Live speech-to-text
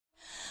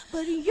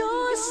But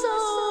you're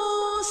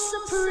so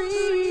supreme.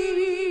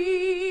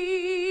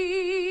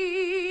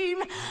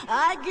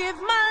 I give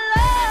my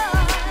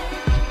life,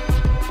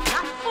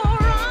 not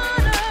for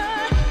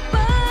honor,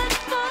 but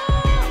for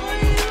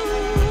you.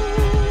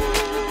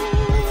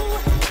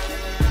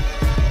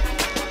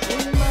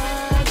 In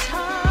my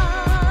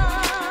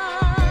time,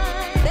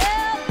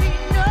 there'll be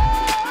no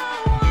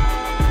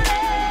one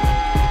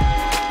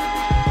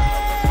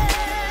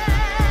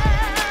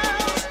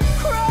else.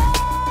 Crime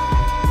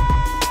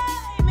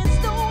is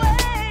the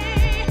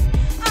way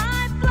I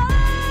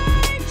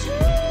fly to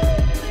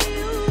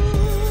you.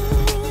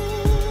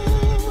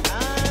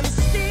 I'm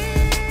still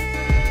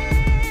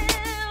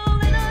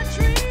in a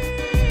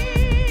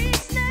tree,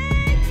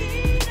 snake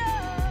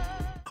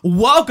eater.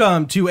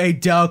 Welcome to a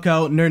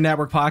Delco Nerd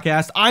Network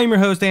podcast. I'm your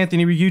host,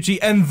 Anthony Rigucci,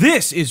 and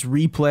this is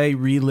Replay,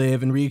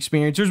 Relive, and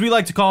Re-Experience, or as we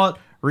like to call it,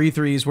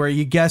 Re3s, where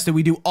you guessed it,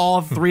 we do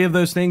all three of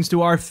those things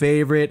to our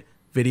favorite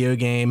video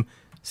game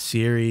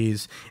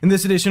series. In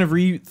this edition of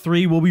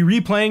Re3, we'll be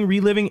replaying,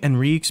 reliving, and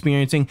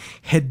re-experiencing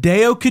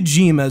Hideo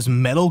Kojima's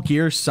Metal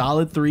Gear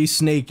Solid 3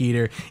 Snake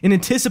Eater in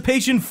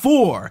anticipation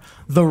for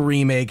the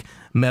remake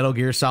Metal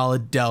Gear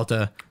Solid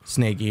Delta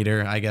Snake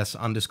Eater. I guess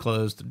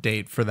undisclosed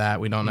date for that.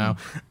 We don't know.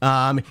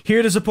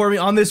 Here to support me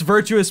on this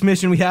virtuous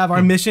mission, we have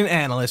our mission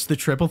analyst, the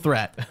triple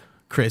threat,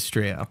 Chris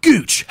Trio.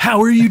 Gooch,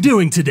 how are you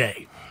doing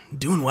today?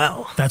 Doing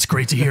well. That's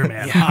great to hear,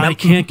 man. Yeah. I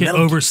can't get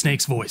Metal- over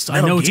Snake's voice.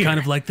 I know it's Gear. kind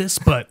of like this,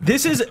 but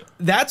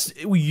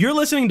You're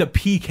listening to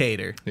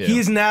P-Cater. Yeah.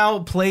 He's now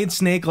played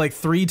Snake like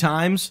 3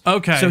 times.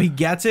 Okay. So he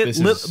gets it, This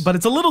is- but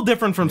it's a little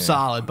different from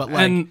Solid, but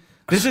like, And-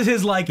 this is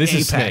his like This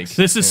is apex. Snake.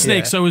 this is Yeah.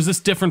 Snake. So is this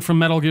different from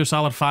Metal Gear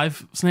Solid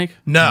 5 Snake?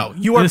 No,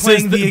 you are This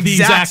playing is the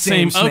exact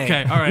same Snake.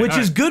 Okay, all right, Which all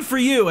is right. good for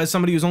you as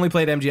somebody who's only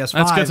played MGS5.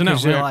 That's good to know,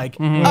 'cause You're yeah. like,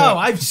 Mhm. oh,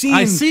 I've seen.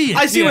 I see it,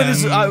 I see where yeah.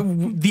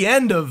 this the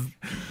end of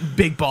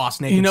Big Boss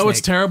Snake. You know what's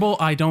Snake. terrible?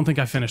 I don't think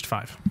I finished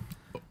 5.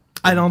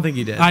 I don't think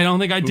you did. I don't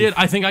think I did.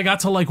 I think I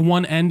got to like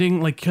one ending,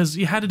 like because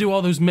you had to do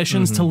all those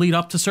missions to lead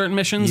up to certain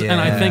missions,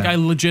 and I think Yeah. I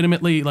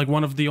legitimately, like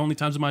one of the only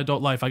times in my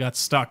adult life, I got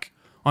stuck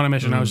on a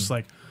mission. I was just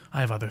like, I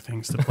have other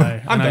things to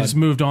play, and I done. just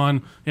moved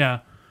on. Yeah.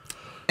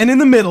 And in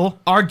the middle,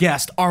 our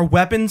guest, our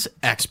weapons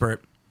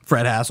expert,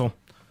 Fred Hassel.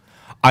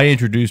 I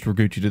introduced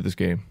Rigucci to this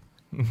game.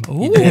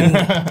 Ooh.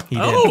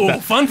 Oh,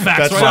 fun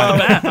facts That's right off the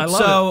fine. bat. I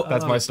love it. So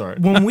That's my start.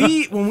 when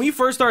we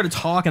first started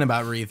talking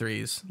about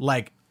Re3s,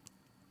 like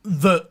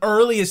the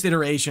earliest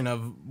iteration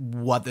of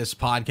what this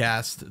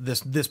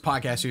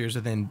podcast series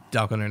within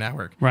Delco Nerd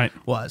Network Right.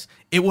 was,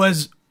 it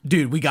was,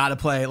 dude, we got to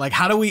play. Like,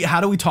 how do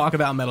we talk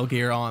about Metal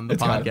Gear on the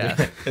gotta be.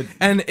 podcast? It-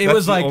 And it that's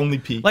was the like only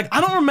peak. Like,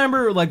 I don't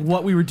remember like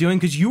what we were doing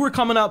because you were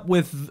coming up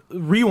with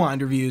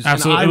Rewind reviews.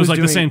 Absolutely, and it was like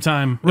doing, the same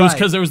time. It was Right.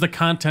 because there was the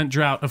content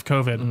drought of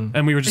COVID,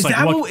 and we were just Is like,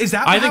 that "Look." what- is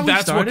that I how think we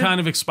that's what started?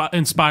 kind of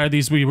inspired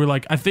these. We were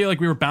like, I feel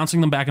like we were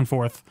bouncing them back and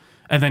forth,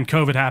 and then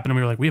COVID happened, and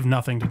we were like, we have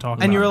nothing to talk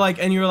about. And you were like,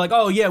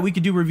 oh yeah, we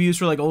could do reviews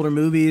for like older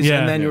movies. Yeah.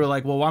 And then you Yeah. were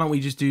like, well, why don't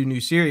we just do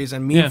new series?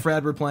 And me Yeah. and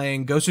Fred were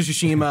playing Ghost of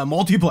Tsushima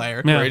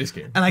multiplayer. Yeah. Greatest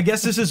game. And I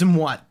guess this is in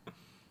what,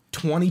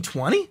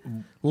 2020?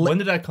 When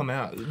did that come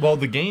out? Well,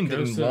 the game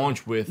didn't Ghost of-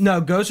 launch with.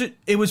 No,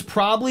 it was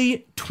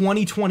probably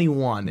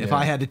 2021 if Yeah.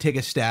 I had to take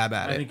a stab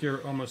at it.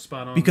 you're almost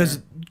spot on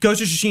Because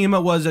Ghost of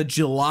Tsushima was a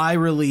July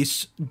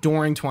release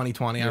during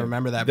 2020. I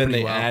remember that Then pretty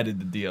they well. added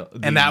the deal.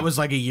 And that was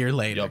like a year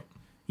later. Yep.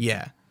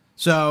 Yeah.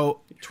 So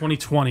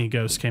 2020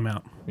 Ghost came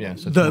out, Yeah.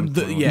 So the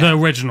 2021. yeah. the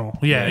original.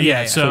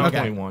 Yeah. So okay.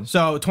 21.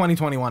 So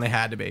 2021 it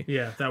had to be.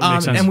 yeah, that would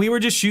make sense. And we were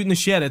just shooting the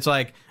shit. It's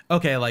like,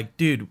 okay, like,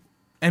 dude,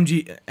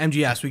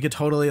 MGS, we could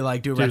totally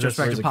like do a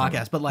retrospective where's it coming?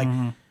 podcast, but like,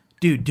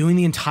 dude, doing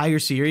the entire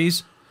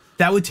series,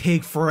 that would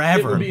take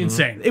forever. it would be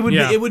insane. It would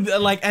Yeah. be, it would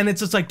like, and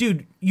it's just like,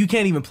 dude, you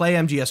can't even play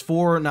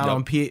MGS4, not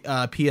on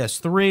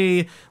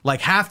PS3.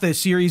 Like half the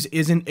series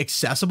isn't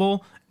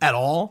accessible at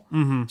all.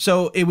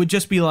 So it would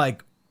just be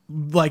like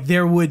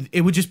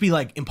it would just be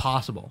like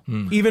impossible.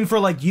 Even for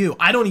like you,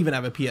 I don't even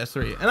have a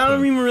PS3, and I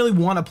don't even really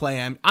want to play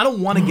I don't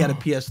want to get a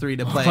PS3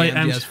 to play Play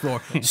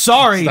MGS4.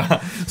 Sorry,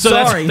 So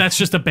sorry. that's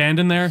just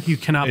abandoned there. You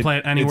cannot play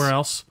it anywhere it's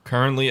else.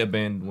 Currently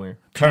abandoned where?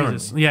 Jesus.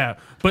 Currently. Yeah,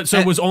 but so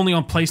it was only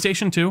on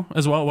PlayStation 2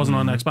 as well. It wasn't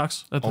on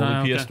Xbox at the Only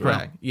time. PS3.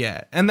 Correct.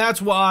 Yeah. And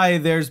that's why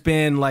there's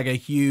been like a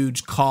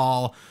huge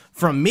call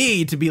from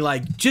me to be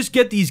like, just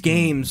get these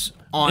games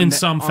on In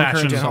some on current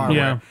fashion, gen hardware.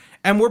 yeah.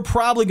 And we're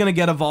probably going to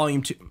get a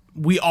volume 2.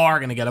 We are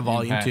going to get a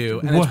volume have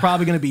 2. to. And it's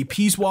probably going to be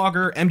Peace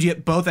Walker,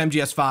 both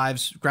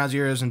MGS5s, Ground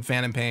Zeroes and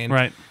Phantom Pain.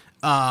 Right.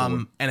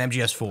 And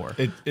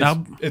MGS4.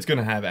 It's going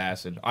to have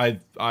acid. I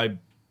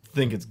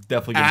think it's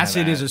definitely going to have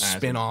Acid is a acid.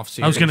 spin-off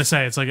series. I was gonna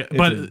say it's like,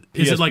 but a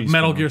is it like PSP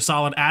Metal spin-off. Gear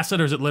Solid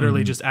Acid, or is it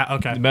literally just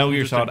okay? Metal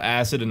Gear Solid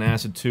Acid and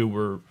Acid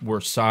 2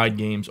 were side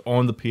games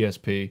on the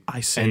PSP.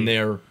 I see. And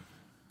they're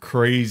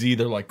crazy.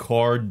 They're like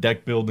card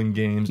deck building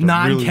games. They're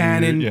really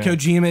non-canon. weird, yeah.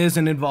 Kojima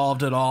isn't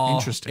involved at all.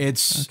 Interesting.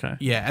 It's Okay.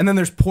 yeah, and then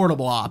there's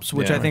Portable Ops,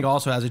 which Yeah. I think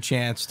also has a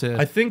chance to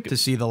I think to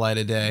see the light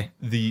of day.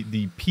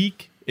 The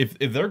peak, if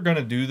they're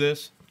gonna do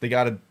this, they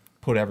got to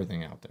put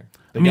everything out there.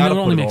 They I mean, gotta that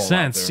would only put it make all out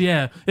sense. there.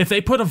 Yeah, if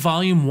they put a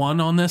volume 1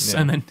 on this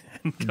Yeah. and then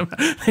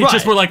They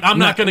just were like, I'm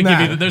not going to give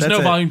you that. There's that's no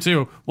it. volume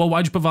 2. Well,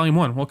 why'd you put volume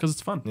 1? Well, because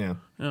it's fun.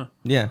 Yeah.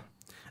 Yeah.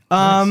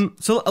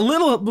 So a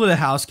little bit of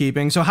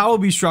housekeeping. So how we'll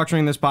be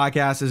structuring this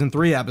podcast is in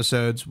 3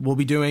 episodes. We'll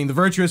be doing the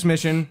Virtuous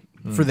mission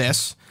for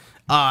this,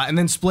 and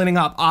then splitting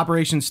up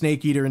Operation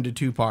Snake Eater into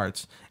 2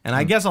 parts. And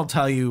I guess I'll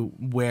tell you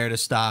where to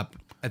stop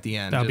at the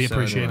end. That would be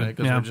appreciated.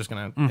 Because Yeah. we're just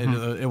gonna,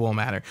 it won't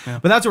matter.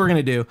 But that's what we're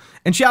gonna do.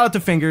 And shout out to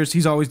Fingers.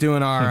 He's always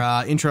doing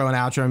our intro and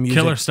outro music.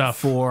 Killer stuff.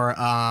 For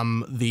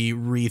the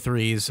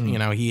Re3s. You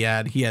know, he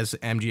has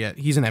MGS.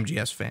 He's an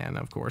MGS fan,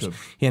 of course,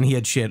 and he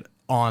had shit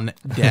on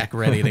deck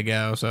ready to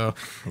go. So,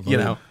 you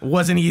know, it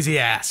was an easy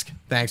ask.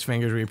 Thanks,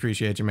 Fingers. We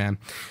appreciate you, man.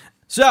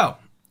 So,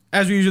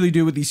 as we usually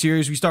do with these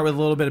series, we start with a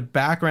little bit of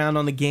background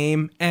on the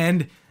game,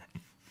 and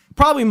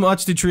probably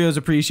much to Trio's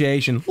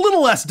appreciation, a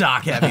little less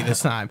doc heavy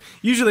this time.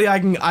 Usually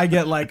I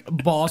get like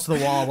balls to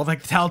the wall with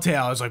like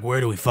Telltale. I was like,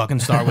 where do we fucking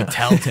start with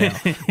Telltale?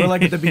 We're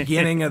like at the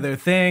beginning of their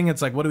thing.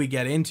 It's like, what do we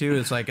get into?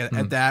 It's like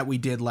at that we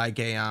did like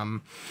a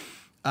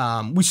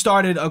we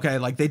started,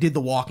 like they did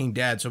The Walking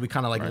Dead, so we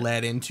kind of like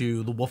led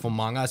into The Wolf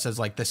Among Us as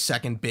like the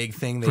second big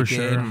thing they For did.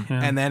 sure,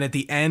 yeah. And then at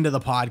the end of the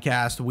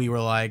podcast, we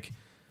were like,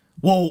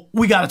 well,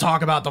 we got to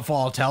talk about the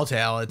fall of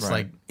Telltale. It's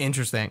like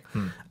interesting.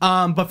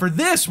 But for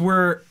this,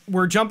 we're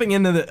jumping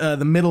into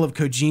the middle of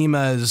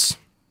Kojima's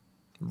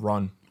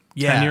Run.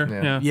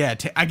 Tenure. yeah.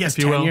 I guess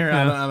If you will, tenure.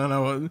 yeah. I don't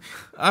know.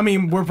 I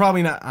mean, we're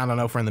probably not. I don't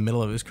know if we're in the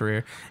middle of his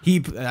career.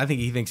 I think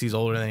he thinks he's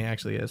older than he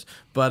actually is.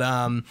 But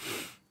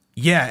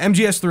yeah,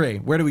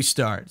 MGS3. Where do we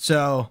start?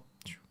 So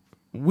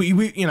we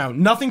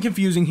nothing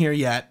confusing here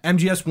yet.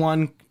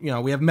 MGS1.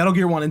 We have Metal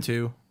Gear 1 and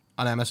 2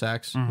 on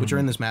MSX, which are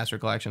in this master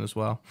collection as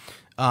well.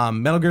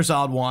 Metal Gear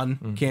Solid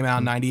 1 came out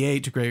in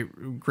 98 to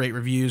great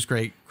reviews,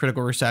 great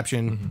critical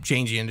reception,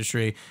 changed the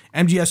industry.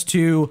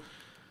 MGS2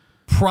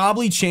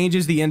 probably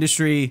changes the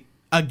industry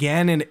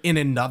again in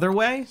another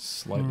way,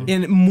 Slightly.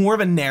 in more of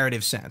a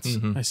narrative sense.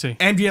 I see.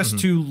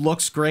 MGS2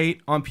 looks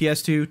great on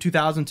PS2,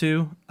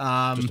 2002.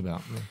 Just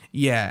about.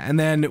 Yeah, and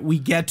then we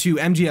get to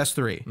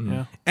MGS3.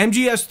 Yeah.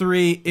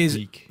 MGS3 is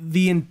Weak.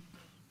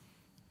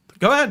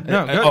 Go ahead.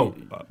 No,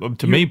 go.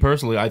 To me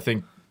personally, I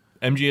think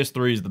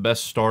MGS3 is the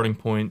best starting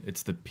point.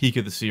 It's the peak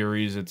of the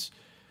series.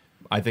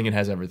 I think it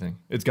has everything.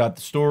 It's got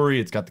the story,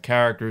 it's got the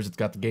characters, it's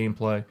got the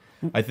gameplay.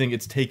 I think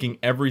it's taking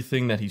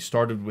everything that he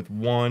started with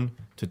 1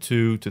 to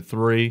 2 to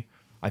 3.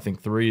 I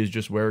think 3 is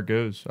just where it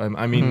goes.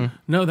 I mean,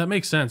 No, that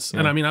makes sense.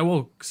 And I mean, I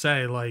will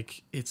say,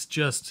 like, it's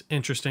just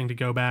interesting to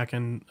go back,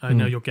 and I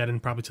know you'll get in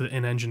probably to the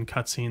in-engine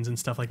cutscenes and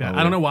stuff like that.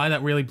 I don't know why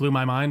that really blew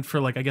my mind for,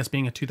 like, I guess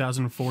being a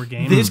 2004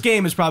 game. This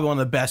game is probably one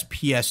of the best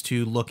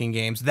PS2 looking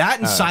games. That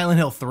and Silent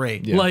Hill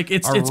 3. Yeah. Like,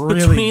 it's Are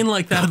really between,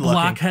 like, that good looking.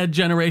 blockhead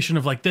generation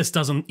of, like, this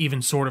doesn't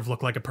even sort of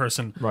look like a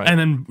person. Right. And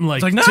then,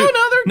 like, like,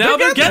 no,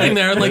 they're getting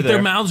there. They're Like, their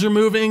there. mouths are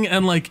moving,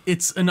 and, like,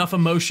 it's enough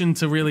emotion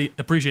to really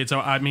appreciate.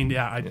 So, I mean,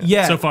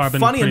 Yeah, so far I've been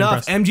funny pretty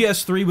enough,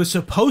 impressed. MGS3 was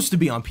supposed to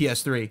be on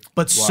PS3,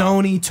 but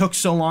Sony took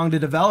so long to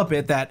develop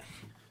it that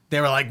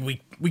they were like,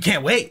 we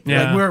can't wait.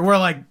 Yeah. Like, we're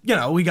like,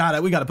 we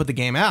gotta put the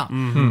game out.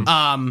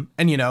 And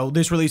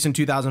this released in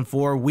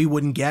 2004. We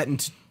wouldn't get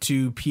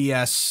into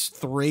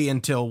PS3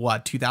 until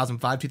what,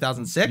 2005,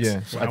 2006? yeah,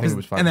 I think it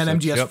was 5 And or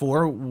then 6. Yep.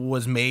 MGS4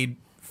 was made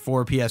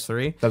for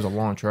PS3. That was a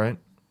launch, right?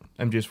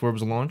 MGS4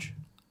 was a launch?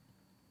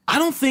 I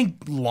don't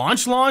think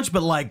launch,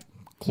 but like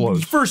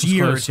Close. first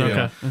year Close, or two.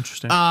 Okay,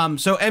 interesting.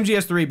 So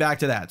MGS3, back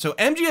to that. So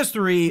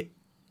MGS3,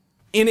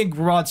 in a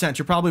broad sense,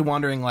 you're probably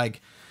wondering, like,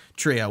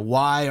 Tria,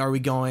 why are we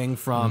going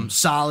from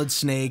Solid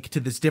Snake to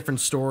this different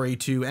story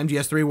to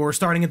MGS3, where we're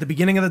starting at the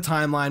beginning of the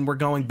timeline, we're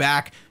going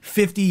back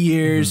 50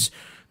 years,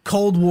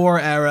 Cold War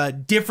era,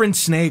 different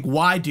Snake.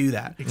 Why do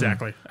that?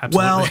 Exactly.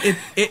 Absolutely.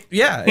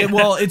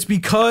 Well, it's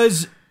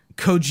because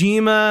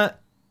Kojima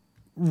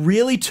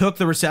really took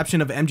the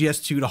reception of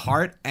MGS2 to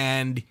heart,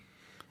 and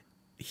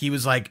he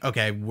was like,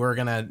 okay, we're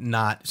gonna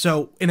not.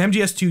 So in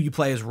MGS2, you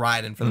play as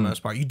Raiden for the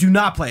most part. You do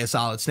not play as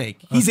Solid Snake.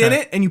 He's in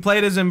it, and you play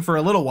it as him for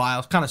a little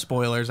while. Kind of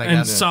spoilers, I And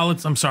guess. Solid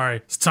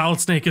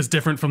Snake is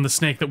different from the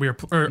Snake that we were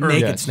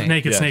Naked Yes. Snake.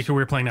 Naked Yes. Snake that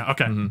we were playing now.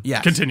 Okay,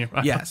 Yes. continue.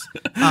 Yes.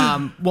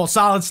 Well,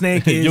 Solid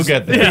Snake is. You'll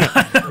get there.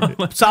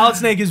 Solid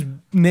Snake is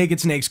Naked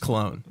Snake's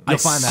clone. You'll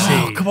find that. see.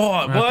 out. Come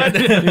on,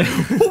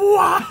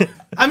 what?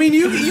 I mean,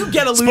 you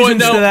get allusions Well,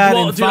 no, to that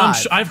well, in dude,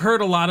 5. I've heard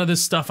a lot of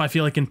this stuff. I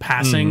feel like in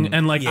passing,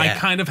 and like I Yeah.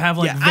 kind of have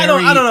like Yeah,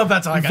 very, I don't know if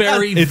that's like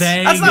very it's-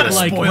 vague. that's not a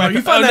like, spoiler.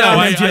 You find that no, on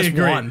I MGS1.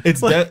 agree.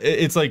 It's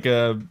it's like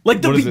the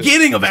what is it?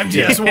 beginning of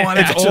MGS1.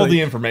 It's actually. all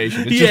the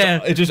information. It's Yeah.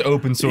 just it's just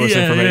open source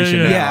Yeah, information.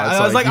 yeah, now. Yeah, It's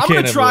I was like, you I'm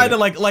gonna can't try avoid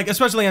to it. like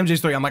especially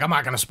MGS3. I'm like, I'm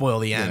not gonna spoil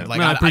the end. Like,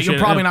 No, I appreciate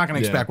you're probably it. not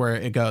gonna Yeah. expect where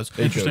it goes.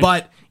 Interesting.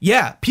 But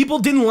yeah, people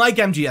didn't like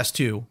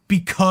MGS2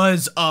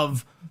 because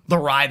of the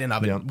Raiden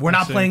of it. Yep. We're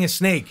not playing as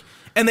Snake,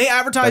 and they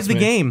advertised the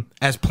That's me. game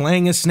as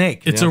playing as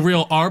Snake. It's a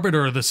real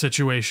arbiter of the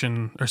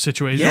situation,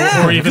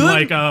 Yeah, or even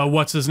good. like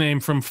what's his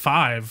name from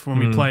 5 when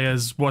we play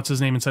as what's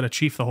his name instead of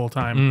Chief the whole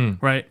time,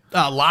 right?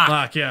 Locke.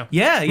 Locke, yeah.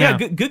 Yeah.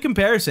 Good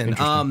comparison.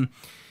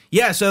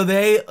 Yeah, so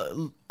they,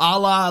 a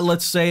la,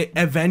 let's say,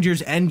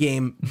 Avengers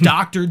Endgame,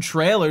 doctored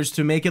trailers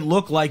to make it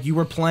look like you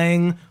were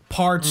playing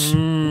parts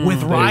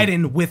with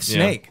Raiden with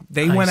Snake.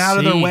 They went out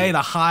of their see. way to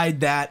hide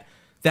that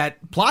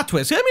plot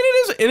twist. I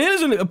mean, it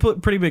is a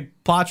pretty big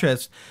plot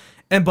twist.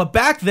 But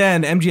back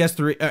then,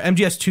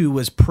 MGS2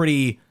 was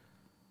pretty.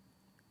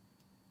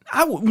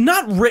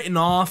 Not written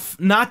off,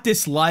 not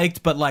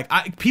disliked, but like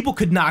people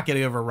could not get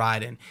over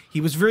Raiden.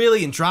 He was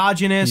really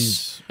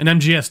androgynous. An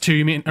MGS2,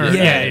 you mean? Or,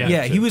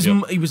 Yeah. He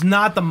was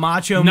not the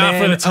macho Not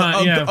man. for the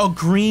time, a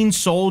green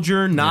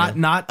soldier,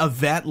 not a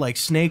vet like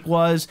Snake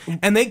was.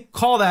 And they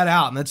call that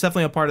out, and that's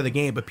definitely a part of the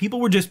game. But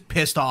people were just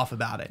pissed off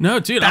about it.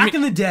 No, dude. Back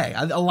in the day,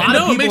 a lot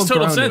of people it makes have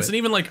total grown to sense. it. And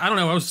even like I don't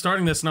know, I was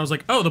starting this and I was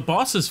like, oh, the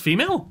boss is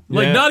female.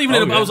 Like Yeah. not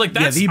even. Oh, I was like,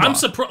 that's. the I'm boss.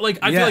 surprised. Like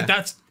I Yeah. feel like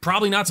that's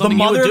probably not The something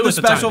you mother would do of the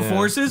at the special time.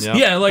 forces. Yeah.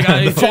 Yeah, like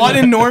I Fought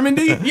in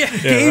Normandy,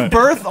 gave right.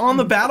 birth on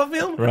the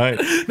battlefield. Right.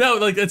 no,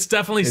 like it's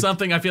definitely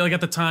something I feel like at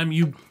the time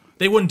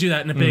they wouldn't do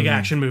that in a big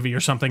action movie or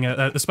something,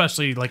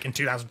 especially like in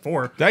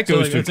 2004. That So,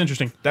 goes like, to it's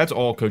interesting. That's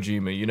all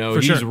Kojima. You know,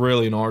 For he's sure.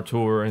 really an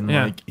auteur, and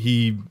Yeah. like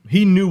he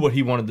knew what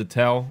he wanted to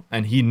tell,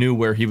 and he knew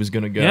where he was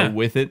going to go Yeah.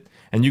 with it.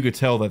 And you could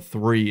tell that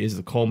 3 is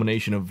the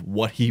culmination of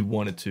what he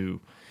wanted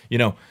to. You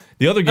know,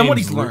 the other games And what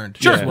he's learned.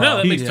 Sure, as no, well.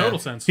 that makes He- total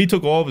sense. He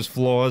took all of his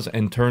flaws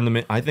and turned them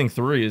in. I think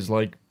 3 is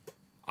like.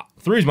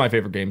 3 is my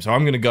favorite game, so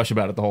I'm going to gush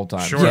about it the whole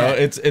time. Sure. So Yeah.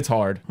 it's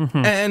hard.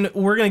 And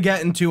we're going to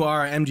get into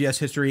our MGS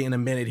history in a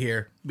minute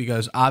here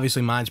because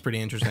obviously mine's pretty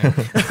interesting.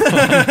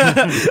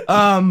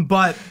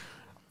 But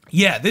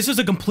yeah, this is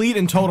a complete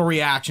and total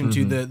reaction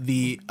to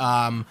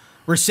the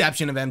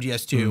reception of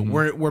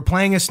MGS2. We're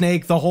playing a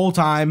Snake the whole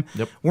time.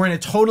 Yep. We're in a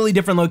totally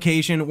different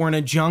location. We're in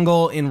a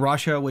jungle in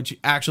Russia, which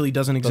actually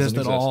doesn't exist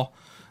at exist. all.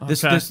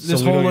 This Okay. this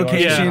So whole we are-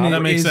 location Yeah,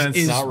 that makes is, sense.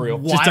 is Not real.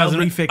 Just doesn't-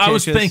 wildly fictitious. I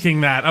was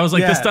thinking that. I was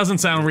like, Yeah. this doesn't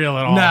sound real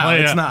at all. No,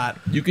 Like, it's yeah. not.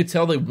 You could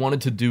tell they wanted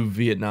to do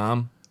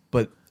Vietnam,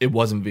 but it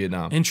wasn't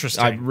Vietnam.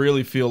 Interesting. I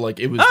really feel like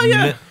it was. Oh,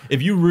 yeah.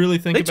 If you really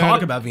think They about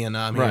talk it, about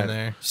Vietnam here Right. and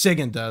there.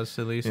 Sigint does,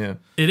 at least. yeah.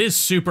 It is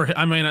super.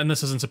 I mean, and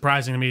this isn't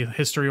surprising to me.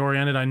 History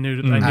oriented. I knew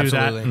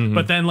Absolutely. that.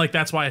 But then, like,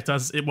 that's why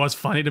it was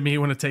funny to me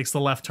when it takes the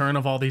left turn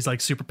of all these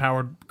like super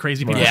powered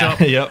crazy people Right. show up.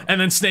 Yeah. Yep.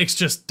 And then Snakes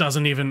just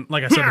doesn't even,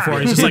 like I said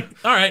before, he's just like,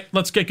 all right,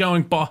 let's get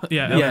going.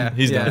 Yeah, Yeah,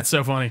 he's yeah. done. It's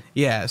so funny.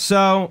 Yeah,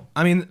 so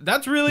I mean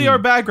that's really our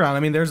background.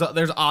 I mean there's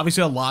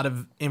obviously a lot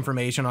of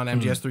information on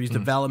MGS3's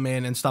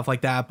development and stuff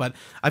like that, but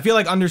I feel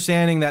like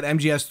understanding that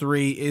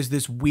MGS3 is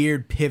this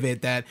weird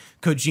pivot that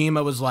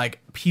Kojima was like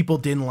people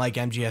didn't like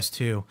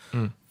MGS2.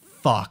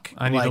 Fuck.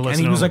 I need to Like, listen and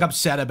he to was him. like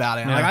upset about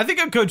it. And, like, I think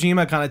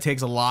Kojima kind of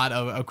takes a lot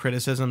of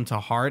criticism to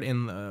heart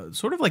in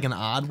sort of like an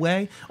odd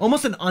way,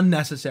 almost an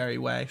unnecessary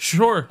way.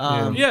 Sure.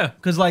 Yeah.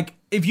 Because, like,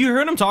 if you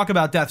heard him talk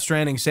about Death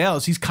Stranding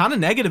sales, he's kind of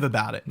negative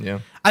about it. Yeah.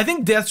 I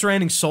think Death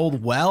Stranding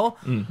sold well,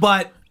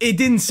 but it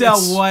didn't sell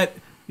It's- what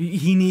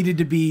he needed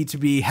to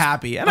be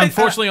happy. And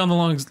Unfortunately, on the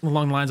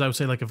long lines, I would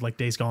say like of like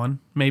Days Gone,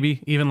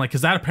 maybe even like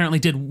because that apparently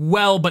did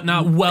well, but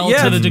not well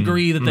Yeah. to the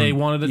degree that they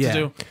wanted it Yeah. to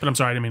do. But I'm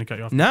sorry, I didn't mean to cut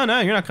you off. no,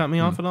 you're not cutting me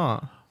off at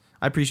all.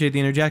 I appreciate the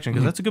interjection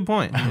because that's a good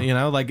point. You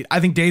know, like I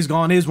think Days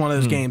Gone is one of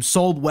those games.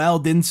 Sold well,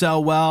 didn't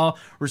sell well,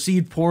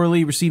 received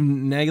poorly, received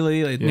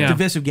negatively. Like, Yeah.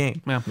 Divisive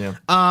game. Yeah.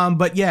 Yeah.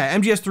 But yeah,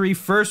 MGS3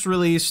 first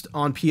released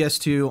on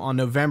PS2 on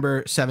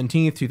November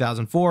 17th,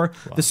 2004.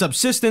 The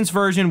Subsistence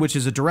version, which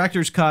is a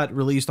director's cut,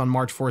 released on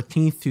March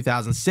 14th,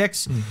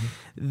 2006.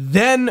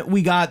 Then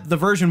we got the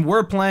version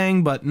we're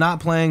playing, but not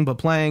playing, but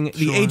playing.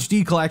 The Sure.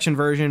 HD collection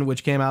version,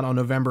 which came out on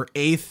November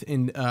 8th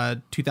in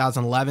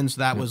 2011.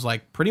 So that was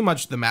like pretty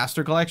much the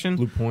master collection.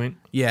 Blue Point.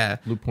 Yeah.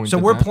 Blue Point So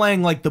did we're that.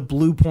 playing like the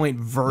Blue Point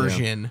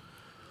version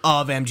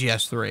of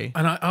MGS3.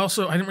 And I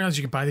didn't realize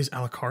you could buy these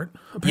a la carte.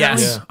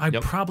 Yes. Apparently. Yeah. I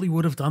Yep. probably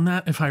would have done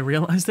that if I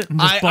realized it. And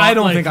just I bought,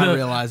 don't like, think I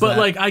realized but that.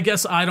 like, I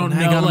guess I don't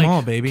I know. got 'em Like,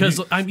 all, baby. Because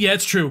yeah,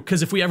 it's true.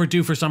 Because if we ever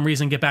do for some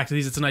reason get back to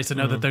these, it's nice to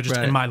know that they're just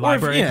in my Or if-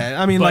 library.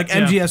 yeah, I mean, But, like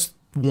yeah.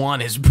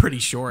 MGS1 is pretty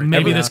short.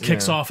 Maybe Yeah. this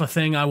kicks off a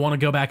thing. I want to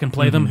go back and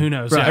play them. Who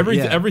knows? Right.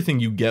 Yeah. Yeah. Everything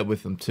you get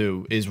with them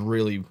too is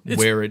really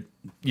where it,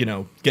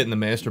 get in the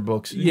master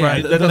books. Yeah,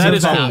 Right. that That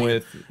is come value.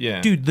 with.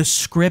 Yeah. Dude, the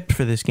script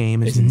for this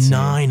game is It's insane.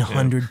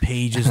 900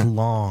 pages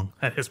long.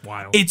 That is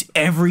wild. It's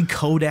every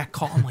codec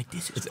call. I'm like,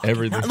 this is fucking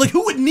everything. nuts. Like,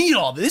 who would need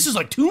all this? This is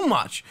like too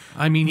much.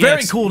 I mean, yeah, very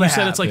it's- cool to You have.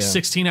 said it's like Yeah.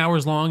 16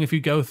 hours long if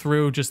you go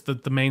through just the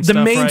main The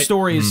stuff. main right?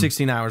 story is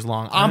 16 hours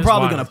long. I'm is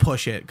probably wild. gonna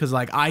push it because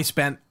like I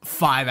spent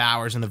 5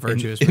 hours in the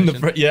Virtuous in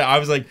mission. the I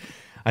was like,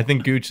 I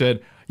think Gooch said,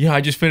 "Yeah, I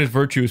just finished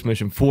Virtuous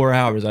mission 4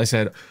 hours." I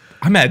said,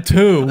 "I'm at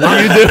 2. What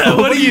are you doing?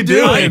 what are you I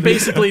doing?"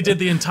 basically did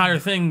the entire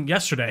thing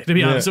yesterday. To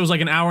be honest, Yeah. it was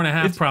like an hour and a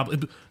half probably.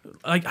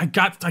 I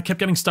kept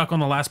getting stuck on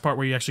the last part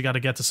where you actually got to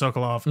get to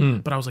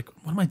Sokolov. But I was like,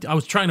 what am I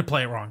was trying to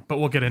play it wrong, but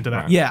we'll get into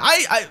that. Yeah,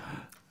 I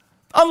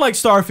unlike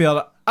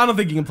Starfield, I don't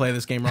think you can play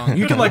this game wrong.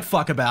 You can like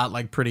fuck about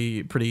like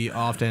pretty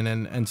often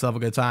and still have a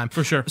good time.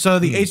 For sure. So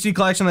the HD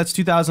collection, that's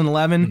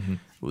 2011.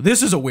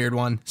 This is a weird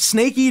one.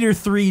 Snake Eater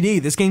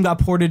 3D. This game got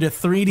ported to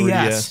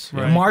 3DS, 3DS,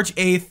 right. March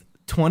 8th,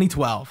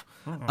 2012.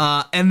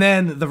 And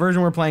then the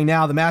version we're playing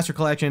now, the Master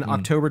Collection,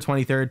 October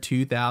 23rd,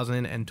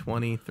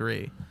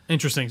 2023.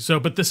 Interesting. So,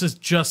 but this is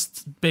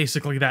just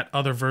basically that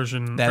other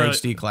version. That or-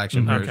 HD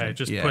collection version. Okay,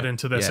 just Yeah. put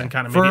into this Yeah. and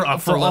kind of for maybe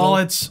up for a little.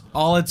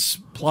 all its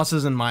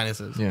pluses and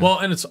minuses. Yeah. Well,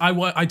 and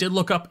I did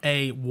look up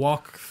a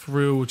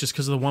walkthrough just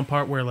because of the one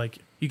part where like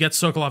you get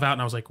Sokolov out,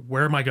 and I was like,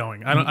 where am I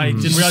going? I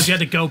didn't realize you had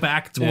to go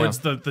back towards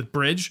the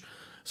bridge.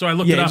 So I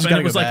looked Yeah, it you up, just and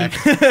it gotta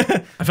was go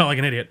like I felt like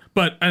an idiot.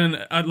 But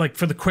like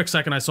for the quick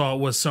second I saw, it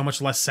was so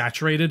much less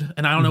saturated,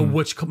 and I don't know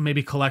which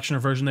maybe collection or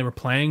version they were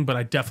playing, but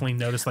I definitely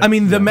noticed. Like, I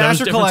mean, the those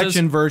Master differences.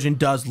 Collection version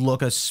does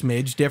look a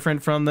smidge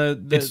different from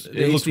the It looks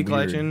HD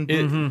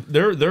collection.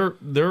 weird.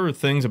 There are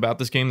things about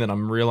this game that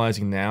I'm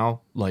realizing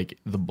now, like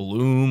the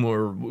bloom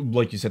or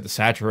like you said, the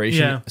saturation.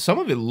 Yeah. Some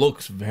of it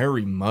looks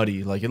very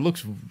muddy. Like it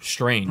looks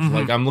strange.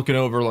 Like I'm looking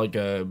over like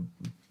a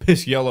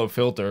piss yellow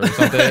filter or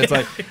something. It's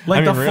like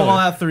Like I mean, the really.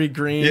 Fallout 3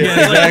 green. Yeah.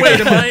 It's like, wait,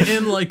 Exactly. am I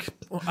in like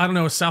I don't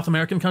know a South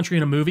American country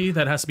in a movie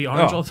that has to be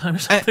orange Oh. all the time or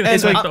something? And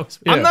It's like I, those-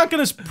 I'm not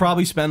gonna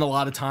probably spend a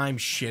lot of time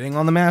shitting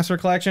on the Master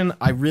Collection.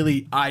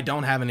 I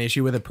don't have an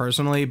issue with it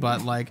personally,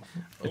 but like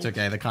it's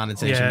okay. The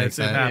condensation Yeah, makes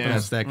it that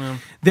happens. stick.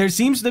 There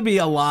seems to be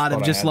a lot of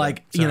Thought I just had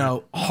like that. you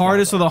know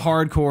hardest of the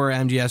hardcore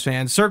MGS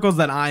fans, circles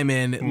that I'm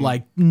in,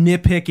 like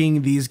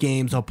nitpicking these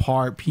games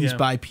apart piece Yeah.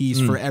 by piece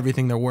for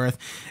everything they're worth,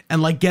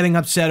 and like getting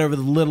upset over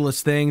the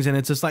littlest things. And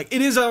it's just like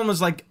it is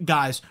almost like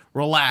guys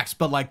relax,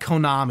 but like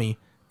Konami.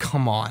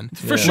 Come on,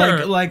 For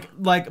sure. Like,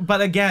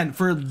 but again,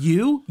 for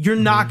you're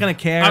not gonna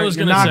care. I was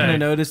You're gonna not say. gonna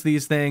notice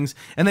these things,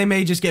 and they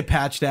may just get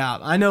patched out.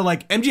 I know,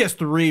 like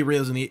MGS3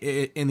 really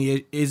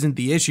isn't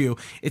the issue.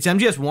 It's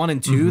MGS1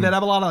 and 2 that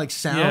have a lot of like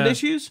sound Yeah.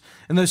 issues,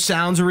 and those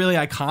sounds are really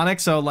iconic.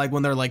 So like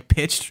when they're like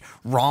pitched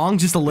wrong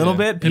just a little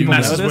bit, it people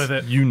messes notice.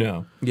 with it. You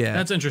know. Yeah,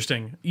 That's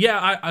interesting.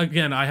 Yeah,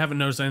 I haven't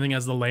noticed anything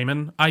as the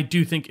layman. I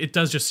do think it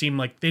does just seem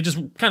like they just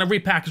kind of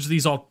repackaged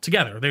these all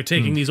together. They're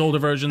taking these older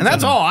versions, and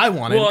that's all I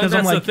wanted Well, because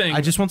I'm that's the like, thing. I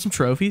just want some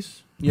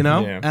trophies, you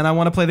know, Yeah. and I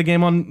want to play the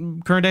game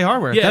on current day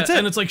hardware. Yeah, That's it.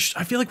 and it's like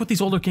I feel like with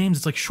these older games,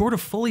 it's like short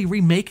of fully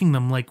remaking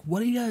them. Like, what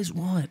do you guys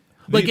want?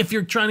 Like, if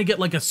you're trying to get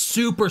like a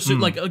super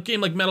like a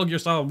game like Metal Gear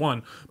Solid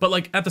 1, but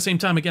like at the same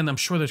time, again, I'm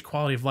sure there's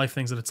quality of life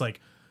things that it's like,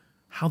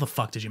 how the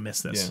fuck did you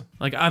miss this? Yeah.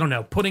 Like, I don't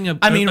know. Putting a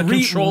re-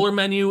 controller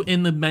menu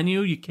in the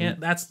menu, you can't.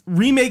 That's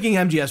Remaking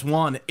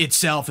MGS1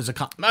 itself is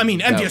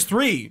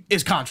MGS3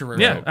 is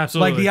controversial. Yeah,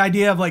 absolutely. Like the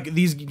idea of like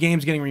these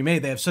games getting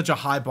remade, they have such a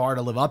high bar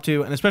to live up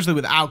to, and especially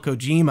without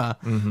Kojima,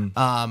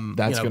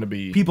 That's you know, gonna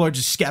be people are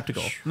just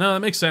skeptical. no, that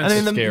makes sense.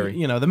 I mean, scary.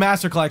 you know, the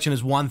Master Collection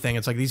is one thing.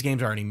 It's like these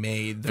games are already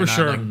made. They're For not,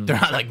 sure. like,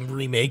 they're not like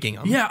remaking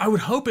them. Yeah, I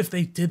would hope if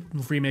they did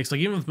remakes,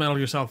 like even with Metal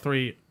Gear Solid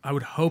 3, I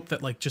would hope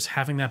that like just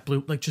having that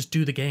blue, like just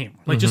do the game,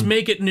 like just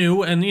make it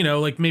new, and you know,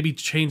 like maybe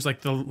change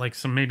like the like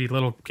some maybe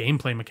little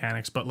gameplay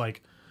mechanics. But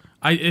like,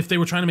 if they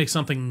were trying to make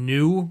something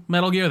new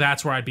Metal Gear,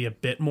 that's where I'd be a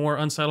bit more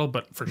unsettled.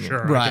 But for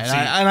sure, Right, could see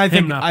and I him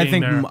think not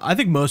being there. I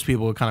think most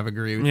people would kind of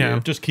agree with Yeah.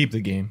 you. just keep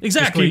the game.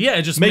 Exactly. Just keep-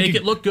 Yeah, just make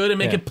it look good and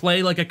make yeah. it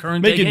play like a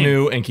current Make day it game.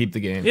 new and keep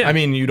the game. Yeah. I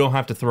mean, you don't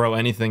have to throw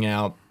anything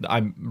out.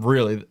 I'm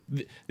really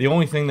the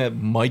only thing that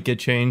might get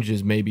changed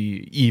is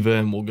maybe Eva,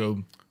 and we'll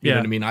go. You Yeah. know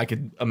what I mean? I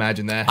could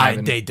imagine that.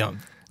 They don't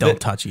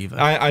touch Eva.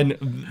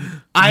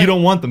 You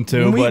don't want them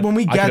to. when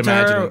we I get could to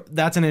imagine her, it.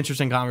 that's an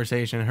interesting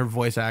conversation. Her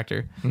voice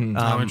actor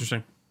Oh,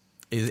 interesting.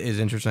 is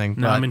interesting.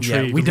 No, I'm but, yeah,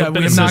 intrigued. we, Bit we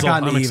of have not sizzle.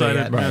 gotten I'm to Eva excited.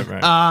 yet.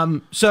 Right,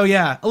 right. So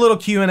yeah, a little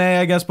Q&A,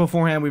 I guess,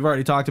 beforehand. We've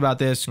already talked about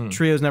this.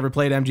 Trio's never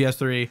played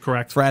MGS3.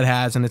 Correct. Fred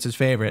has, and it's his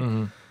favorite.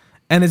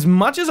 And as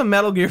much as a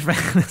Metal Gear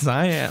fan as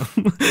I am,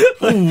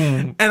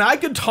 and I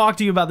could talk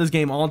to you about this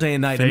game all day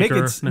and night and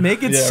Faker.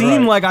 make it Yeah,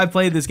 seem right. like I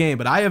played this game,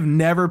 but I have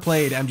never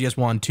played MGS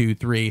 1, 2,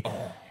 3,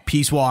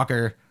 Peace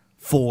Walker,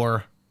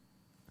 4,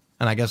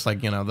 and I guess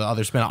like, you know, the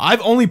other spin.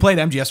 I've only played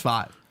MGS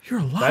 5. You're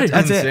a liar.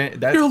 That's it. insane.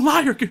 That's- You're a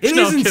liar. It No, is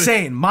I'm kidding.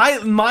 insane.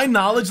 My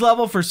knowledge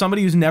level for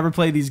somebody who's never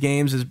played these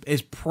games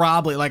is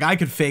probably like I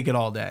could fake it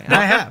all day. And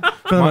I have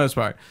for the most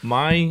part.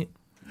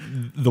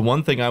 The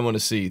one thing I want to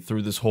see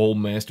through this whole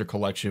Master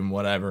Collection,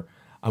 whatever,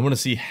 I want to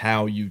see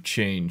how you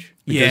change.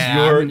 Because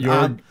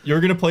Yeah,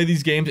 you're gonna play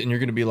these games and you're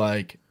gonna be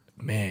like,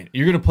 man,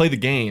 you're gonna play the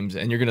games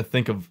and you're gonna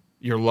think of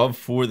your love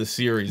for the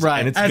series, Right.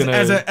 And it's as,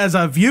 gonna as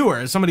a viewer,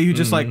 as somebody who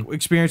just like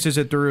experiences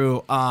it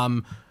through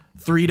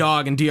Three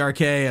Dog and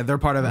DRK, they're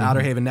part of the Outer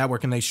Haven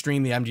network and they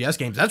stream the MGS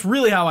games. That's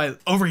really how I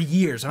over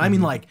years, and I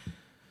mean like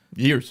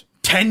years.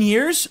 10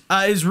 years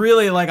is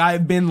really like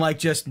I've been like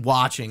just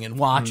watching and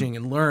watching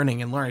and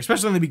learning,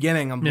 especially in the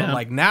beginning. I'm Yeah.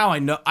 like now I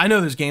know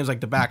there's games like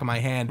the back of my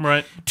hand,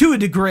 Right. To a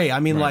degree.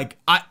 I mean, like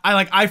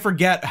I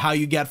forget how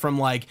you get from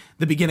like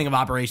the beginning of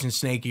Operation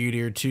Snake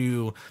Eater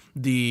to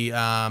the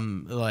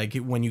like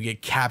when you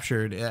get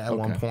captured at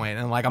one point,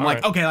 and like I'm like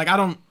right. okay, like I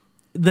don't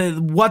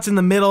what's in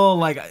the middle,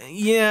 like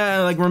yeah,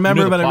 like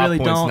remember, You know the but I plot really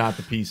points, don't. not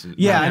the pieces.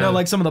 Yeah, Not- I know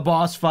like some of the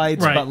boss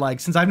fights, Right. but like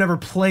since I've never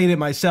played it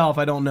myself,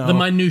 I don't know The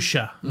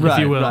minutia, if right,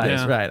 you will. Right,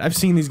 yeah. right. I've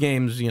seen these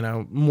games, you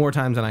know, more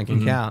times than I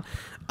can count.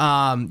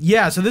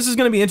 Yeah, so this is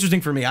going to be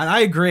interesting for me. I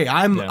agree.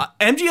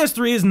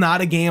 MGS3 is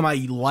not a game I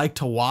like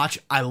to watch.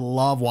 I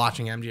love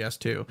watching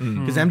MGS2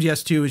 because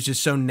MGS2 is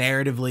just so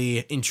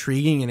narratively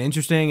intriguing and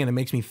interesting, and it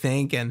makes me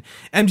think. And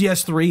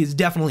MGS3 is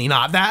definitely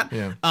not that.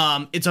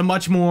 Yeah. It's a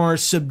much more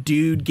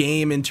subdued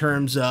game in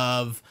terms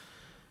of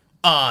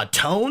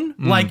tone.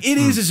 Like it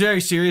is a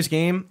very serious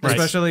game,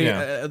 especially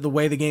the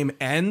way the game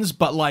ends.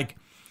 But like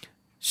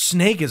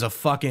Snake is a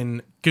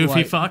fucking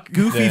Goofy fuck.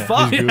 Goofy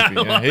fuck. He's goofy,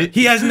 yeah.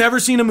 He has never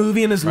seen a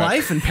movie in his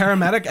life, and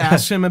paramedic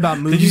asks him about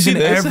movies see in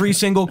this? every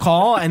single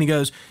call, and he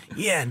goes,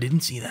 "Yeah,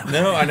 didn't see that one."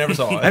 No, I never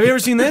saw it. Have you ever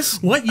seen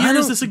this? What year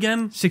is this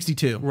again?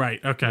 62.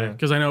 Right. Okay.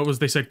 Because I know it was.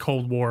 They said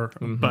Cold War,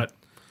 but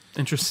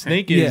interesting.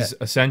 Snake is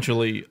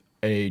essentially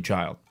a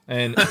child,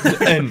 and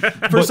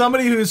For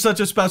somebody who is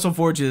such a special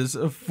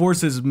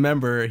forces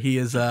member, he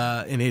is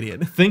an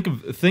idiot. think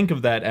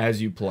of that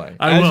as you play.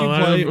 I As will,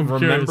 you play, I'm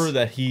remember curious.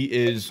 that he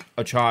is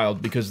a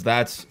child, because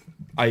that's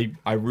I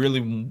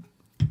really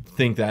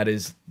think that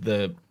is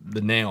the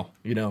nail.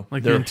 You know,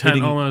 Like the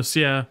intent, almost.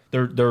 Yeah.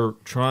 They're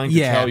trying to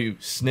Yeah. tell you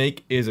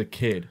Snake is a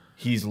kid.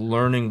 He's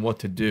learning what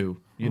to do.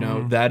 You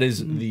know, that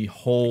is the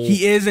whole.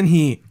 He is and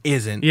he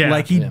isn't. Yeah.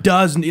 Like he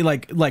does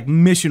like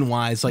mission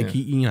wise. Like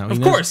he, you know,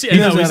 Of course. Yeah.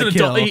 knows No, he's how an to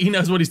adult. kill. He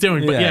knows what he's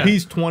doing. But Yeah. yeah.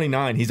 He's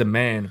 29. He's a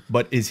man,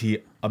 but is he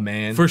a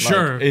man? For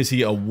sure. Is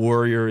he a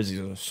warrior? Is he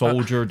a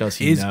soldier? Does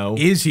he know?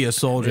 Is he a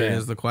soldier? Yeah.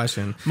 Is the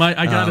question.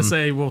 I gotta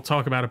say, we'll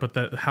talk about it,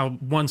 but how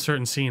one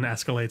certain scene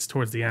escalates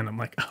towards the end, I'm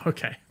like, oh,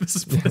 okay, this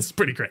is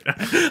pretty great.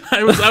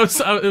 It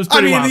was I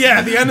pretty mean, wild. yeah,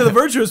 at the end of the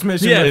Virtuous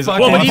mission. Yeah, with well,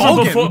 fucking but even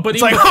Vulcan, before,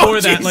 it's like, oh,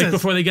 that, like Jesus.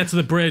 before they get to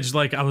the bridge,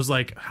 like I was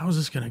like, how is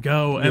this gonna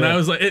go? And I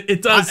was like,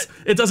 it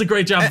does a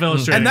great job of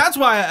illustrating. And that's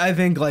why I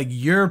think like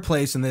your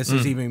place in this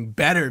is even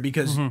better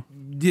because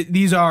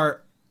these are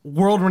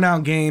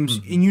world-renowned games,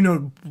 and you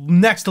know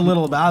next to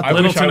little about I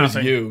them. wish to I was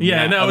nothing. you.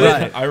 Yeah, no,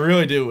 I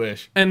really do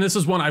wish. And this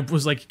is one I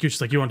was like, you're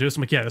just like, you want to do this?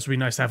 I'm like, yeah, this would be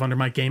nice to have under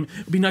my game.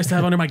 It'd be nice to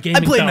have under my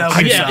gaming played belt.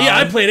 Metal Gear Yeah, Solid. yeah,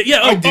 I played it. Yeah,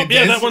 I did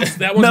yeah, this.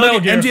 that one's Metal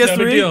Gear. MGS3. No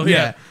big deal.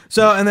 Yeah.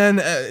 So and then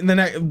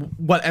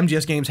what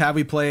MGS games have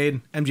we played?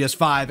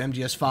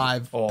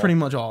 MGS5, pretty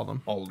much all of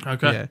them. All of them.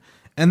 Okay. Yeah.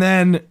 And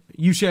then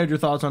you shared your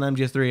thoughts on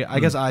MGS3. I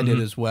guess I did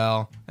as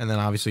well. And then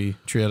obviously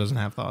Trio doesn't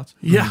have thoughts.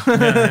 Yeah.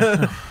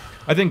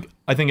 I think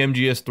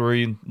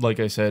MGS3, like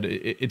I said,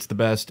 it's the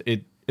best.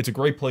 It's a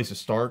great place to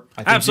start.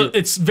 I think Absolutely.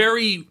 It's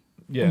very.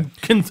 Yeah.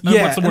 What's the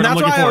Yeah, word and that's I'm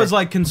looking why for? I was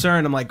like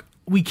concerned. I'm like,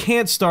 we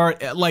can't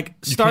start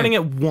starting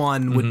at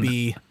 1 would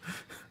be.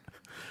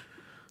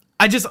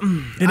 I just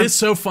It is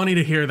so funny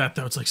to hear that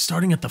though. It's like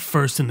starting at the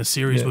first in the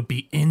series would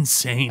be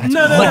insane.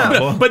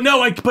 No. But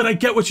no, but I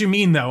get what you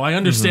mean though. I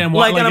understand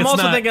why. like, and I'm it's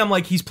also not- thinking, I'm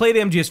like, he's played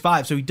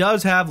MGS5, so he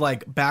does have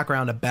like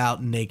background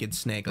about Naked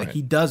Snake. Like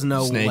he does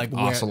know Snake, like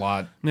where.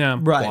 Ocelot. Yeah.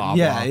 Right. Blah,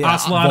 yeah. blah. Yeah.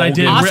 Ocelot, I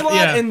did. Ocelot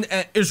Yeah.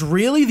 and, is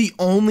really the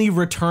only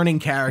returning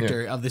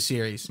character of the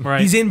series.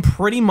 Right. He's in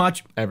pretty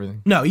much.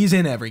 Everything. No, he's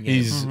in every game.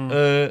 He's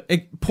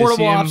Portable is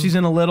he in Ops, he's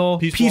in a little.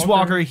 Peace Peace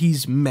Walker, Walker?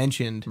 he's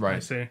mentioned. right. I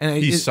see. And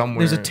He's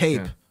somewhere. There's a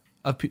tape yeah.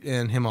 of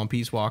and him on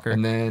Peace Walker.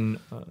 And then,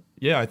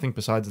 I think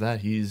besides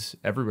that, he's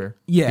everywhere.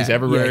 Yeah, He's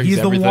everywhere. Yeah, he's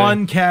the everything.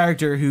 one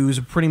character who's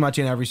pretty much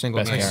in every single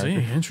Best game. I see.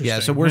 character. Interesting. Yeah,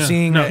 so we're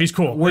seeing. No, he's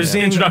cool. We're His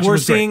seeing. introduction We're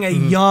was great. seeing a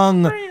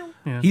young.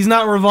 He's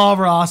not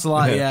Revolver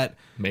Ocelot Yeah. yet,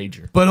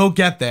 Major. but he'll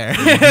get there.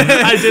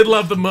 I did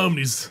love the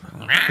moment.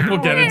 We'll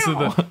get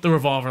into the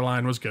revolver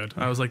line was good.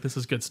 I was like, this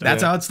is good stuff.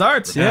 That's how it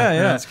starts. Yeah,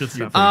 yeah. That's good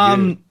stuff.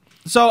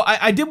 So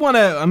I did want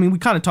to. I mean, we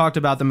kind of talked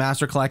about the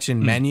Master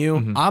Collection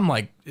menu.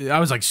 I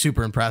was like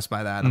super impressed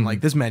by that. I'm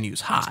like, this menu's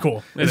hot. It's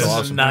cool. It This is is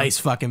awesome. a nice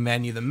fucking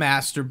menu. The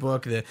Master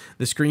Book, the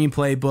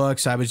screenplay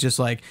books. I was just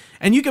like,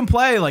 and you can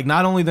play like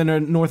not only the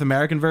North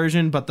American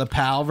version, but the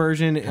PAL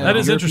version, That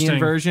is European interesting.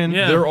 version.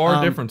 Yeah. There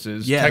are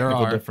differences. yeah, there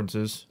technical are.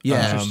 differences.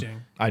 Yeah.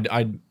 Interesting.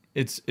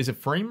 Is it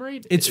frame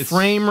rate? It's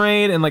frame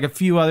rate and like a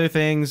few other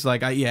things.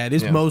 Like, it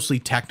is mostly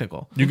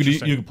technical. You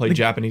could play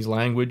Japanese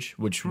language,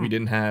 which we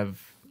didn't have.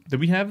 Did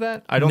we have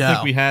that? I don't No,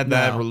 think we had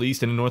that no.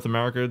 released in North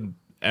America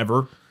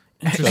ever.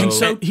 And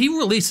so he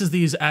releases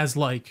these as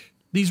like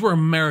these were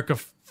America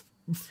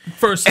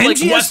first, like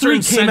MGS3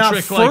 Western came out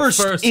centric, like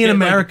first first in yeah,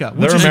 America,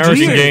 They're which is American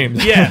weird.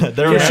 games. Yeah, They're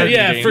for sure, American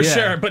yeah, games. for Yeah.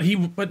 sure. But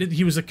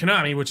he was a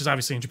Konami, which is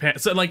obviously in Japan.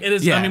 So like it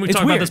is. Yeah, I mean, we it's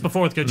talked about weird. this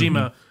before with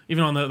Kojima.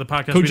 Even on the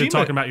podcast, we Kojima- did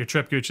talking about your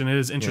trip, Gooch, and it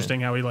is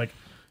interesting how he like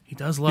he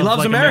does love loves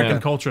like America.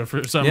 American culture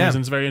for some Yeah.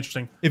 reason. It's very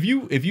interesting. If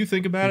you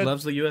think about He it,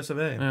 loves the US of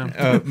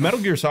A. Metal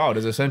Gear Solid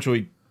is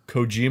essentially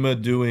Kojima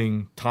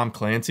doing Tom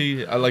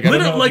Clancy. I don't Literally,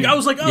 know like if I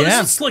was like, oh,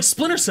 Yeah. this is like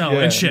Splinter Cell Yeah.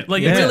 and shit.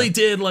 Like Yeah. it really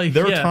did. Like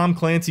they're yeah. Tom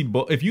Clancy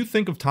book. If you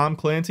think of Tom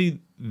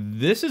Clancy,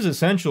 this is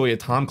essentially a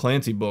Tom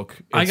Clancy book.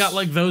 I It's- got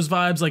like those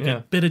vibes, like Yeah. a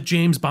bit of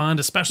James Bond,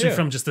 especially Yeah.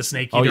 from just the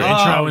Snake Oh, Eater yeah.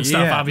 intro Oh, and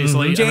stuff. yeah.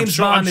 Obviously, And James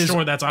I'm Bond is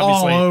sure that's all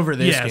obviously over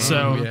this Yeah, game.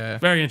 so Yeah.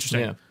 very interesting.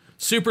 Yeah.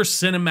 Super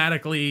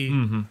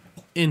cinematically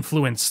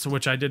influenced,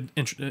 which I did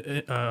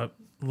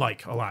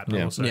like a lot. I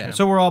Yeah. will say. Yeah,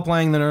 so we're all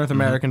playing the North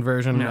Mm-hmm. American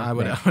version. Yeah. I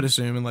would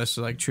assume, unless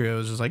like Trio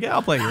is just like, yeah,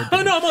 I'll play your.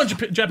 Oh no, I'm on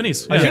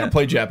Japanese. I Yeah. should have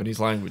played Japanese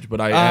language,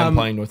 but I am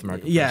playing North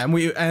American. Yeah,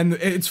 and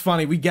it's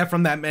funny. We get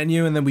from that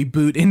menu and then we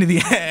boot into the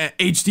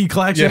HD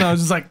collection. Yeah. I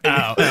was just like,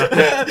 oh,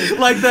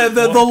 like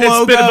the logo.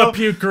 It's a bit of a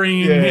puke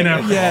green, you know.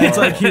 Yeah, it's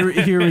like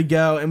here we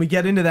go, and we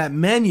get into that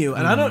menu,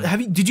 and I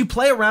don't did you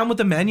play around with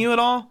the menu at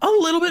all? A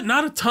little bit,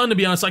 not a ton to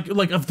be honest.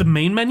 Like of the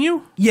main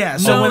menu. Yeah,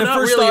 so No, when it not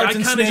first really. starts, I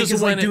and kinda Snake just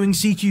is like went in- doing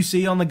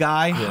CQC on the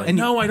guy, and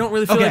No, I don't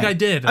really feel like I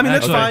did. I mean,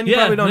 that's actually. fine. You Yeah,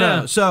 probably don't yeah.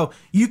 know. So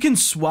you can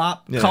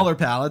swap color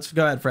palettes.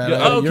 Go ahead, Fred.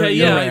 Yeah. Okay,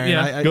 You're yeah, raring.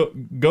 yeah.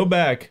 Go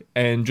back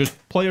and just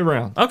play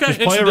around. Okay, just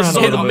play interesting. around This is a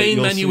on little the bit. main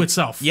You'll menu see-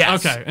 itself.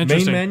 Yes. Okay, Main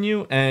interesting.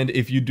 menu, and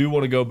if you do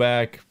want to go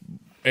back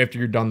after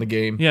you're done the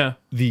game, Yeah.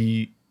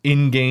 the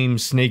in-game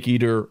Snake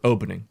Eater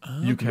opening,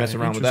 you can mess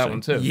around with that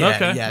one too. Yeah.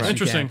 Okay, yes, you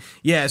interesting. can.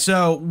 Yeah,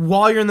 so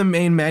while you're in the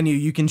main menu,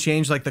 you can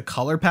change like the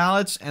color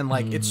palettes, and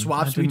like it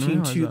swaps didn't between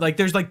realize two. that. Like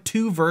there's like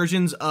two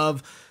versions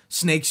of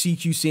Snake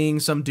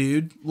CQCing some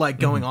dude like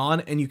going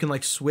on, and you can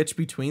like switch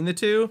between the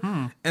two,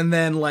 and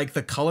then like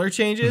the color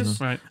changes.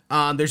 Right.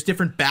 There's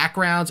different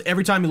backgrounds.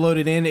 Every time you load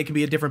it in, it can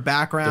be a different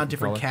background,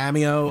 different color.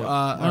 cameo,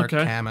 or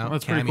Okay, camo.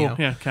 that's cameo. pretty cool.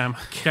 Yeah,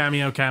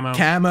 cameo.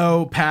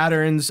 Camo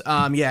patterns,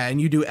 yeah, and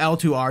you do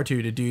L2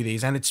 R2 to do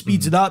these, and it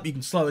speeds it up. You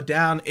can slow it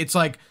down. It's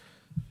like,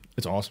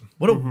 It's awesome.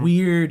 what a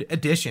weird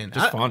addition.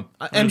 Just fun.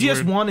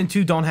 MGS 1 and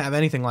 2 don't have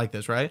anything like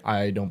this, right?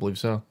 I don't believe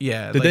so.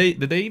 Yeah, Did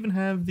like- they even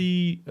have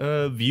the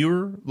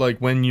viewer, like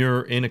when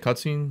you're in a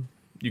cutscene,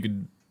 you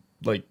could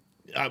like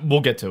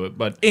we'll get to it,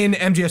 but In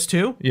MGS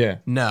 2? yeah,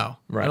 No,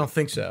 Right. I don't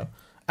think so.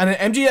 And in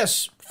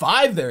MGS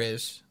 5 there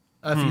is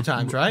a few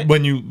times, right?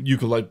 when you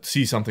could like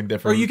see something Or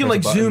different, you can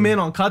press like a zoom button. in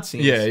on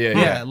cutscenes.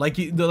 Yeah. Like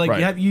you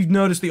Right. you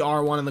notice the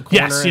R1 in the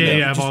corner, Yes, and yeah, then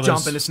yeah, you of all just jump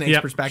those. into Snake's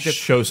Yep. perspective.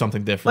 show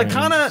something different, Like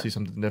kind of see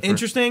something different.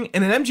 interesting.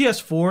 And in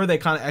MGS 4, they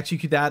kind of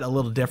execute that a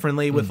little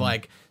differently with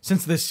like,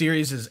 since this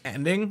series is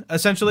ending,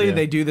 essentially, Yeah.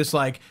 they do this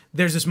like,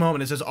 there's this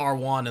moment, it says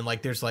R1, and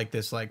like there's like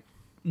this like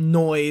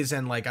noise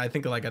and like I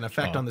think like an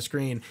effect on the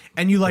screen,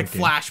 and you like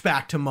flash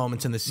back to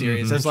moments in the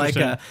series as like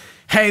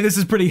hey, this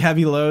is pretty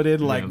heavy loaded,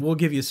 like we'll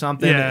give you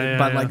something, Yeah,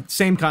 but yeah. like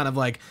same kind of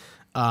like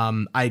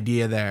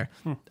idea there.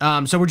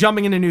 So we're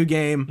jumping into a new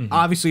game.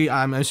 Obviously,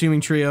 I'm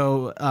assuming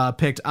Trio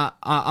picked.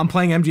 I'm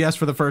playing MGS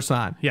for the first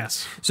time.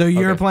 Yes. So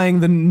you're Okay. playing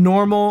the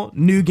normal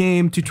new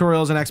game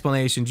tutorials and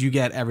explanations. You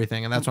get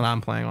everything, and that's what I'm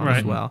playing on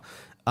as Right. well.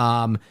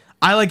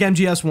 I like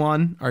MGS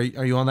 1. Are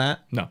you on that?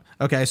 No.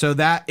 Okay, so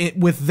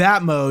with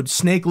that mode,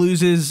 Snake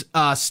loses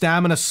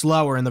stamina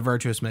slower in the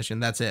Virtuous mission.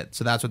 That's it.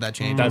 So that's what that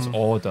changes. That's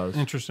all it does.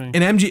 Interesting.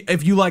 In MG,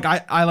 if you like,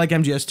 I like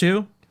MGS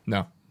 2.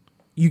 No.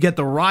 You get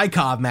the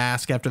Rykov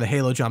mask after the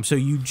Halo jump. So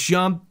you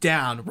jump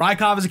down.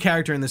 Rykov is a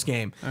character in this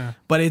game,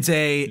 but it's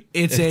a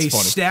funny.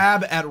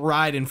 stab at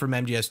Raiden from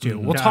MGS 2.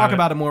 We'll Got talk it.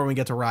 about it more when we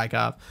get to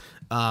Rykov,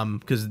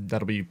 because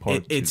That'll be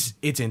part. it's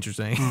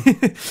interesting.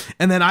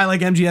 And then I like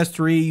MGS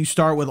 3. You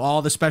start with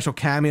all the special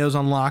cameos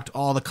unlocked,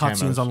 all the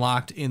cutscenes Camos.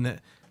 unlocked in the.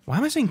 Why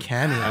am I saying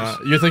cameos?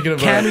 You're thinking of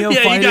Cameo Yeah,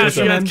 you fighters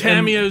got and-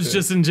 cameos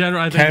just in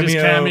general. I think just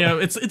Cameo. cameo.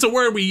 It's a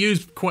word we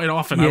use quite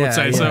often. I would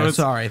say. yeah, So it's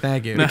sorry,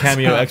 thank you.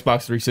 cameo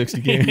Xbox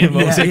 360 game.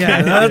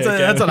 Yeah,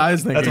 that's what I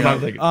was thinking. That's what I'm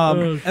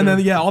thinking. And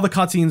then all the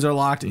cutscenes are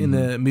locked in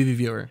the movie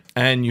viewer.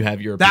 And you have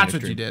European. That's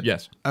what Extreme. you did.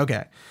 Yes.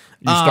 Okay.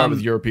 You start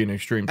with European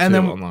Extreme and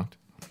too then- unlocked.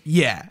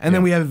 Yeah, and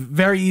then we have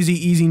very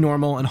easy,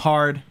 normal, and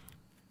hard.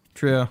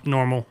 True.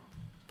 normal.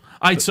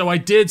 I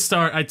did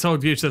start. I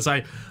told you this.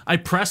 I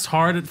pressed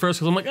hard at first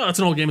because I'm like, oh, it's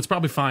an old game. It's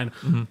probably fine.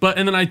 But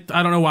and then I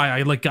don't know why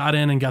I like got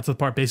in and got to the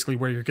part basically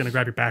where you're gonna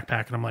grab your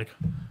backpack and I'm like,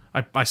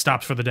 I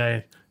stopped for the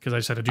day because I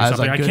just had to do I was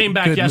something. like, I good- came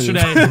back good move.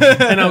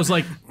 yesterday and I was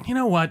like, you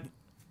know what?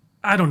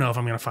 I don't know if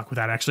I'm gonna fuck with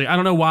that. Actually, I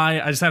don't know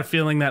why. I just had a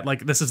feeling that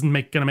like this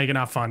isn't gonna make it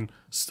not fun.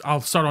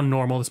 I'll start on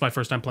normal. This is my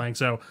first time playing,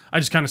 so I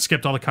just kind of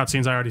skipped all the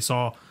cutscenes I already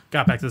saw.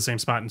 Got back to the same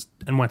spot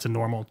and went to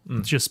normal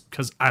just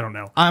because I don't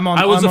know. I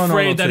was I'm on normal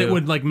afraid that too. it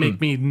would like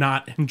make me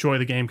not enjoy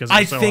the game because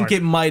I so think hard.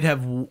 it might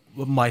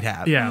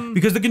have. Yeah.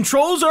 Because the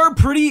controls are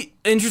pretty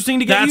interesting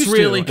to get That's used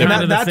really to. And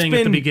kind of the that's thing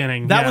at the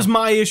beginning, That yeah. was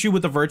my issue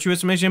with the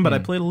Virtuous mission, but I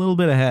played a little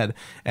bit ahead.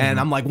 And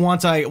I'm like,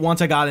 once I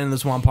got into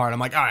this one part, I'm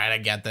like, all right, I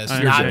get this.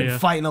 You're not understand, yeah.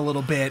 fighting a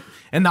little bit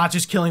and not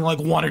just killing like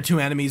one or two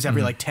enemies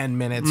every like 10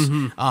 minutes.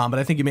 But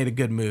I think you made a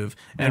good move.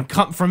 And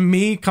from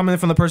me, coming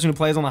from the person who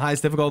plays on the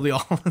highest difficulty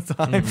all the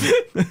time.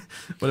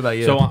 What about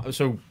you?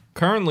 So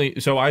currently,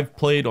 I've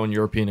played on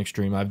European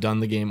Extreme. I've done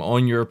the game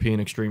on European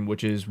Extreme,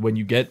 which is when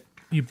you get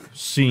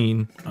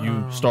seen,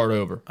 you start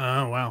over.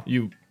 Oh wow.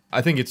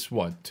 I think it's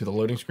to the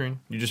loading screen.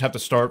 You just have to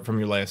start from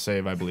your last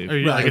save, I believe. Or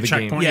you- like With a the game.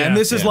 checkpoint. yeah, and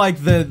this is Yeah.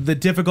 like the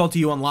difficulty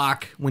you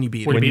unlock when you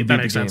beat When it. you beat, that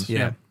beat makes the game. sense.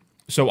 Yeah.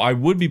 So I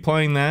would be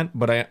playing that,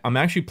 but I'm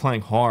actually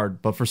playing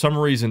hard. But for some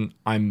reason,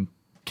 I'm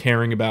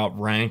caring about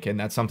rank, and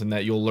that's something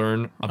that you'll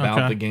learn about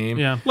Okay. the game.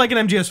 Yeah. Like in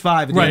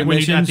MGS5, at the Right, end of when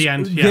you- at missions, the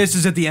end, this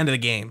is at the end of the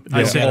game. Yeah,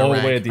 Instead of all the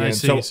rank. way at the I end.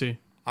 see, So I see.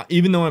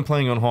 even though I'm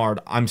playing on hard,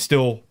 I'm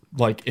still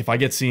like if I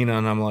get Cena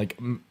and I'm like,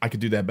 I could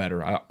do that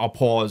better. I'll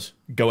pause,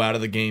 go out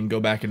of the game, go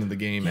back into the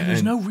game. Yeah, and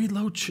there's no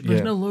reload.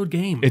 There's no load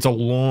game. It's a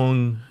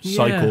long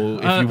cycle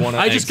if you want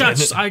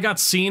to. I got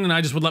seen and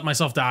I just would let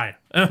myself die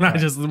and I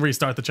just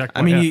restart the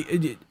checkpoint. I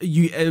mean,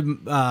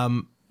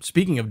 you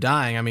speaking of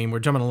dying, I mean, we're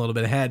jumping a little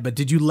bit ahead, but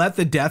did you let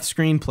the death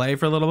screen play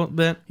for a little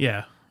bit?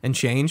 Yeah. And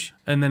change?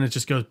 And then it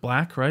just goes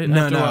black, right?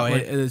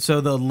 No.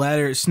 So the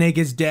letter "Snake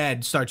is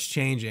dead" starts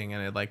changing,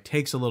 and it like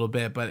takes a little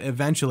bit, but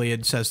eventually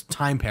it says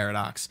time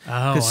paradox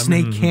because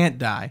Snake can't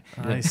die.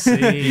 I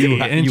see.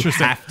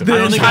 Interesting. have to. I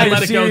don't think I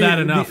let it go that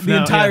enough. The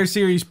entire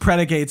series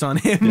predicates on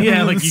him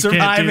like you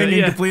surviving can't do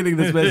and that. completing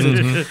this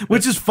mission,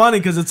 which is funny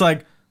because it's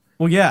like,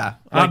 well, yeah,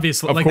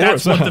 obviously, of like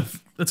course. that's what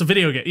that's a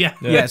video game.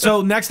 Yeah.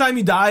 So next time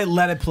you die,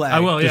 let it play. I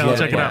will. Yeah, I'll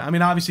check it out. I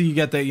mean, obviously you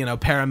get the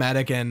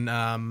paramedic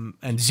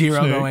and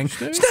Zero going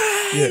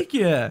Snake.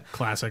 Yeah.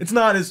 Classic. It's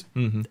not as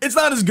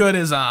good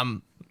as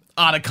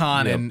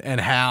Otacon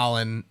and Hal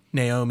and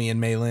Naomi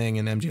and Mei Ling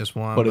and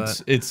MGS1,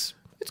 but it's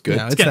good.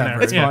 No, it's getting that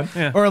there. it's Yeah,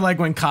 fun. yeah. Or like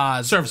when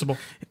Kaz, Serviceable.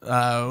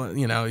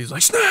 he's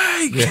like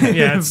Snake.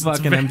 Yeah, it's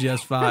fucking very-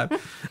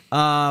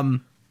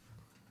 MGS5.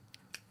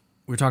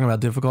 We're talking about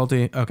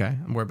difficulty. Okay,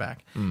 we're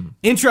back.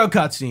 Intro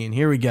cutscene.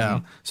 Here we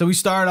go. So we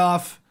start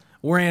off.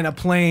 We're in a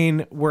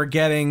plane. We're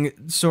getting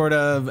sort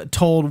of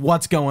told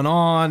what's going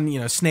on.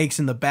 Snake's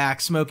in the back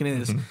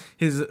smoking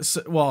his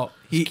well,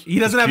 he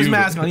doesn't have his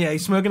Cuban. mask on. Yeah,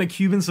 he's smoking a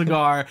Cuban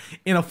cigar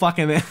in a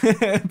fucking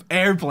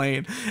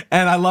airplane.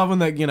 And I love when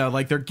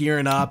like they're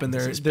gearing up and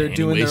they're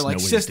doing their like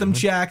system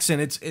checks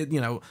and it's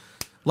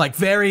like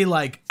very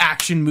like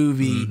action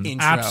movie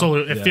intro.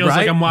 Absolutely. It feels Right?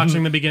 like I'm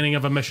watching the beginning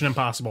of a Mission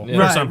Impossible or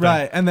Right, something.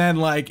 right. And then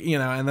like,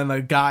 and then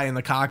the guy in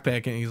the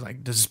cockpit and he's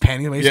like, does his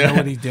panty lace know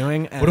what he's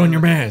doing? And Put on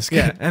your mask.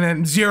 Yeah. And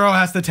then Zero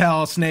has to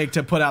tell Snake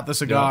to put out the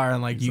cigar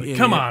and like, you idiot,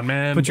 come on,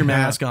 man. put your Yeah.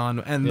 mask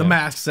on. And the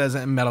mask says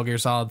Metal Gear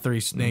Solid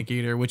 3 Snake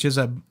Eater, which is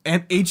an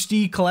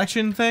HD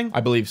collection thing. I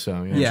believe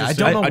so. Yeah, Yeah, I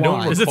don't know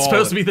why. Is it recall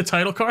supposed to be the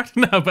title card?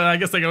 No, but I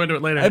guess they go into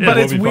it later. But Yeah.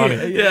 it's be weird.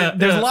 funny. Yeah,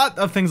 There's yeah. a lot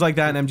of things like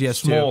that in MGS2.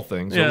 small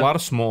things. Yeah. A lot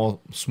of small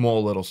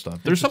little stuff.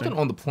 There's something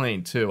on the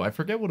plane too. I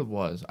forget what it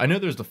was. I know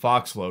there's the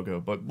Fox logo,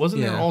 but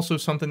wasn't there Yeah. also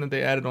something that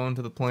they added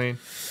onto the plane?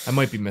 I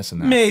might be missing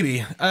that.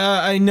 Maybe.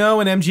 I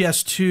know in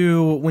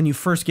MGS2, when you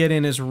first get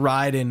in as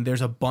Raiden,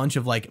 there's a bunch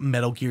of like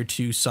Metal Gear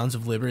 2 Sons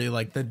of Liberty.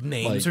 Like the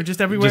names are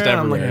just everywhere. And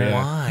I'm like,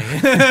 why?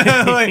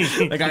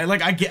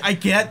 I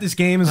get this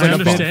game is like a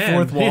bit understand.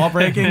 fourth wall Yeah.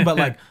 breaking, but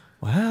like,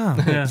 wow,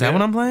 is that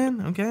what I'm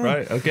playing? Okay.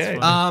 Right. Okay.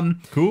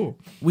 Cool.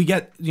 We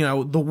get, the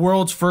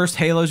world's first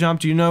Halo jump.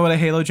 Do you know what a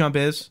Halo jump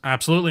is?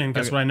 Absolutely, and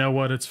guess what? I know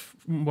what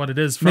it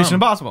is from. Mission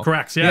Impossible.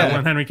 Correct. Yeah, Yeah.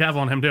 when Henry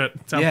Cavill and him do it.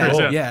 Sounds Yeah. pretty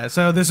sick. Yeah.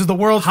 So this is the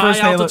world's High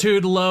first Halo.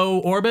 altitude, low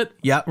orbit.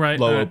 Yep. Right.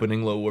 Low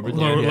opening, low orbit.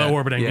 Low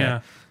orbiting. Yeah.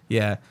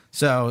 Yeah.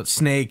 So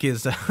Snake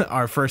is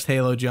our first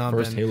Halo jump.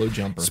 First and Halo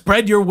jumper.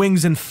 Spread your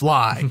wings and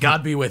fly.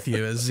 God be with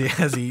you as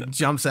he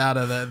jumps out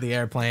of the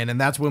airplane. And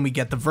that's when we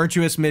get the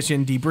Virtuous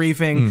mission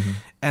debriefing.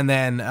 And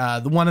then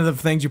one of the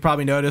things you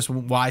probably noticed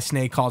why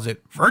Snake calls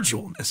it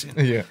Virtual Mission.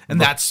 Yeah. And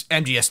that's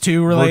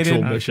MGS2 related.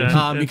 Virtual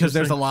mission. Because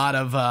there's a lot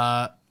of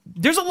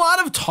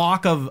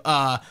talk of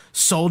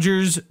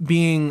soldiers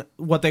being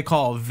what they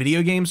call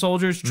video game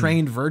soldiers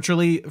trained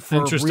virtually for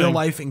Interesting. real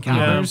life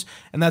encounters.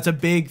 And that's a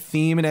big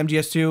theme in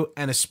MGS2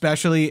 and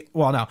especially, in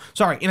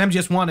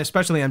MGS1,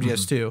 especially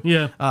MGS2.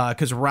 Yeah.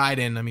 Because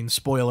Raiden, I mean,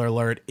 spoiler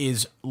alert,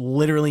 is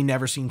literally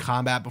never seen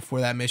combat before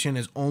that mission,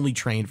 is only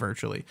trained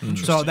virtually.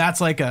 So that's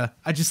like not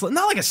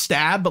like a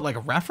stab, but like a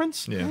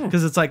reference. Yeah.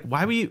 Because it's like,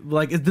 why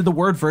did the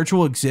word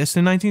virtual exist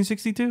in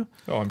 1962?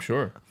 Oh, I'm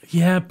sure.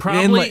 Yeah,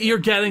 probably And, like- you're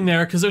getting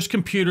there because there's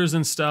computers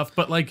and stuff,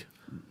 but like.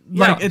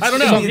 Like, Yeah, it's- I don't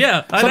know. something- Yeah,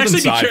 I'd something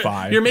actually be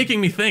sci-fi. You're making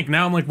me think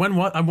now. I'm like,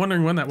 what? I'm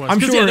wondering when that was. I'm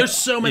 'Cause, sure- there's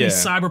so many yeah.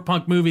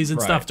 cyberpunk movies and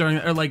Right. stuff during,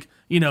 or like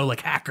like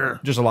Hacker.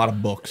 Just a lot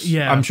of books.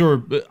 Yeah. I'm sure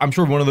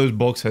one of those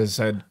books has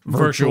said Virtual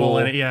virtual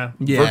in it, yeah.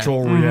 Yeah.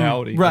 virtual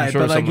reality. I'm Right,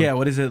 sure but like, someone-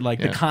 what is it like?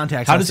 The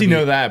context. How has does to he be-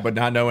 know that but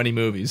not know any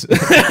movies?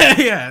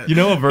 Yeah. You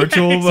know what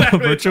virtual exactly.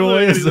 virtual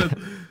is?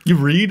 You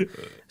read?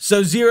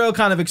 So Zero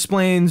kind of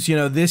explains,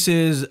 this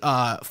is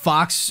the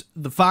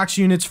Fox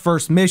unit's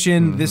first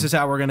mission. This is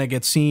how we're gonna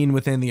get seen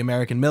within the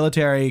American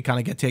military, kind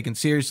of get taken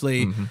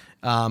seriously.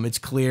 It's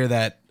clear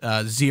that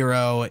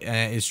Zero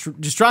is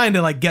just trying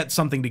to like get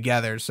something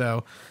together.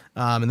 So,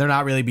 and they're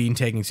not really being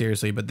taken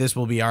seriously, but this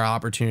will be our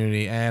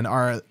opportunity. And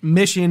our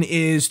mission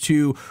is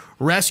to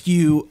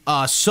rescue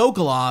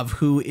Sokolov,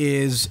 who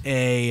is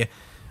a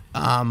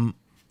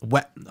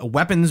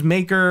weapons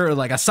maker, or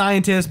like a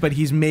scientist, but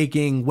he's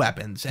making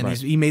weapons, and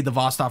he made the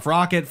Vostok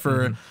rocket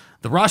for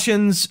the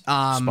Russians.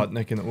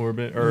 Sputnik in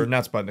orbit, or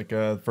not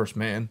Sputnik, First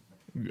Man,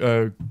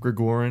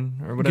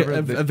 Grigorin or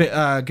whatever.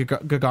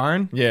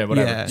 Gagarin. Yeah,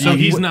 whatever. So Yeah,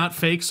 he's not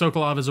fake.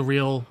 Sokolov is a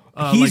real.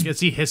 He's- Like, is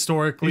he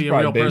historically He's a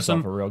probably real based person?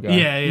 off a real guy.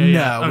 Yeah.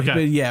 No, Okay.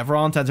 but yeah, for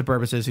all intents and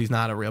purposes, he's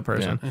not a real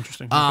person. Yeah.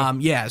 Interesting.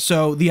 Yeah,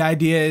 so the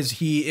idea is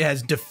he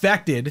has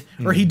defected,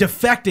 or he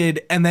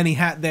defected, and then they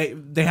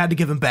had to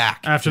give him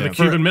back. After the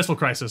Cuban Missile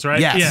Crisis, right?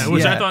 Yes, Yeah,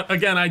 which yeah. I thought,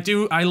 again,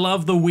 I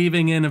love the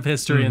weaving in of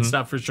history and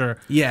stuff for sure.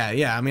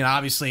 Yeah. I mean,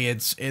 obviously,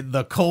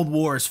 the Cold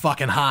War is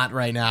fucking hot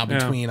right now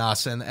between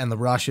us and the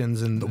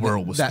Russians, and the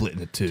world was split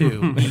into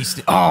two.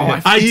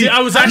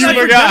 I was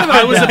actually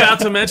I was about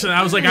to mention it.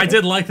 I was like, I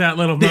did like that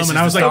little moment.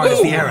 I was like, the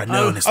ooh. era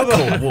known as the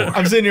Cold War.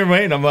 I'm sitting here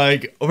waiting. I'm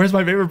like, where's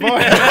my favorite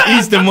part?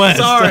 East and West.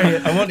 Sorry.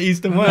 I want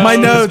East and West. My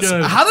that was notes.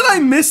 good. How did I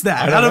miss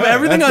that? don't Out of know.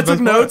 everything I That's the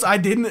took best part. notes, I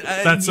didn't.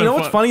 That's you so know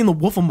what's fun. funny? In The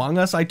Wolf Among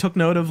Us, I took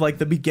note of like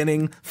the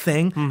beginning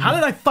thing. How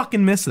did I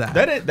fucking miss that?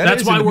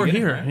 That's why we're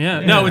here. Yeah.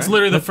 No, it's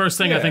literally the first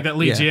thing I think that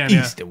leads Yeah. you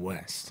in. East and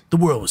West. The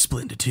world was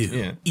split into two,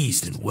 Yeah.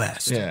 East and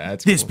West. Yeah,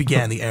 that's this cool.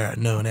 began the era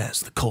known as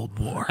the Cold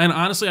War. And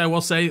honestly, I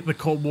will say the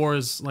Cold War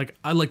is like,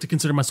 I like to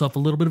consider myself a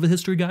little bit of a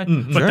history guy,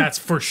 but Sure. that's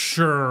for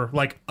sure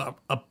like a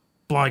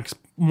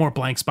more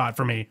blank spot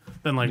for me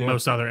than like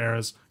most other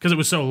eras because it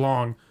was so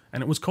long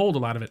and it was cold, a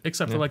lot of it,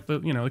 except for like the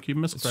the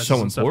Cuban Missile Crisis. So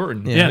and stuff.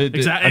 important. Yeah,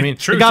 exactly. I mean,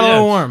 true. It got a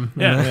little warm.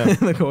 Yeah.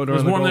 The Cold War.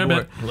 It was warm there a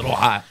bit. a little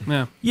hot.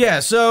 Yeah. Yeah,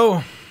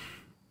 so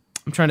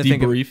I'm trying to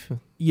think of. Debrief.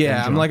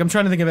 Yeah, I'm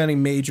trying to think of any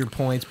major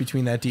points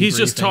between that. He's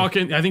just debriefing.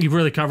 talking. I think you've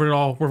really covered it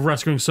all. We're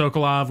rescuing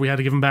Sokolov. We had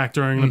to give him back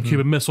during the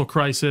Cuban Missile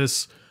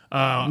Crisis.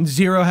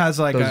 Zero has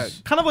like Does-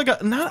 a kind of like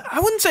a not. I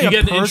wouldn't say You a get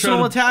an intro personal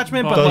to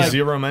attachment, but Bob. Does like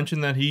Zero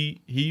mention that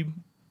he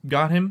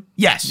got him?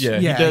 yes, Yeah,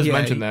 he does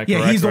mention that, Yeah,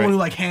 correct, he's the one right? who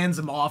like hands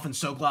him off, and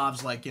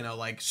Sokolov's like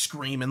like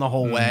screaming the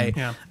whole way.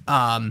 Yeah.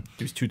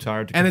 He was too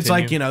tired to And it's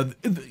like continue.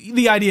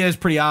 the idea is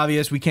pretty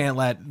obvious. We can't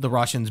let the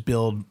Russians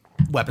build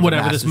weapons.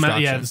 Whatever of this, mass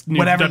this new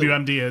whatever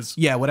WMD is.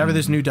 Yeah, whatever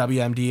this new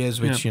WMD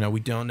is, which we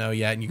don't know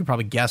yet, and you can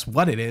probably guess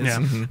what it is.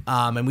 Yeah.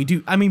 And we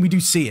do. I mean, we do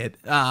see it.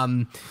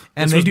 And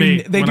This they was do.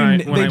 me They when do. I-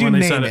 They when do they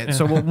name said it. it.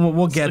 So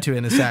we'll get to it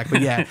in a sec.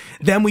 But yeah,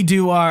 then we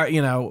do our.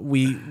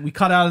 We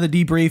cut out of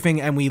the debriefing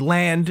and we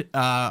land.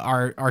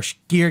 Our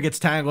gear gets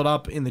tangled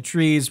up in the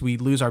trees. We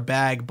lose our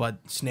bag, but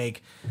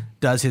Snake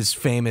does his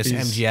famous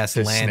MGS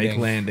his landing. snake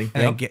landing.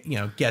 And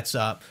Yep. gets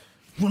up.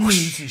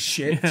 Leaves his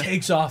shit,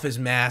 takes off his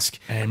mask.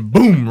 and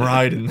boom,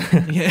 riding.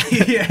 Yeah,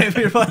 if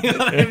you're playing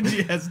on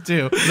MGS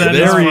 2. That is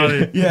There he funny.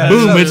 is. Yeah,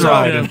 Boom, it's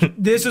riding.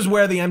 This is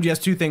where the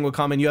MGS2 thing will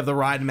come in. You have the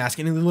riding mask,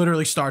 and he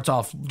literally starts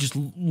off just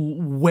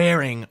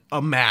wearing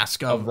a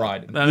mask of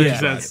Riding. That makes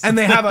sense. And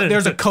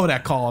there's a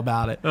codec call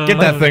about it. Get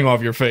that thing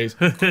off your face.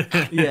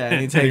 Yeah,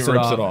 and he takes he it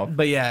rips off. it off.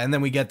 But yeah, and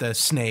then we get the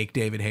Snake,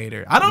 David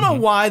Hayter. I don't know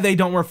why they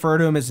don't refer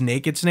to him as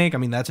Naked Snake. I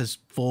mean, that's his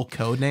full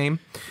code name.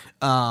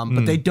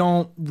 But they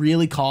don't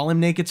really call him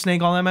Naked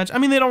Snake all that much. I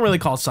mean, they don't really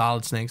call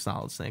Solid Snake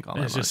all that It's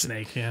much. just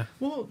Snake, yeah.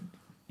 Well,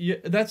 yeah,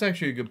 that's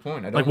actually a good point.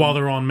 I don't Like while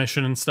they're on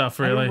mission and stuff,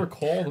 I don't really.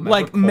 recall them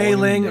Like ever calling him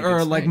Mei-Ling Naked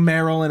or like Snake.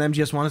 Meryl and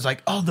MGS1 is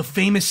like, oh, the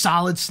famous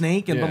Solid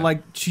Snake, and but Yeah.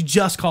 like she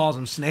just calls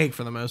him Snake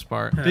for the most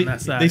part. And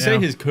that's that, They say yeah.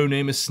 his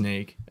codename is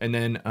Snake, and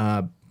then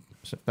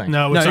thanks.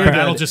 No, No, it's you're all right. good.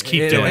 That'll just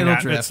keep It- doing it'll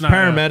that. drift. It's not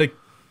Paramedic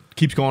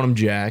keeps calling him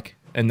Jack,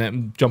 and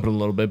then jumping a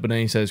little bit, but then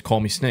he says,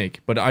 "Call me Snake."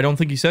 But I don't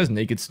think he says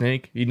Naked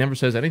Snake. He never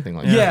says anything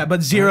like Yeah, that.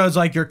 but Zero's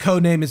like your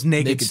code name is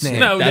Naked, Naked Snake. Snake.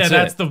 No, That's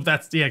yeah, it.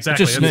 that's exactly. Just That's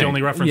the Snake.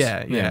 only reference.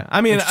 Yeah.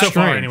 I mean, So far,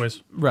 strange.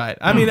 anyways. right.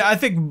 I mean, I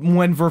think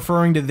when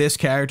referring to this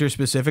character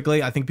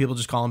specifically, I think people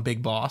just call him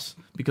Big Boss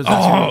because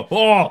that's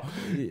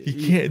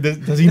He can't.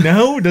 Does he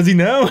know? Does he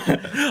know?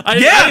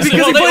 Yeah, because he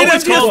they played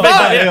always MGS5. call him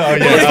Yeah, yeah, yeah,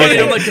 It's funny,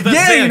 okay. like, Yeah, he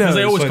because they knows.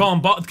 always Like- call him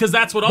boss. Because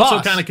that's what also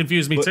Boss. kind of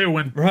confused me too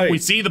when right. we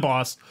see the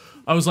boss.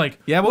 I was like,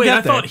 Yeah, we'll wait, get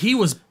I there. thought he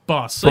was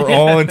boss. For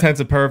all intents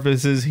and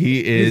purposes,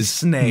 he is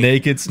Snake.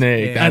 Naked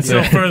Snake. Yeah. That's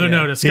Until it. further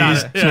notice. Got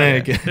He's it. Yeah.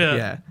 Snake. Yeah.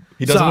 Yeah.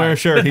 He doesn't Sorry. wear a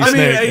shirt. He's I mean,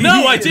 Snake.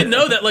 No, I didn't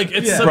know that. Like,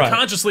 it's Yeah.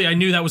 subconsciously, I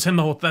knew that was him.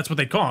 That's what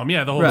they call him.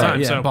 Yeah, the whole Right,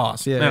 time. yeah, So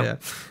Boss. Yeah.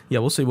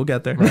 We'll see. We'll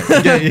get there.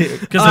 Yeah, yeah.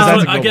 Because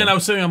That's a good again, one. I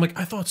was sitting. I'm like,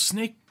 I thought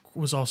Snake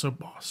was also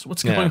boss.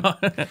 What's Yeah. going on?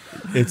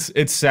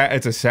 It's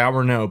a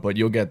sour note, but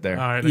you'll get there.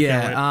 All right. I can't wait.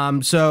 Yeah.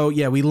 So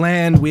yeah, we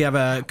land. We have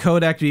a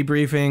Kodak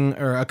debriefing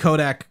or a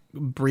Kodak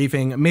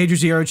briefing. Major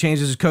Zero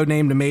changes his code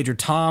name to Major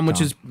Tom,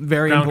 which is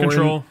very Ground important.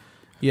 control.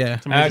 Yeah,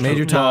 Actually,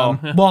 Major Tom.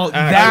 well, Well,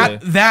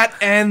 actually. that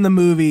and the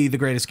movie The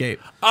Great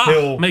Escape.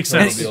 He'll- Makes he'll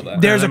sense. reveal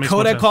that. There's that a makes more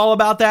Kodak sense. call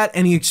about that,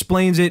 and he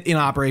explains it in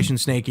Operation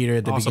Snake Eater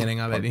at the Awesome. beginning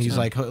of it. And he's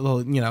like,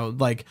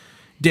 like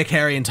Dick,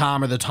 Harry, and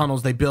Tom are the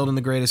tunnels they build in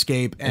The Great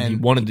Escape, He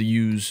and wanted to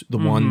use the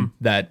one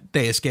that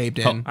they escaped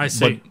in. I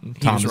see.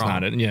 But Tom's wrong.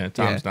 not it. Yeah,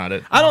 Tom's Yeah. not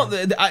it. I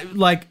don't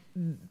like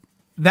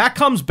that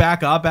comes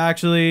back up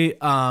actually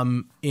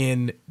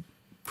in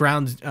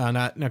Ground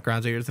not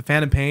Ground Zero, it's the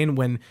Phantom Pain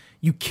when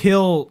you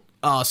kill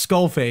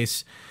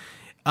Skullface.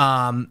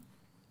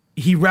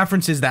 He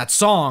references that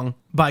song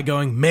by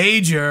going,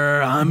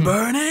 Major, I'm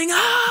burning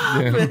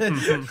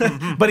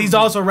up. But he's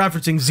also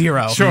referencing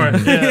Zero. Sure.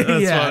 Yeah,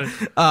 that's Yeah.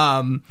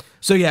 funny.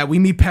 So yeah, we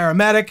meet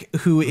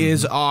Paramedic, who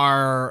is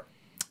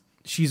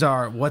she's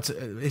our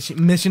is she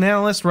mission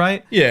analyst,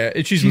 right? Yeah,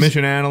 she's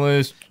mission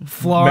analyst.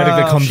 Flora- medic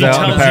that comes She out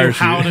in a Tells you parachute.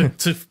 how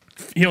to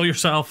heal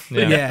yourself.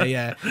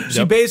 Yeah.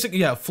 She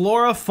basically,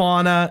 flora,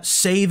 fauna,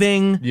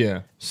 saving.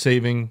 Yeah,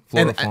 saving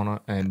flora,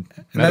 fauna, and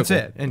That's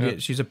medical. it.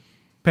 And she's a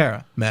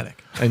paramedic.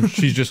 And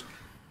she's just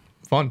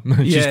fun.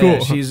 She's Yeah, cool.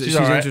 She's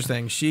all right.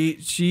 interesting.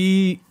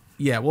 She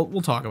we'll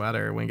talk about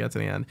her when we get to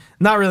the end.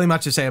 Not really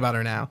much to say about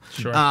her now.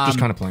 Sure. Just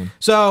kind of plain.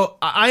 So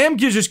I am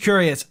just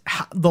curious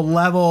the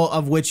level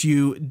of which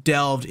you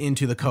delved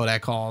into the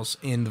codec calls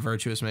in the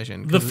Virtuous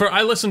mission.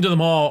 I listened to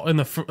them all in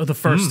the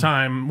first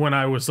time when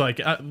I was like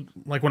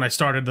when I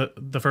started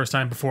the first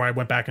time before I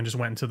went back and just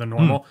went into the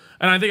normal.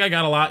 And I think I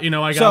got a lot. I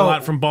got a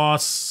lot from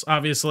Boss,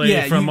 obviously.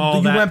 From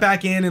all that. You went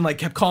back in and like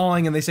kept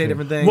calling, and they say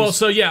different things. Well,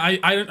 so yeah,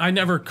 I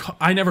never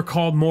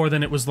called more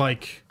than it was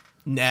like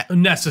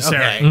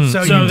necessary. Okay.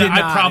 So you did I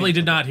not- probably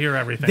did not hear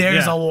everything.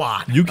 There's Yeah. a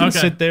lot. You can Okay.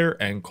 sit there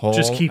and call.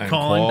 Just keep and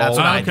calling. Call, That's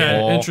what I and did. Okay,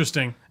 call.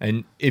 interesting.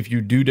 And if you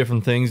do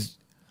different things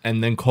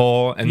and then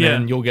call, and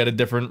then Yeah. you'll get a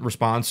different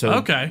response. So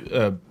Okay.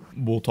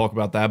 We'll talk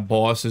about that.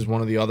 Boss is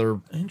one of the other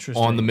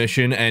Interesting. on the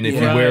mission, and if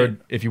Yeah.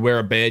 you wear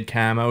a bad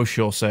camo,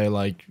 she'll say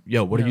like,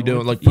 "Yo, what are you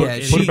doing?" Like, Yeah,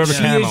 put she a better is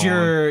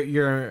camo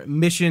your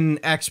mission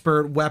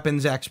expert,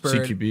 weapons expert.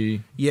 on. CQB.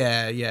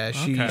 Yeah.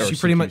 She Okay. she Or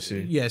pretty much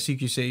CQC.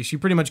 CQC. She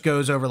pretty much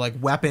goes over like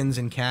weapons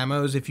and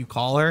camos if you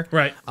call her.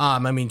 Right. I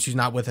mean, she's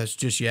not with us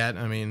just yet.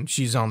 I mean,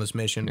 she's on this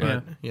mission,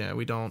 but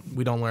we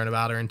don't learn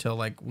about her until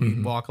like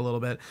we walk a little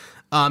bit.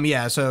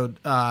 So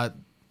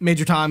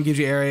Major Tom gives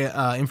you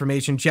area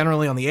information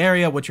generally on the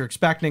area, what you're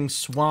expecting,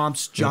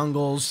 swamps,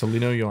 jungles.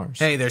 Salino Yarns.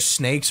 Hey, there's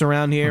snakes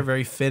around here.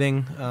 Very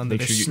fitting.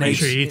 There's sure you- snakes Make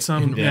sure you eat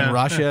some. in Yeah.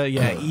 Russia.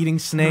 Yeah, eating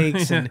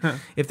snakes, and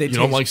if they You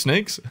don't like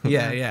snakes?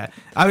 yeah.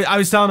 I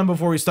was telling him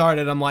before we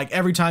started, I'm like,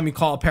 every time you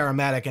call a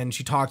paramedic and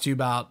she talks to you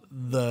about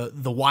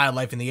the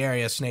wildlife in the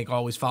area, Snake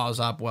always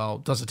follows up, well,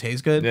 does it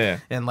taste good? Yeah.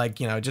 And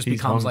like, it just He's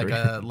becomes hungry.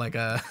 like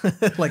a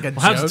like a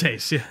How's joke. it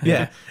taste? Yeah.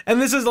 Yeah.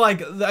 And this is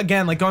like,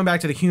 again, like going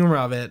back to the humor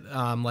of it,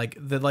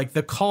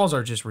 the calls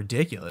are just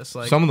ridiculous.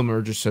 Like Some of them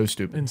are just so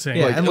stupid. Insane.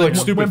 yeah, Like, and like like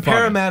stupid when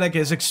funny. paramedic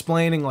is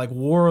explaining like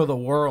War of the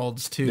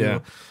Worlds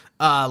to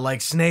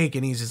like Snake,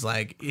 and he's just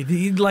like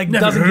he like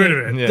Never doesn't heard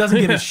give, of it. doesn't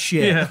give a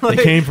shit. Yeah. Like,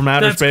 They came from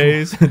outer That's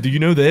space. Do you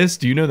know this?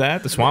 Do you know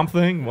that? The swamp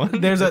thing? What?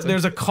 there's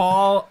a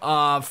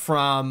call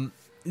from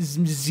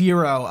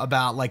Zero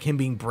about like him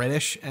being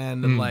British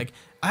and like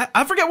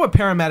I forget what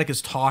paramedic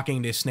is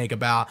talking to Snake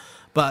about,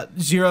 but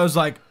Zero's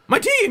like my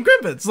tea and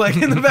crimpets like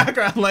in the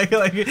background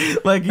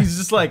like he's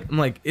just like I'm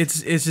like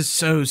it's just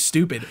so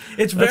stupid.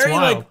 It's That's very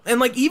wild. like and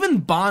like even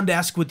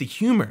Bond-esque with the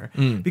humor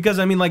because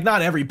I mean like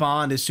not every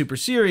Bond is super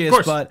serious,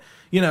 course. but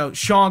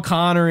Sean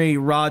Connery,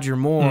 Roger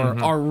Moore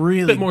are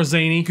really Bit more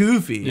zany.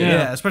 goofy,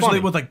 yeah, especially Funny.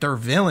 with like their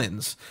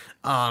villains.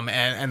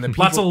 And the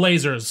people, Lots of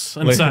lasers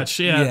and such.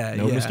 Yeah.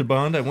 No, Mr.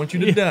 Bond, I want you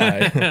to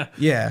die.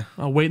 yeah.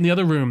 I'll wait in the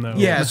other room though.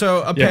 Yeah,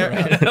 so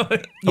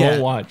I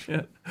won't watch.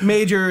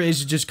 Major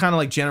is just kind of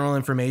like general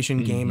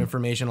information, game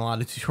information, a lot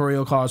of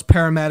tutorial calls.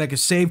 Paramedic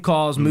is save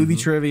calls, movie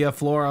trivia,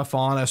 flora,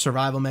 fauna,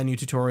 survival menu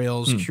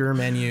tutorials, cure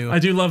menu. I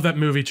do love that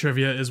movie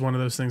trivia is one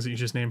of those things that you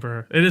just name for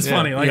her. It is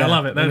funny. Like I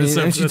love it. I mean,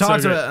 and she that's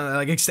talks so great.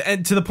 about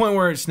and to the point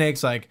where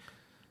Snake's like,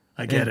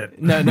 I get it.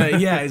 no,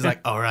 yeah, he's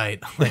like, all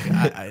right, like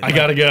I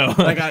gotta go.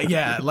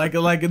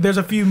 like there's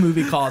a few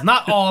movie calls,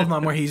 not all of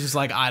them, where he's just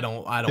like, I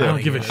don't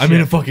give a shit. I'm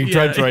in a fucking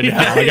trench right now.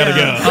 I gotta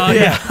go. Oh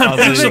yeah.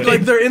 And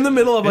like they're in the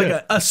middle of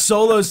like a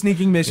solo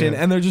sneaking mission,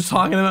 and they're just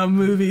talking about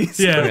movies.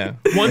 Yeah.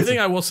 One thing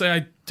I will say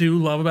I do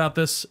love about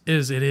this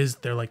is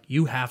they're like,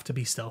 you have to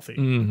be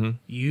stealthy.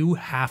 You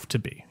have to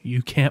be.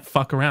 You can't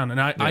fuck around.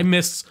 And I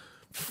miss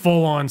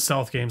full on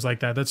stealth games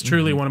like that. That's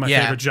truly one of my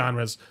Yeah. favorite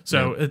genres.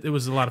 So it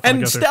was a lot of fun And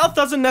to go through. stealth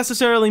doesn't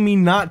necessarily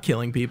mean not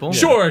killing people.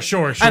 Sure.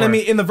 And I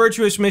mean, in the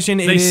Virtuous mission,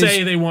 they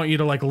say they want you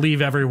to like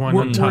leave everyone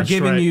we're untouched.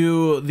 giving right?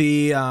 you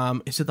the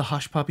is it the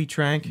Hush Puppy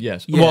trank?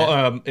 Yes. Yeah.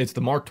 Well, it's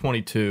the Mark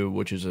 22,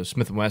 which is a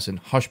Smith & Wesson.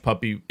 Hush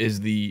Puppy is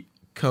the...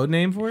 Code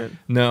name for it?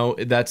 No,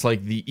 that's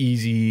like the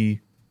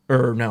easy...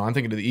 Or no, I'm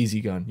thinking of the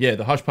easy gun. Yeah,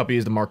 the Hush Puppy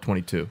is the Mark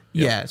 22.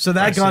 Yeah, so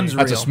that gun's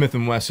real. That's a Smith &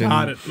 Wesson.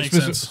 Got it. Makes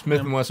sense.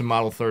 Smith & Wesson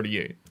Model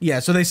 38. Yeah,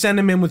 so they send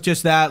him in with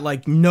just that,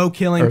 like no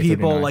killing Or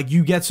people, 39. like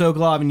you get so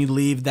glove and you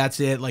leave. That's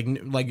it. Like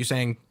you're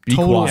saying, Be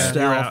total quiet. stealth,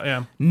 Yeah, you're out,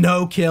 yeah.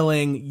 no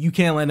killing. You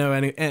can't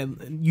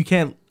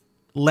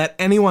let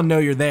anyone know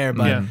you're there,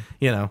 but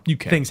Yeah. You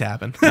can. things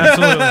happen.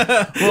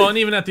 Absolutely. Well, and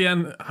even at the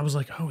end, I was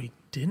like, oh, he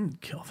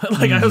didn't kill that.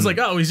 Like I was like,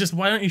 oh, he's just,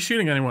 why aren't you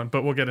shooting anyone?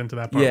 But we'll get into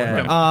that part.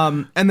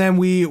 Yeah. And then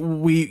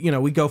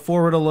we go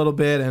forward a little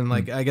bit, and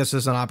like I guess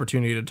there's an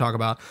opportunity to talk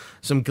about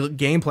some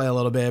gameplay a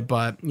little bit.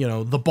 But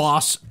the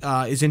boss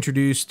is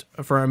introduced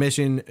for our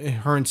mission.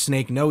 Her and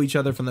Snake know each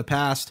other from the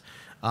past.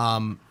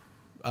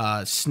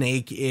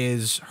 Snake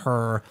is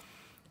her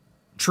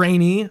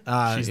trainee.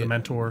 She's the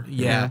mentor.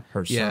 Yeah,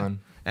 Her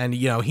son. And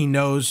he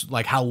knows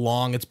like how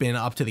long it's been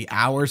up to the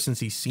hour since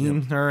he's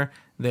seen her.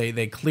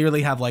 They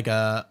clearly have like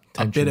a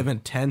bit of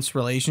intense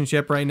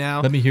relationship right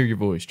now. Let me hear your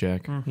voice,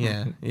 Jack.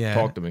 Yeah.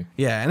 Talk to me.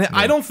 Yeah, and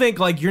I don't think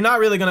like you're not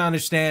really going to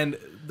understand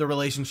the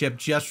relationship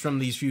just from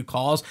these few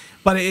calls,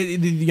 but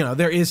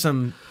there is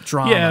some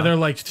drama. Yeah, they're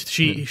like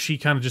she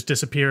kind of just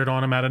disappeared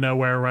on him out of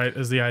nowhere, right?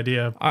 Is the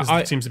idea?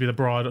 It seems to be the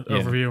broad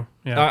overview.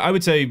 Yeah, I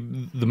would say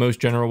the most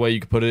general way you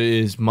could put it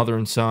is mother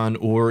and son,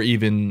 or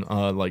even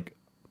like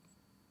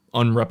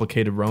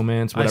unreplicated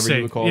romance, whatever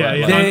you would call it. Yeah,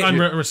 Like,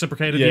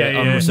 unreciprocated.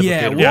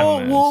 unreciprocated Yeah,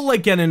 romance. we'll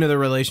like get into the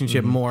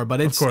relationship more, but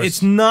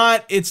it's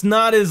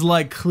not as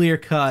like clear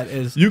cut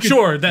as You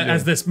could,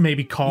 as this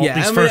maybe called. yeah,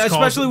 these I mean, first calls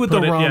especially with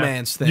the put it,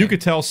 romance thing. You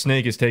could tell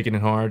Snake is taking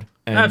it hard,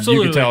 and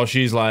Absolutely. you could tell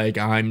she's like,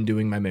 "I'm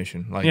doing my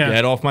mission. Like,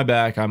 get off my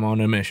back. I'm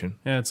on a mission."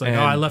 Yeah, it's like, And-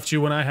 I left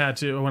you when I had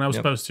to, when I was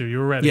supposed to. You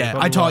were ready. Yeah,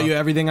 blah, I blah, taught blah. you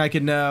everything I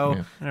could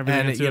know, Everything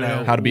and that's gonna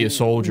go. How to be a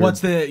soldier. What's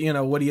the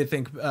what do you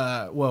think?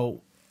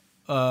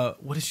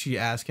 What does she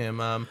ask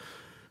him?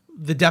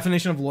 The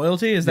definition of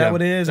loyalty, is that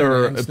what it is?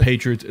 Or And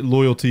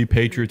loyalty,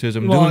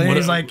 patriotism. well, doing and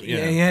he's whatever- like,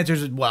 he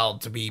answers, well,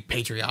 to be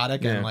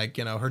patriotic and like,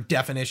 her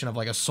definition of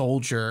like a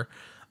soldier,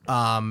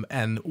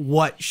 and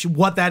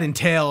what that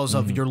entails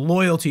of your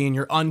loyalty and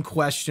your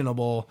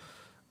unquestionable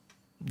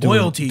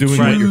loyalty doing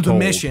what to you're the told.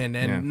 mission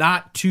and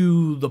not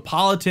to the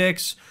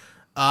politics,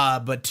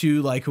 but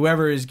to like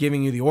whoever is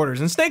giving you the orders.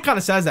 And Snake kind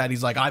of says that.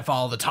 He's like, I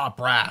follow the top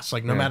brass,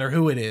 like no matter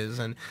who it is.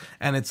 And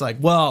it's like,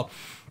 well,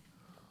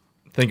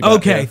 think about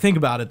okay, it. think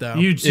about it though.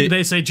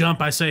 They say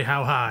jump, I say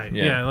how high.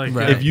 Yeah, like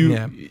Right. If you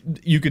Yeah.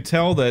 you could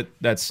tell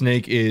that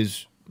Snake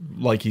is,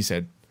 like he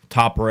said,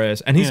 top brass,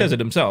 and he says it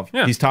himself.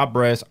 Yeah. He's top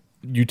brass.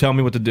 You tell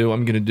me what to do,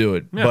 I'm going to do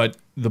it. Yeah. But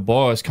the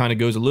boss kind of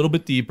goes a little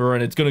bit deeper,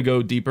 and it's going to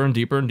go deeper and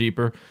deeper and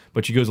deeper.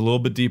 But she goes a little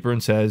bit deeper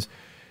and says,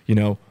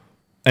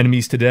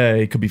 enemies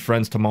today could be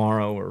friends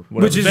tomorrow, or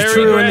whatever. Which is Very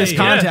true in gray, this yeah,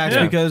 context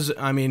yeah. because,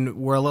 I mean,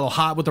 we're a little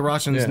hot with the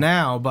Russians Yeah.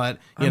 now, but,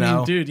 I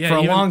mean, dude, yeah, for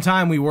a even- long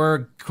time we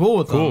were cool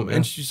with them. yeah.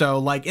 And so,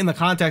 like, in the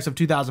context of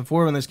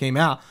 2004 when this came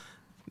out,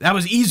 that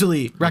was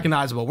easily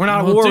recognizable. We're not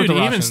at Well, war dude, with the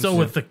even Russians. still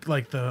with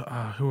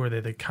who are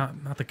they?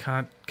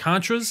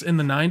 Contras in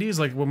the 90s,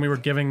 like when we were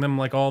giving them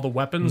like all the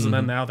weapons, and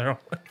then now they're all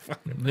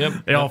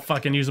they all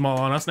fucking use them all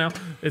on us now.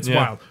 It's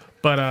wild.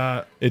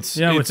 But It's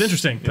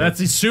interesting. That's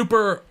the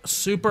super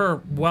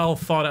well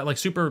thought out, like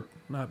super.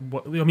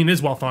 It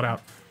is well thought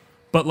out,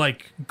 but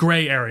like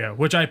gray area,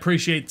 which I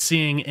appreciate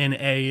seeing in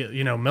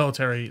a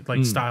military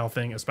like style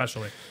thing,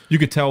 especially. You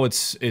could tell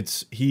it's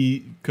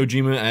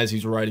Kojima, as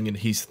he's writing it,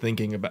 he's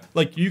thinking about,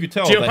 like, you could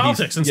tell that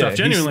Geopolitics and stuff, he's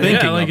genuinely,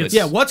 thinking yeah, like, of it. it's-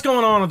 yeah, what's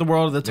going on with the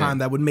world at the time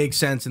that would make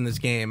sense in this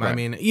game? I Right.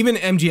 mean, even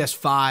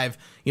MGS5,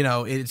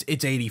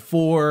 it's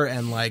 84,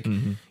 and like,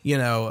 I'm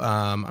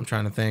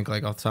trying to think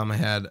like off the top of my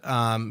head.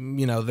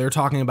 They're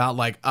talking about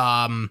like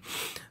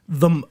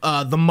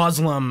the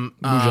Muslim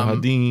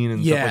Mujahideen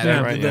and stuff like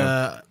that,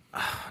 right?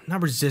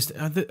 Not resist.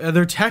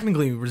 They're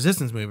technically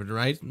resistance movement,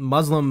 right?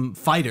 Muslim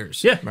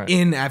fighters. Yeah. Right.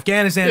 In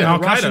Afghanistan, Yeah, the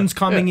Al-Qaeda. Russians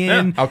coming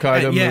in. Al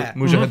Qaeda, yeah.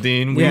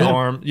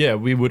 Mujahideen. Yeah.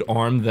 We would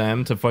arm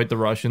them to fight the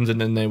Russians,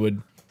 and then they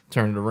would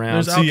turn it around.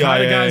 There's Al Qaeda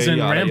CIA, guys in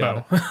yada,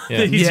 Rambo. yada.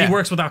 Yeah. Yeah. He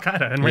works with Al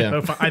Qaeda in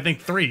Rambo. I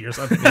think 3 or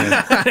something.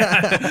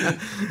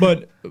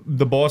 But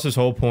the boss's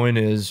whole point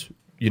is,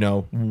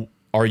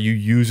 are you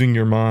using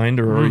your mind,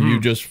 or are you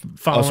just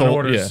Following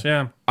orders,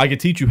 yeah. I could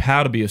teach you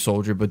how to be a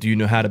soldier, but do you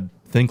know how to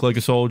think like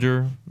a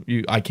soldier?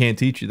 I can't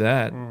teach you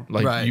that.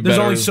 Like, Right. you There's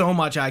better, only so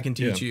much I can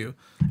teach Yeah. you,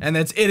 and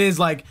it is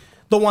like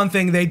the one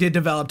thing they did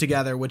develop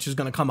together, which is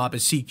going to come up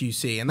is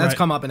CQC, and that's Right.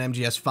 come up in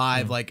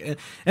MGS5. Like,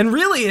 and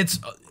really, it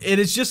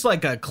is just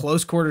like a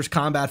close quarters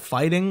combat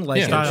fighting. Like,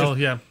 Yeah. it's just- Style,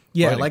 yeah.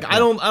 yeah. Fighting, Like, yeah. I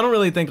don't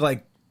really think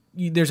like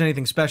there's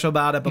anything special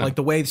about it, but like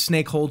the way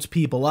Snake holds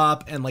people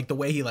up and like the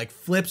way he like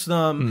flips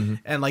them, Mm-hmm.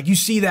 and like you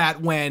see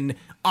that when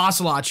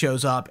Ocelot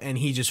shows up and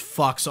he just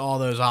fucks all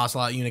those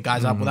Ocelot unit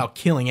guys up without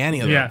killing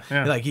any of them. Yeah,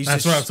 yeah. Like he's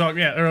That's just what I was talking.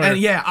 Yeah, earlier. and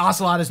yeah,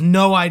 Ocelot has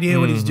no idea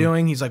what he's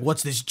doing. He's like,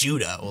 "What's this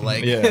judo?"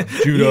 Like, Yeah,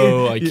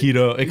 judo,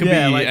 aikido. It could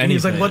yeah, be like, anything. and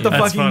he's like, "What the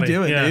That's fuck are you funny,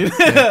 doing,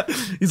 yeah. dude?"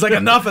 He's like,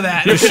 "Enough of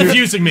that." You're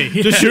confusing me.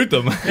 Just shoot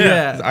them.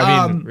 Yeah.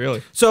 I mean,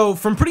 really. So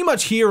from pretty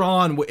much here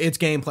on, it's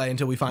gameplay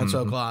until we find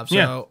Sokolov. So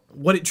Yeah.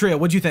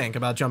 what'd you think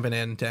about jumping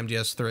into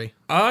MGS3?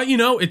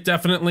 It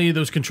definitely,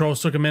 those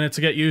controls took a minute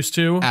to get used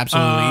to.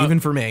 Absolutely, even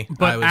for me.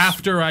 But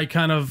after I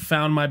kind of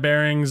found my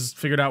bearings,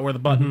 figured out where the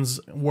buttons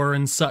were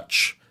and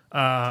such,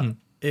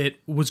 it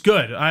was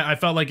good. I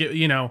felt like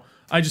it,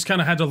 I just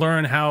kind of had to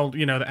learn how,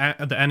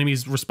 the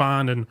enemies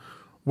respond and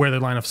where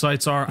their line of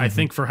sights are. I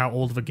think for how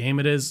old of a game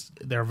it is,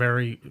 they're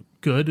very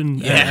good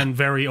and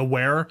very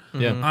aware.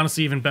 Yeah.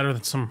 Honestly, even better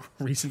than some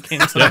recent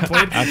games that I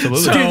played. Absolutely.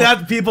 So, Dude,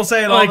 that people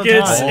say it all like the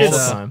time. it's All the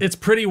time. it's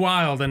pretty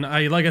wild, and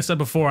like I said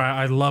before,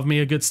 I love me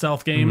a good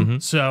stealth game,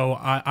 so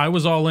I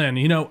was all in.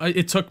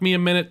 It took me a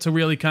minute to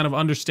really kind of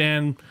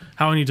understand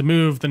how I need to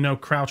move. The no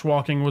crouch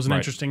walking was an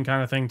interesting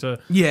kind of thing to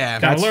Yeah, kind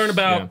of that's- learn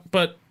about, yeah.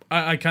 but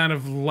I kind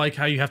of like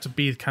how you have to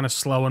be kind of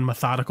slow and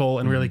methodical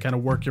and really kind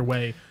of work your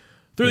way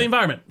through the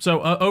environment.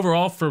 So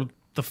overall, for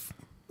the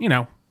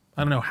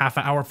I don't know, half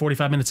an hour,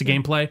 45 minutes of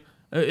gameplay,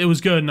 it was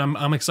good, and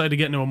I'm excited to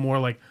get into a more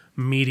like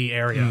meaty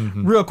area.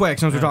 Real quick,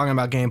 since we're talking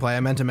about gameplay, I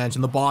meant to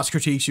mention the boss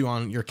critiques you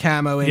on your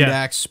camo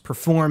index,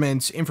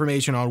 performance,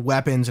 information on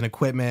weapons and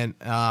equipment,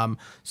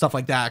 stuff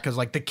like that. Because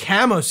like the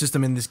camo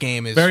system in this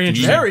game is Very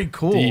interesting. very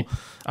cool. Deep.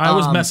 I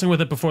was messing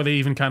with it before they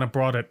even kind of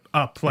brought it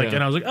up, like, Yeah.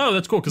 and I was like, "Oh,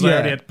 that's cool," because I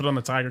already had to put on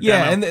the tiger. Yeah,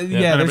 camo and there's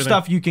everything.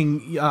 stuff you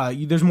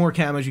can. There's more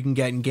camos you can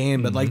get in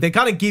game, but like they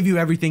kind of give you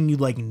everything you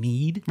like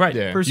need. Right.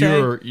 Yeah, Per se.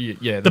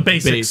 the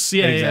basics. base,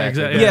 Yeah, exactly.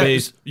 exactly. The Yeah.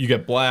 base, you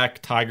get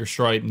black, tiger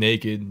stripe,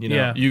 naked. You know,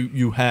 Yeah.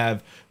 you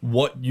have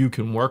what you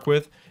can work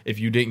with if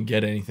you didn't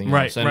get anything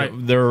Right, else. And right.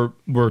 there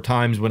were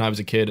times when I was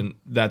a kid, and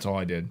that's all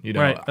I did. You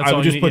know, Right, that's I all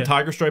would you just need, put yeah.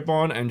 tiger stripe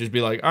on and just be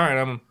like, all right,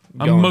 I'm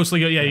I'm mostly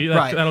good. Yeah,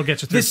 Right. that'll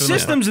get you through. The for the most part.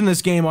 systems in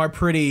this game are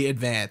pretty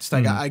advanced.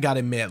 I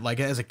gotta admit,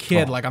 like as a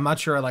kid, like I'm not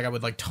sure like I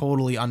would like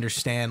totally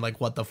understand like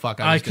what the fuck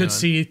I I was could doing.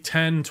 see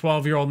 10,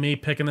 12-year-old me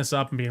picking this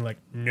up and being like,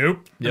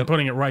 "Nope," and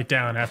putting it right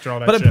down after all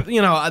that But shit.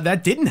 you know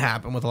that didn't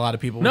happen with a lot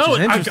of people. Which No, is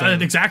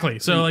interesting. exactly.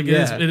 So like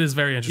Yeah. it is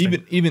very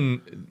interesting.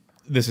 even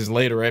this is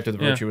later after the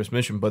Virtuous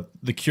mission, but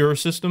the cure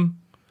system.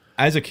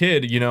 As a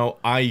kid, you know,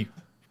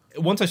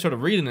 once I started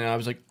reading it, I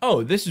was like,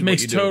 oh, this is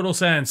Makes what you do. total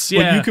sense.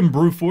 Like, Yeah, you can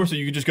brute force it.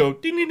 You can just go,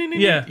 ding, ding, ding,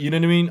 ding, Yeah. ding. You know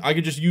what I mean? I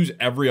could just use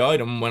every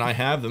item when I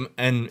have them,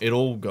 and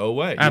it'll go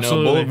away. Absolutely.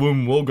 You know, bullet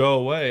wound will go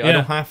away. I Yeah.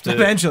 don't have to.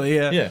 Eventually,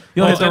 yeah. Yeah.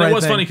 You'll hit the and right it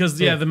was thing. funny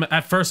because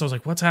at first I was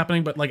like, "What's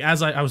happening?" But like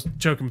as I was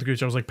joking with the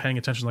Gooch, I was like paying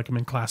attention, like I'm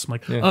in class. I'm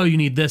like, "Oh, you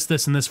need this,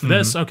 this, and this for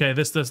this. Okay,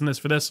 this, and this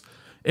for this."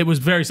 It was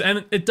very,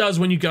 and it does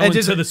when you go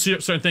just- into the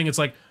certain thing. It's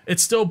like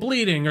it's still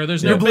bleeding, or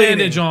there's no You're bleeding.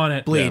 bandage on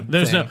it. Bleed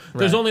There's thing,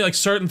 there's right. only like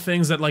certain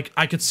things that like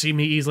I could see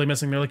me easily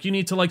missing. They're like, you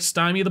need to like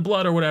stymie the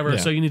blood or whatever, Yeah.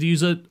 so you need to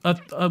use a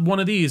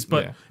one of these.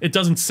 But Yeah. it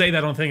doesn't say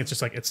that on the thing. It's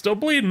just like it's still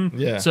bleeding.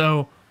 Yeah.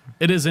 So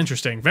it is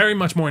interesting. Very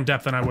much more in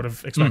depth than I would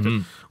have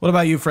expected. What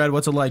about you, Fred?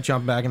 What's it like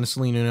jumping back into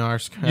Selena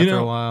Narsk after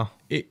a while?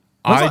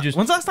 When's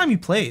When's the last time you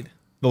played?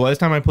 the last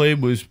time I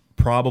played was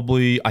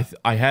probably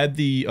I had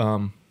the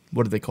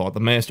what did they call it? The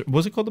master,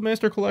 was it called the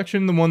Master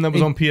Collection? The one that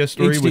was on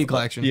PS3 HD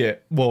collection. Yeah,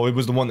 well, it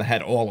was the one that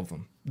had all of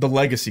them. The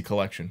Legacy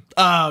Collection.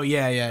 Oh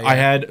yeah. I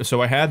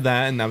had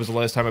that, and that was the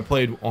last time I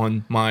played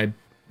on my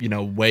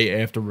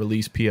way after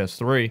release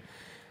PS3,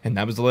 and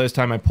that was the last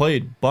time I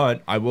played.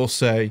 But I will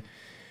say,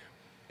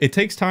 it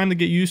takes time to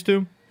get used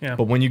to. Yeah.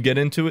 But when you get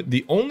into it,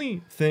 the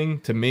only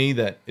thing to me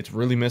that it's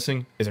really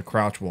missing is a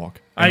crouch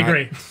walk. I And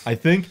agree. I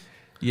think.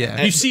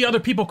 yeah. You see other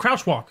people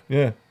crouch walk.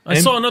 Yeah. I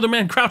saw another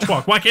man crouch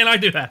walk. Why can't I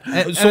do that?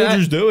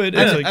 soldiers do it.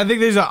 It's like, I think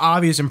there's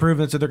obvious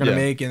improvements that they're going to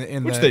Yeah. make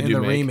in which the, they in do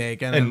the make.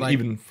 remake, and like,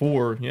 even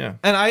 4, yeah.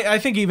 And I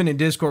think even in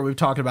Discord we've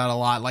talked about a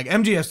lot. Like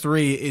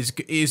MGS3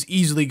 is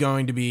easily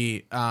going to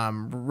be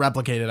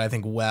replicated. I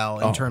think well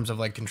in terms of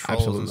like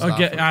controls and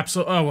absolutely. stuff.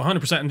 Absolutely. Oh,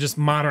 100%, and just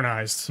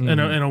modernized in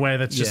a way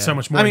that's just Yeah. so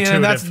much more I mean,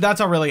 and intuitive.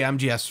 that's how really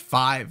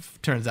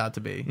MGS5 turns out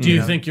to be. Do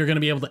you think you're going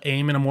to be able to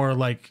aim in a more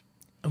like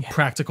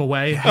practical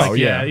way? Oh Like,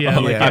 yeah,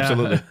 like,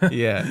 absolutely.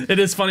 Yeah. It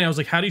is funny. I was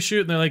like, "How do you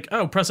shoot?" And they're like,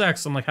 "Oh, press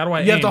X." I'm like, "How do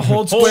I?" You have aim? to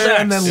hold square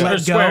and then X or let go.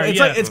 square, It's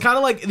yeah. like it's kind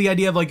of like the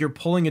idea of like you're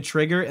pulling a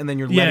trigger and then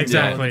you're letting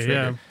exactly. go of the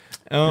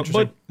Yeah, trigger.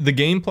 But the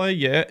gameplay,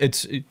 yeah,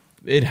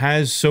 it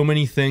has so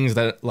many things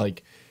that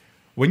like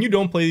when you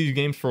don't play these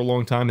games for a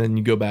long time and then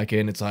you go back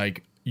in, it's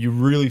like you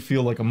really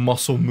feel like a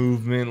muscle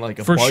movement, like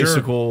a For sure.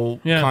 bicycle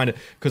Yeah. kind of.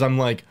 Because I'm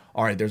like,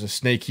 all right, there's a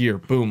snake here.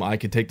 Boom, I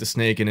could take the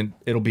snake and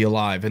it'll be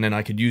alive, and then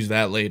I could use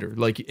that later.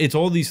 Like it's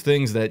all these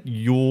things that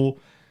you'll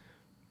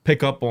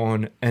pick up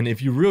on, and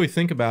if you really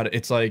think about it,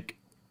 it's like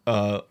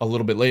a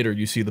little bit later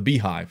you see the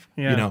beehive.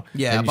 Yeah. You know,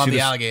 Yeah, and you above see the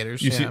this-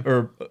 alligators, You see, yeah.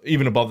 or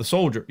even above the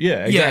soldier.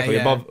 Yeah, exactly.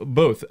 yeah. Above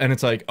both, and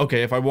it's like,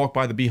 okay, if I walk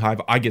by the beehive,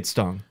 I get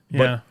stung. Yeah.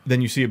 But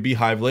then you see a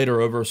beehive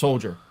later over a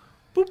soldier.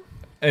 Boop.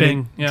 And Bing,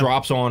 it yeah.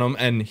 drops on him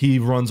and he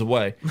runs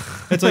away.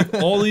 It's like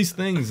all these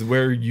things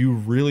where you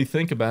really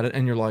think about it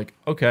and you're like,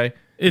 okay,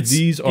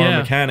 these are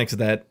mechanics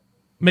that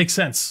makes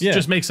sense. Yeah.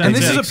 Just makes sense. And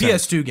this yeah. is a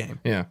PS2 game.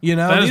 Yeah. You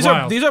know, That is these are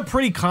wild. these are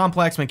pretty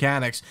complex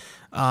mechanics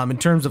in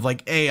terms of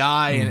like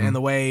AI and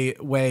the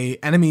way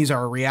enemies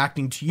are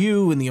reacting to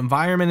you and the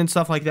environment and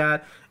stuff like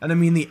that. And I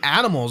mean, the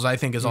animals I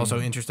think is also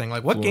interesting.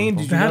 Like, what game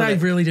did you That know I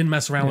really didn't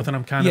mess around with, and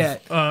I'm kind Yeah.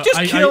 of Just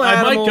kill I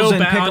might animals go and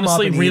back, pick 'em up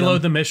honestly, and eat reload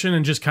 'em. the mission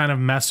and just kind of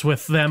mess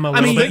with them a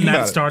little mean, bit in think that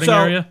about it. starting so,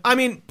 area. I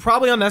mean,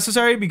 probably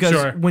unnecessary because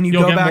Sure. when you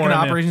You'll go get back more into in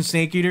there. Operation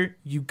Snake Eater,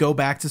 you go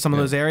back to some of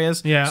those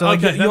areas. Yeah, So like,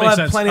 okay, that you'll makes have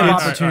sense. plenty All of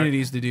right, all right.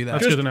 opportunities to do that.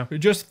 That's good to know.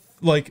 just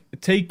like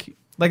take.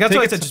 Like that's take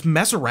why I it said to- just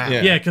mess around.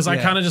 Yeah. Yeah, because I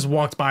Yeah. kind of just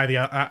walked by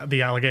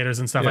the alligators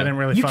and stuff. I Yeah. didn't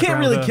really. You fuck can't around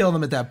really with it. kill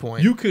them at that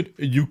point. You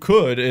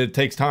could. It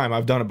takes time.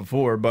 I've done it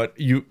before, but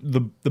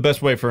the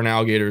best way for an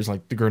alligator is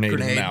like the grenade in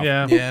the mouth.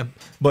 Yeah. Yeah.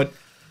 But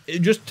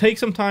just take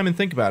some time and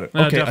think about it.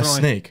 No, Okay, definitely. a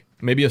snake.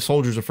 Maybe a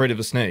soldier's afraid of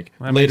a snake.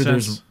 That Later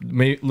makes sense.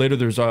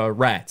 there's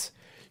rats.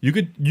 You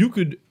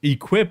could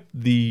equip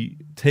the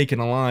taken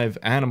alive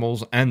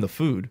animals and the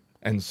food.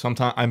 And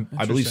sometimes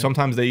I believe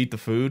sometimes they eat the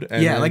food.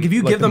 And Yeah, then, like if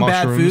you give the them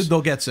bad mushrooms, food,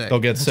 they'll get sick. they'll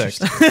get sick.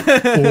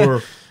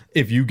 Or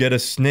if you get a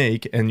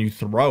snake and you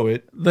throw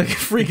it, Like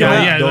freak Yeah,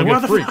 out. yeah. they'll like, get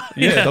what the freaked. fuck?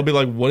 Yeah, Yeah. they'll be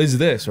like, "What is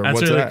this?" Or That's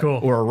 "What's really that?" cool.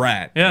 Or a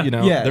rat. Yeah. You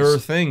know, Yes. there are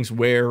things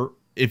where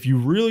if you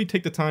really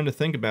take the time to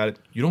think about it,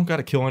 you don't got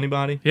to kill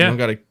anybody. Yeah. You don't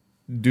got to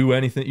do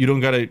anything. You don't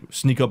got to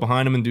sneak up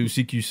behind him and do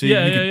CQC.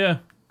 Yeah, you could, yeah.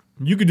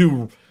 You could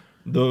do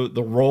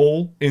the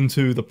roll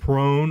into the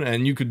prone,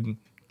 and you could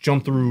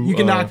jump through. You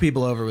can knock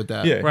people over with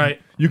that. Yeah,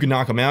 Right. You can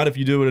knock them out if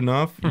you do it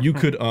enough. You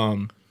could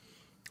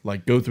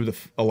like go through the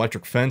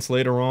electric fence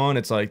later on.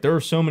 It's like there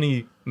are so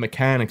many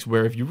mechanics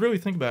where if you really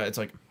think about it, it's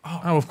like,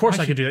 Oh, of course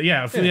I could do that.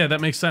 Yeah, yeah, that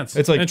makes sense.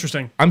 it's like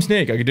interesting. I'm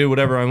Snake. I could do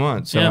whatever I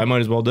want, so Yeah. I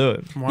might as well do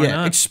it. Why Yeah,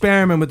 not?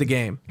 experiment with the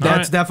game.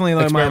 That's right. definitely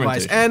like my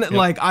advice. And Yep.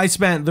 like I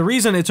spent the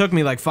reason it took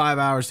me like 5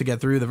 hours to get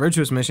through the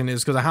Virtuous mission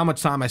is because of how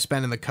much time I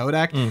spent in the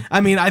codec.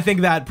 I mean, I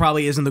think that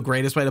probably isn't the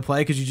greatest way to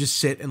play because you just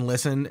sit and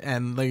listen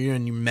and like, you're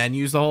in your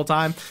menus the whole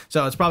time.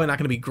 So it's probably not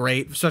going to be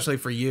great, especially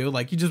for you.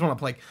 Like you just want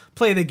to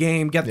play the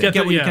game, get what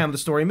you yeah. can with the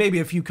story. Maybe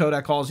a few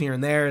codec calls here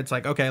and there. It's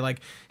like okay,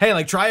 like hey,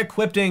 like try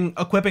equipping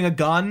a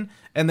gun.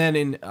 And then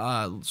in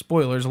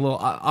spoilers, a little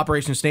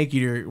Operation Snake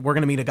Eater, we're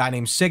gonna meet a guy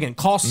named Sigan.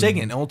 Call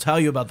Sigan, and we'll tell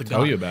you about the gun.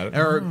 Tell you about it.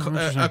 Or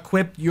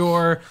equip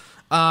your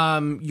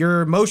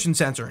motion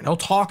sensor, and he'll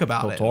talk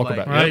about it. talk Like,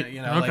 about it. Right.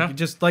 You know, Okay. like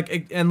just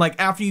like and like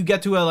after you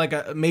get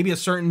to maybe a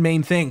certain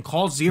main thing,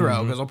 call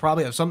Zero because they'll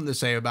probably have something to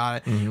say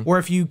about it. Or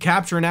if you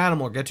capture an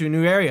animal or get to a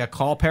new area,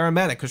 call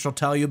Paramedic because she'll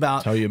tell you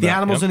about the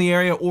animals yep. in the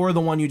area or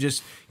the one you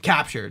just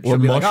captured. Or She'll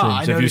be mushrooms. like, oh,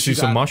 I If you noticed see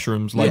some got-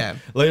 mushrooms, like Yeah.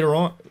 later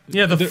on,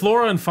 Yeah, the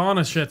flora and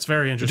fauna shit's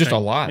very interesting. just a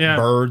lot. Yeah.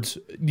 Birds,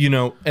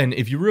 and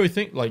if you really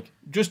think, like,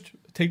 just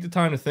take the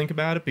time to think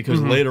about it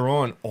because later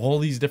on, all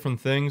these different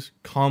things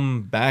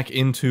come back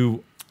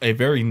into a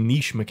very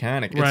niche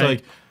mechanic. It's Right.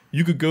 like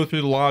you could go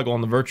through the log on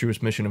the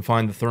Virtuous mission and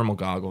find the thermal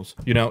goggles.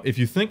 If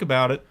you think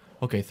about it,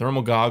 okay,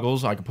 thermal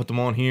goggles, I could put them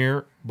on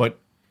here, but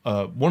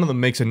one of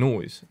them makes a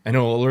noise and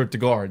it'll alert the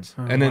guards.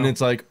 And then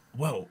it's like,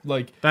 whoa,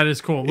 like That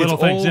is cool. Little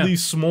it's things. all Yeah.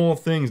 these small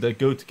things that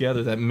go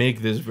together that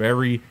make this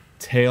very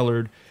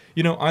tailored.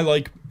 I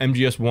like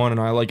MGS1 and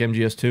I like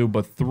MGS2,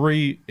 but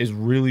 3 is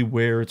really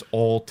where it's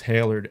all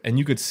tailored. And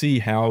you could see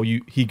how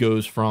he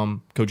goes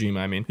from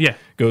Kojima, Yeah.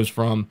 goes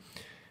from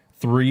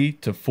 3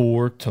 to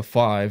 4 to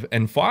 5.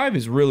 And 5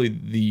 is really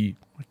the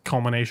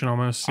Culmination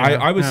almost.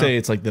 I would Yeah. say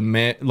it's like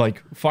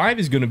like 5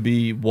 is going to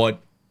be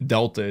what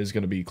Delta is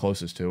going to be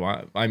closest to.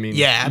 I mean,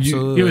 Yeah,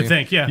 absolutely. You would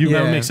think, yeah.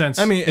 That would make sense.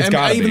 I mean,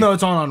 gotta even be. though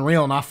it's on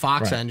Unreal, not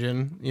Fox Right.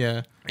 Engine.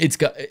 Yeah. it's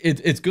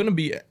going to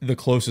be the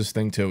closest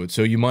thing to it.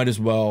 So you might as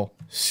well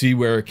see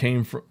where it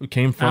came from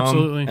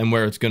Absolutely. and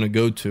where it's going to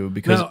go to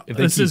because no, if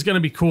they this keep, is going to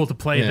be cool to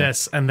play Yeah.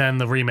 this and then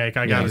the remake,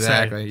 I gotta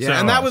Exactly. say. Yeah, So-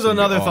 and that was it's gonna be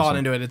another thought awesome.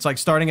 into it. It's like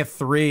starting at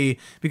 3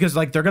 because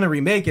like they're gonna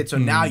remake it, so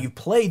now you've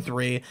played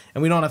 3,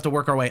 and we don't have to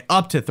work our way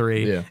up to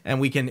 3. Yeah. And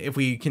we can, if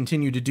we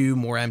continue to do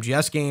more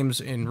MGS games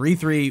in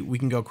Re3, we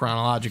can go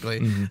chronologically,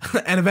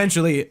 and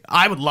eventually,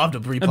 I would love to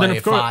replay And then,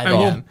 of course, 5 and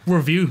again. we'll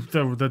review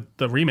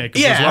the remake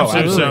Yeah, as well, too.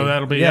 absolutely. So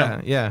that'll be,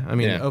 yeah. I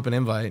mean, Yeah. open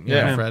invite.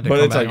 yeah, Fred to but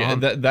come it's back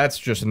like on. that's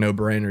just a no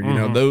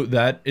brainer. Though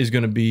that is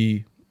going to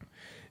be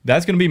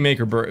make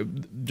or break.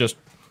 Just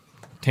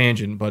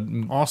tangent, but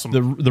Awesome.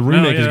 The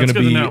remake yeah, is going that's to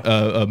good be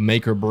to a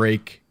make or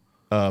break.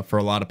 For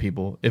a lot of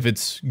people, if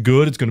it's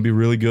good, it's going to be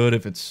really good.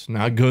 If it's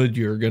not good,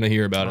 you're going to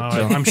hear about it.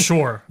 So. I'm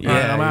sure. I'm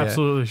yeah.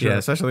 absolutely sure. Yeah,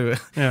 especially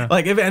with, Yeah.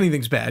 like if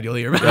anything's bad, you'll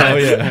hear about Oh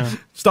it. yeah.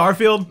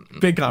 Starfield,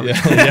 big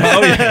conversation. Yeah.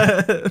 Oh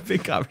yeah.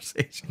 Big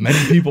conversation. Many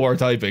people are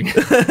typing.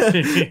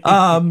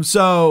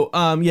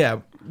 Yeah,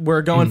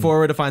 we're going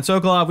forward to find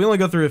Sokolov. We only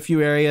go through a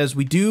few areas.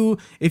 We do,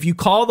 if you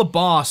call the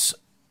boss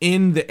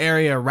in the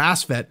area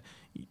Rasvet,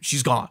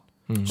 she's gone.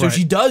 So Right.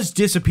 she does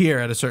disappear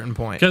at a certain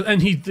point. 'Cause-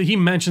 And he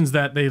mentions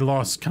that they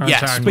lost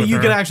contact. Yes, but with you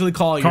her. can actually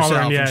call Call her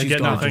yourself and, yeah, and she's get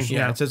gone. nothing, Yeah,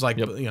 yeah. it says like,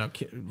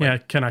 Yeah,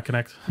 cannot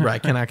connect.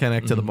 right, cannot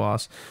connect to the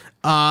boss.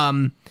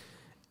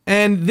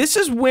 And this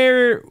is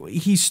where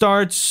he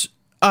starts.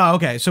 Oh,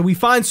 okay. So we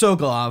find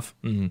Sokolov.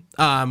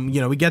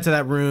 We get to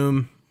that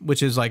room,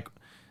 which is like,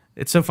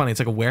 it's so funny. It's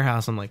like a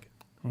warehouse. I'm like,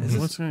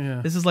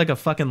 this is like a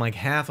fucking like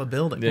half a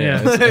building.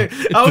 Yeah.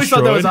 It's I always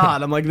thought that was destroyed.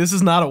 odd. I'm like, this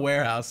is not a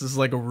warehouse. This is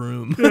like a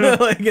room,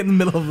 like in the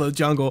middle of the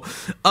jungle.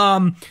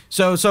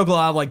 So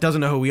Sokolov like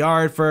doesn't know who we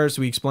are at first.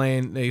 We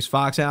explain that he's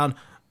Foxhound.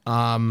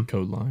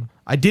 Code line.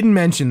 I didn't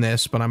mention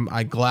this, but I'm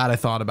glad I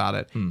thought about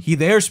it.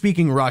 They're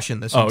speaking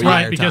Russian this entire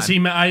Right, because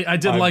time. I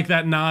did like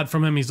that nod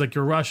from him. He's like,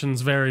 your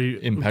Russian's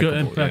very Impeccable, good,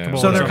 impeccable.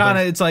 yeah. So or they're something. kind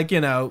of, it's like,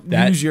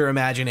 use your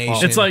imagination.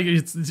 It's like,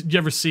 you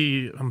ever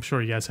see, I'm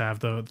sure you guys have,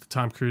 the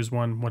Tom Cruise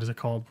one, what is it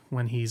called?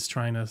 When he's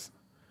trying to,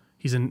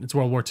 it's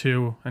World War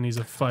II, and he's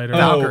a fighter.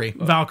 Valkyrie.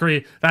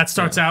 Valkyrie. That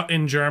starts out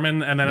in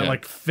German, and then it Yeah.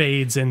 like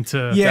fades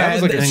into... Yeah, That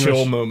was like a English.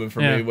 chill moment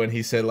for Yeah. me when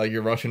he said like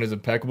your Russian is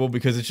impeccable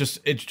because it's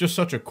just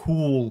such a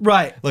cool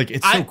right. Like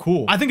it's so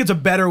cool. I think it's a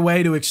better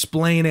way to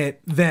explain it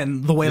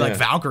than the way like Yeah.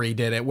 Valkyrie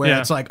did it, where Yeah.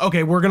 it's like,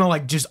 okay, we're going to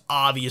like just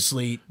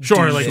obviously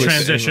Sure, do like this.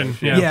 transition.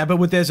 English. Yeah. Yeah, but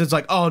with this, it's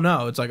like, oh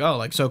no, it's like, oh,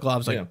 like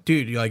Sokolov's like, Yeah.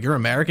 dude, you're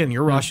American,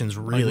 your Russian's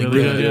really,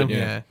 really good. good,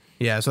 Yeah.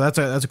 Yeah, so that's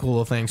a cool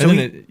little thing. So and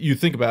then you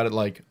think about it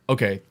like,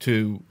 okay,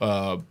 to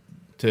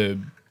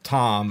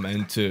Tom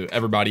and to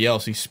everybody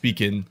else, he's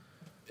speaking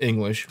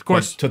English. Of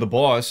course. To the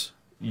boss,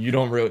 you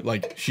don't really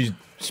like she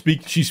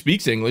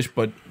speaks English,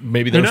 but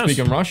maybe they're knows?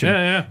 speaking Russian.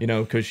 Yeah, yeah.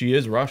 Because she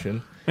is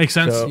Russian. Makes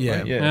sense. So,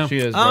 Yeah. yeah, Yeah. she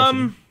is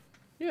Russian.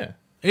 Yeah.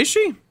 Is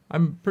she?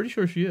 I'm pretty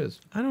sure she is.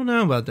 I don't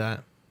know about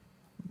that.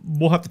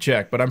 We'll have to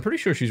check, but I'm pretty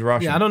sure she's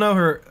Russian. Yeah, I don't know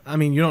her. I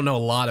mean, you don't know a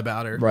lot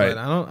about her, Right. But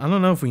I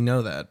don't know if we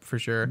know that for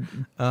sure.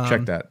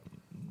 Check that.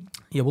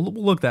 Yeah, we'll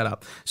look that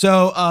up.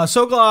 So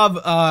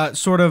Sokolov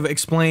sort of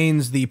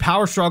explains the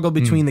power struggle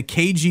between the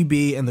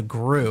KGB and the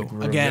GRU.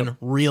 Again, yep.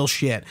 real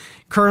shit.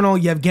 Colonel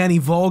Yevgeny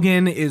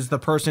Volgin is the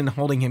person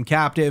holding him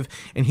captive,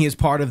 and he is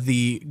part of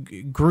the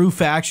GRU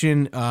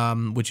faction,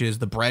 which is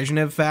the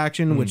Brezhnev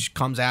faction, which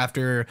comes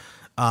after...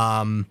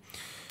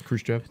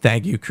 Khrushchev.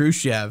 Thank you,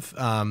 Khrushchev.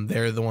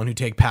 They're the one who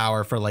take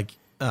power for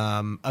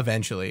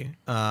eventually.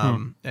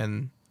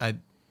 And I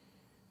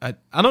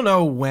don't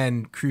know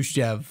when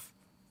Khrushchev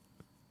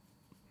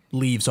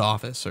leaves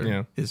office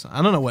or is.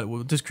 I don't know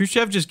what does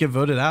Khrushchev just get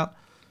voted out?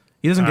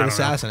 He doesn't get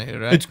assassinated,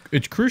 right?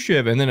 It's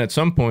Khrushchev, and then at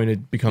some point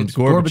it becomes It's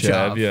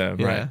Gorbachev. Gorbachev. Yeah, right.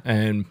 Yeah.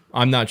 And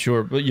I'm not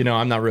sure, but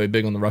I'm not really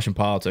big on the Russian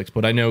politics,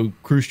 but I know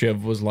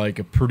Khrushchev was like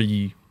a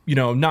pretty,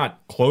 not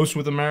close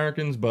with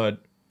Americans, but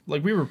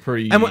like we were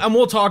pretty. And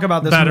we'll talk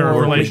about this Better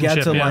more when we get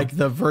relationship, to yeah. like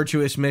the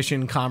virtuous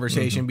mission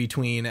conversation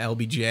between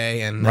LBJ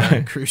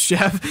and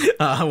Khrushchev.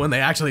 When they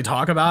actually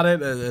talk about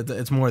it,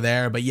 it's more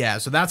there. But yeah,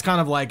 so that's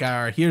kind of like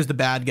our here's the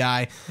bad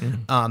guy.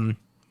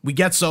 We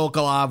get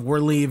Sokolov. We're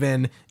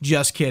leaving.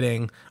 Just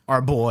kidding.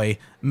 Our boy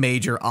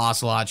Major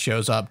Ocelot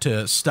shows up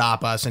to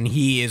stop us, and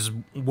he is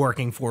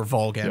working for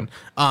Volgin.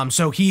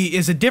 So he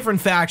is a different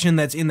faction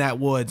that's in that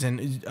woods,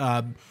 and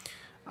I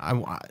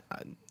want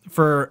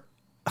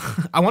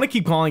to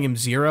keep calling him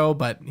Zero,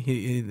 but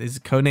his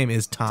codename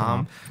is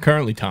Tom.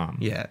 Currently Tom.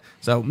 Yeah.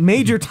 So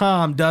Major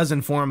Tom does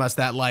inform us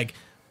that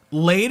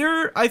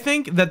later, I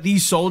think that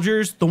these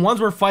soldiers, the ones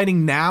we're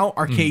fighting now,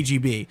 are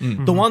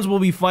KGB. The ones we'll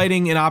be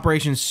fighting in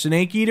Operation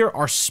Snake Eater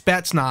are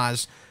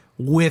Spetsnaz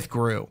with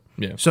GRU.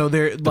 Yeah. So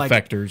they're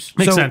Defectors.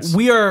 Makes so sense.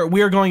 we are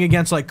going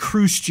against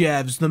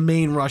Khrushchev's, the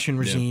main Russian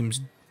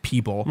regime's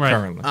people. Right.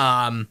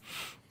 Currently.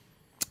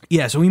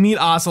 Yeah, so we meet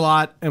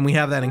Ocelot and we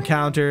have that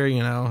encounter,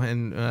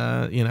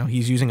 and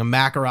he's using a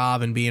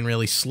Makarov and being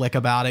really slick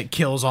about it,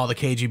 kills all the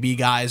KGB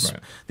guys.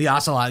 Right. The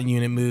Ocelot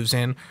unit moves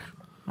in.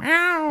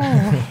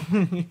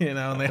 And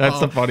they That's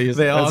the funniest.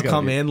 They all that's gotta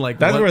come be- in like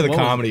That's what- where the what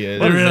was- comedy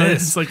is. what It is really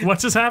this? is. Like,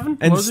 what's just happened?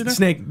 And What was he doing?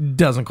 Snake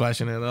doesn't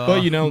question it at all.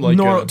 But, like,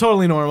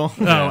 totally normal.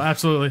 Oh,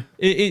 absolutely.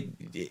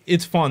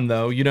 It's fun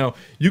though.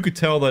 You could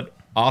tell that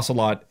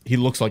Ocelot, he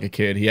looks like a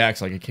kid. He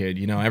acts like a kid.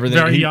 Everything.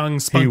 Very young,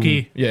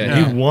 spunky.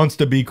 He wants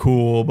to be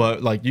cool,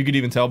 but you could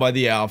even tell by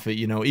the outfit.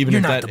 Even You're if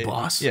not that the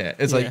boss. Yeah,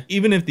 it's Yeah.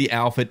 even if the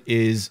outfit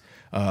is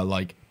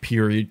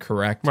period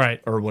correct,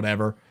 Right. or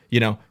whatever.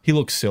 He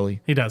looks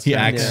silly. He does. He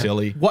Yeah. acts Yeah.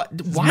 silly. Why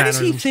does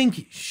he mannerisms.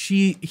 think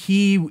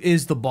he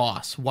is the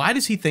boss? Why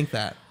does he think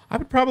that? I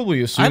would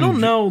probably assume. I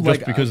don't know,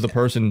 just because the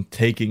person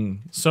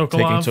taking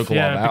Sokolov, Sokolov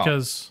yeah, out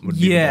because would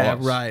be the Yeah,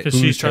 boss. right. because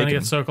Who's she's trying to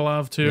get taking-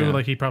 Sokolov too. Yeah.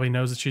 Like he probably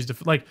knows that she's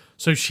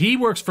so she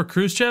works for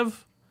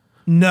Khrushchev.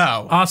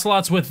 No.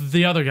 Ocelot's with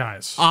the other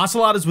guys.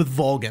 Ocelot is with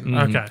Volgin.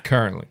 Okay,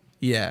 currently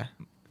Yeah.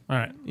 all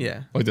right.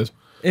 Yeah. like this.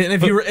 And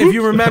if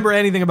you remember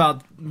anything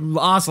about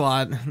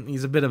Ocelot,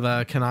 he's a bit of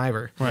a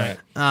conniver. Right.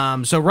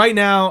 So right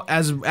now,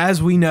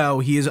 as we know,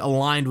 he is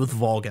aligned with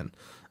Volgin.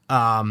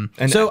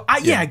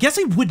 I guess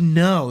I would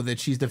know that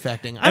she's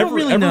defecting. I don't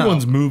really know.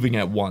 Everyone's moving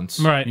at once,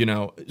 Right.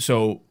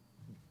 So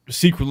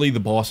secretly the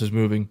boss is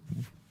moving.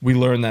 We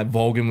learned that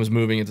Volgin was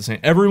moving at the same.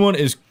 Everyone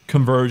is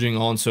converging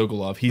on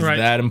Sokolov. He's Right.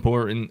 that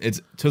important.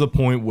 It's to the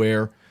point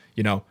where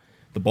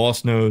the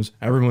boss knows,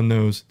 everyone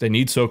knows they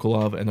need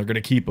Sokolov, and they're going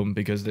to keep him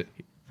because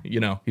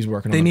he's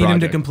working. They on the need him to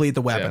project. complete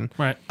the weapon.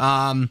 Right.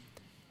 And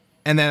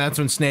then that's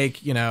when Snake,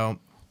 he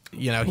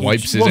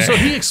Wipes his Well, ass. so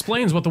he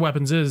explains what the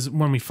weapons is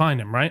when we find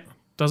him, right?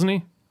 Doesn't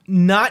he?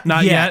 Not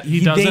Not yet. yet. He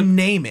They doesn't?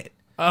 name it.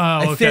 Oh,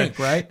 I okay. think,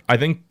 right? I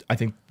think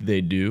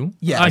they do.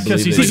 Yeah. I I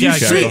guess believe he's they like, do yeah, I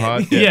check see. the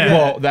hot- Yeah.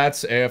 Well,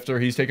 that's after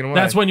he's taken away.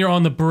 That's when you're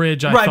on the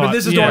bridge. I Right, thought. but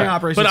this is during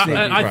Operation But Snake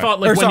Eater. I Right. thought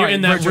Or like when sorry, you're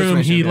in that Virtuous room,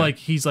 mission, yeah.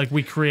 he's like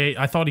we create.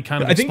 I thought he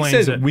kind of I think he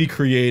explains says it. we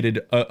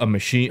created a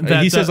machine.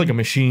 That- he says that- like a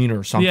machine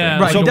or something. Yeah,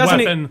 Right, like he a doesn't-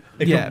 weapon.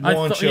 It Yeah. could I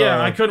launch, thought-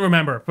 yeah, I couldn't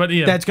remember, but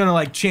yeah, That's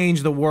going to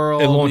change the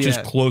world. It launches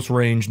Yeah. close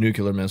range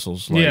nuclear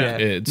missiles. Like, Yeah.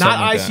 it's Not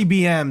something like that.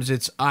 ICBMs.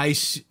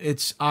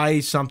 It's I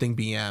something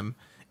BM.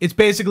 It's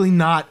basically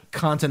not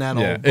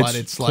continental, Yeah, but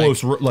it's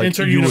close. like Like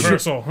you would-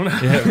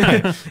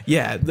 interuniversal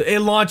yeah,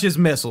 it launches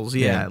missiles.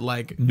 Yeah, Yeah.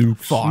 like Nukes.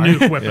 far,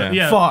 nuke weapon.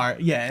 Yeah, far.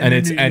 Yeah, and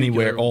it's nuclear.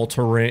 anywhere, all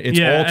terrain. It's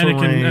yeah, all and,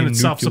 terrain. and it's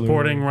nuclear.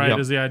 self-supporting, right? Yep.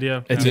 Is the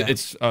idea? It's Yeah.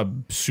 it's a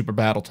super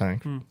battle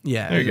tank.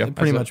 Yeah, There you go.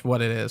 pretty That's much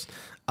what it is.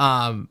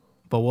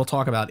 But we'll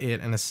talk about it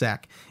in a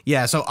sec.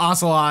 Yeah, so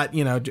Ocelot,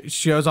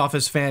 shows off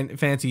his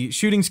fancy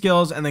shooting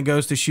skills and then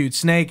goes to shoot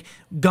Snake.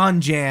 Gun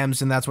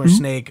jams, and that's where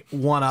Snake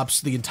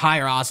one-ups the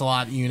entire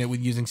Ocelot unit with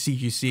using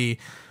CQC,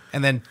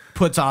 and then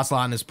puts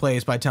Ocelot in his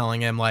place by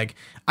telling him, like,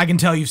 I can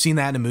tell you've seen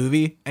that in a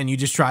movie, and you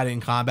just tried it in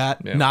combat.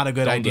 Yeah, Not a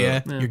good don't do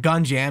idea. it. Your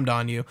gun jammed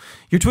on you.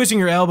 You're twisting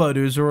your elbow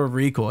to absorb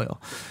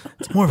recoil.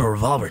 It's more of a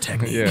revolver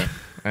technique. Yeah,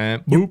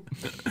 and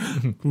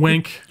boop.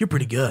 Wink. You're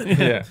pretty good.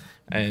 Yeah,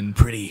 and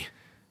Pretty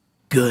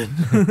good.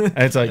 And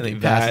it's like And he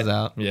that. passes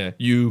out. Yeah,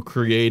 you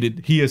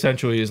created. He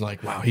essentially is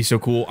like, wow, he's so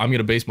cool. I'm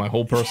gonna base my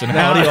whole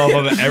personality off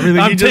of everything.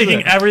 I'm he just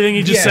taking said. everything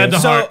he just said to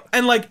heart.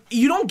 And like,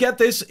 you don't get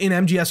this in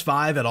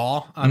MGS5 at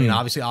all. I mean,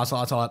 obviously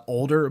Ocelot's a lot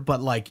older,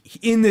 but like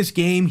in this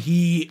game,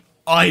 he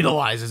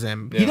idolizes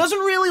him. He Yeah. doesn't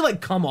really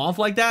like come off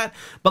like that,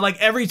 but like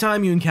every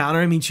time you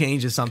encounter him, he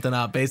changes something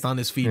up based on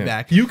his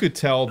feedback. You could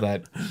tell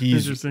that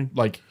he's Interesting.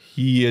 like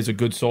he is a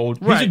good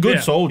soldier. Right, He's a good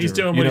yeah. soldier. He's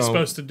doing you what he's know?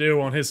 supposed to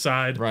do on his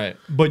side. Right,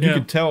 but you Yeah.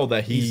 could tell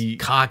that He's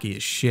cocky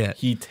as shit.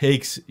 he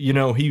takes. You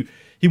know, he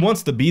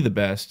wants to be the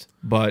best,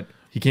 but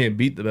he can't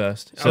beat the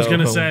best. I was So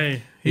gonna he'll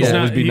say he'll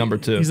always be number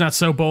 2. He's not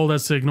so bold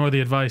as to ignore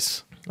the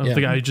advice of Yeah.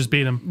 the guy who just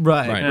beat him.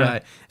 Right, Right.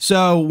 right.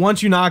 So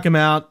once you knock him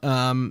out,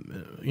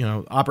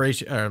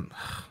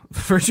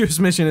 Virtuous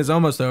mission is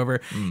almost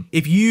over.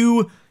 If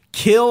you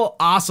kill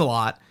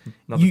Ocelot,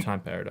 Another you, time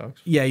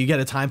paradox. yeah, you get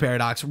a time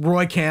paradox.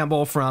 Roy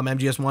Campbell from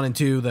MGS 1 and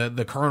 2,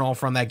 the colonel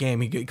from that game,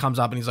 he comes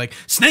up and he's like,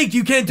 Snake,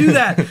 you can't do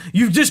that.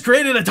 You've just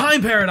created a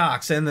time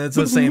paradox. And it's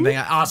the same thing.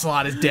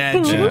 Ocelot is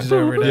dead. Changes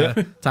over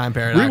to time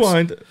paradox.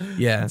 Rewind.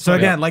 Yeah. So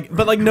again,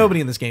 but nobody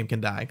in this game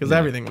can die because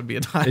everything would be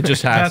a time It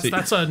just has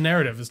That's to. a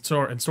narrative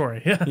and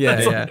story. Yeah. Yeah,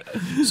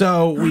 yeah.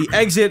 So we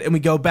exit and we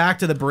go back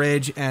to the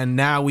bridge, and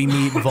now we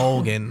meet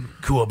Volgan,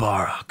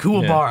 Kuwabara.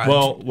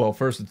 Yeah. Well,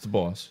 first it's the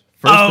boss.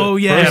 First Oh,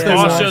 yeah, Yeah, yeah,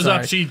 boss I'm shows sorry.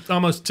 up. She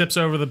almost tips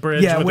over the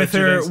bridge. Yeah, with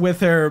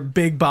her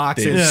big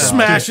boxes, Davy Crockett.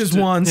 smashes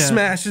one, Yeah.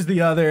 smashes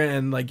the other,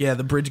 and like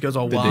the bridge goes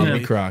all wild.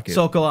 Davy Crockett.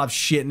 Sokolov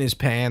shit in his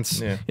pants.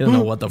 Yeah. You don't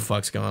know what the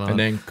fuck's going on. And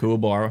then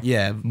Kuwabara.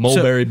 Yeah.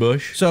 Mulberry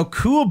bush. So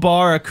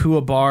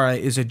Kuwabara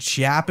is a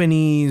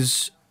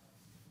Japanese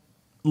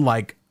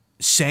like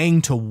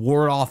saying to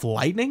ward off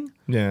lightning.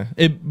 Yeah.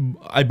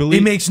 I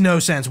believe It makes no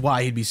sense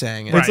why he'd be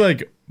saying it. it's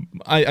like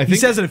I think He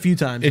says it a few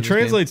times. in it this game.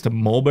 translates to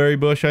mulberry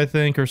bush, I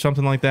think, or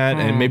something like that.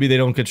 And maybe they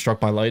don't get struck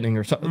by lightning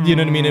or something. You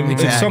know what I mean? It's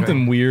Exactly.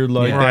 something weird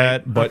like Yeah.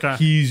 that. But Okay.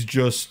 he's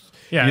just,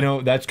 Yeah. you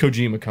know, that's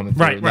Kojima coming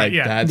through. Right, Like,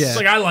 yeah. That's, It's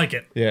like, I like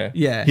it. yeah.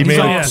 Yeah, He he's made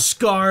all Yeah.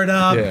 scarred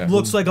up. Yeah.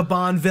 Looks like a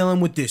Bond villain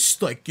with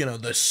this, like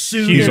the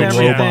suit He's and a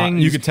everything. robot. You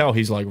He's- could tell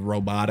he's like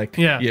robotic.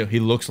 Yeah. He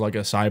looks like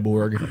a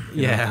cyborg.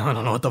 Yeah, I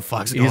don't know what the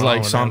fuck's going He's on. like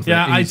with him. something.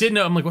 Yeah, I He's- did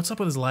know. I'm like, what's up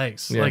with his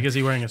legs? Yeah. Like, is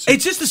he wearing a suit?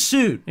 It's just a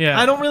suit. Yeah.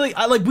 I don't really.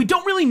 We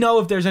don't really know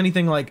if there's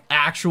anything like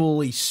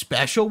actually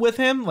special with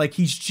him. Like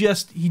he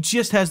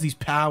just has these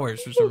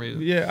powers for some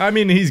reason. Yeah, I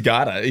mean, he's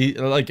got it.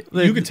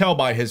 You could tell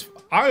by his.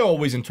 I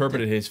always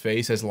interpreted his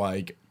face as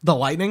like, The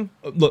lightning.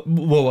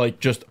 well,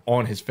 like just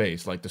on his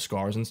face, like the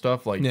scars and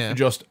stuff, like Yeah.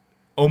 just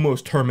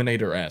almost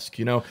Terminator-esque.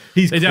 You know,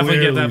 he's They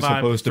definitely get clearly that vibe,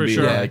 supposed to for be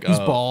sure. like He's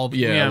bald.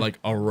 Yeah, Yeah. like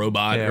a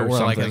robot Yeah, or or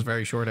something. like has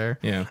very short hair.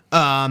 yeah,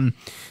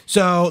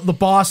 So the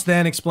boss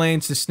then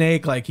explains to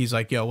Snake, like he's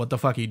like, "Yo, what the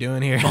fuck are you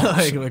doing here?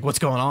 like, what's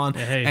going on?"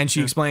 hey, and she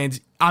yeah. explains,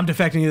 "I'm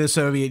defecting to the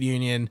Soviet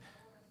Union.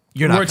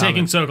 You're not We're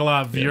coming." taking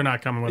Sokolov. You're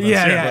not coming with us.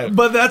 Yeah, yeah, right.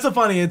 but that's so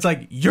funny. It's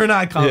like you're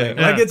not coming.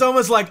 Yeah. Like it's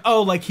almost like,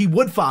 oh, like he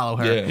would follow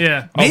her. yeah,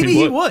 Yeah. Oh, Maybe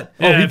he would.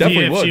 Oh, he if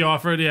definitely if would. she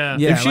offered, yeah.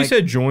 Yeah. If she like-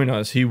 said join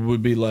us, he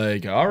would be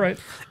like, all right.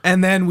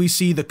 And then we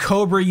see the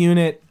Cobra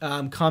unit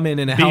come in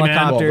a B-Man,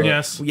 helicopter.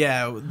 yes.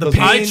 Yeah. The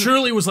Doesn't- I pain,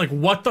 truly was like,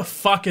 what the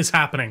fuck is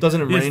happening?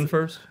 Doesn't it Is- rain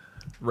first?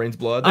 Rains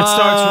blood. It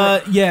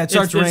starts. yeah, it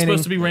starts it's raining.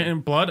 supposed to be rain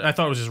blood. I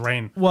thought it was just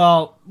rain.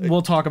 Well,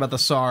 we'll talk about the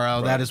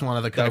sorrow. That is one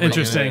of the Cobra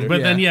Interesting, units.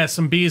 but then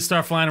some bees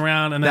start flying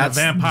around, and then That's- a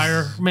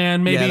vampire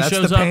man maybe yeah, that's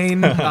shows the up. pain.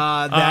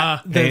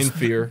 There's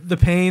fear. the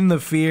pain, the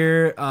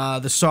fear,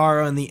 the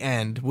sorrow, and the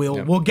end.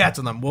 We'll get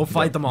to them. We'll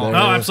fight them all. Oh,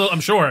 absolutely,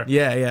 I'm sure.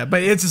 Yeah, yeah,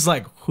 but it's just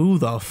like, who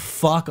the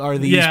fuck are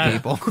these Yeah.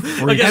 people?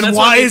 Again, and that's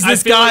why what is I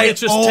this feel guy like it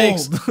just old?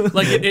 takes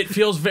like it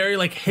feels very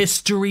like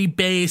history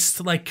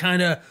based, like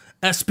kind of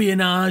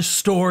espionage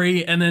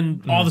story, and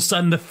then all of a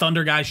sudden the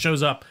Thunder guy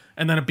shows up,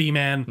 and then a bee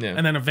man, Yeah.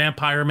 and then a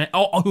vampire man.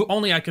 Oh, who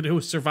only I could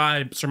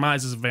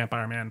surmise as a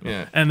vampire man.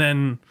 Yeah. And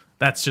then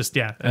that's just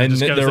it And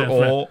just goes they're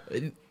there. all,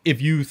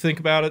 if you think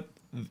about it,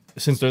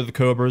 since they're the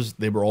Cobras,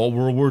 they were all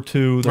World War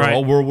II. They're Right.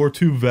 all World War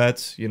II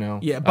vets, you know.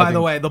 Yeah. I By the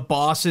think way, the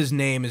boss's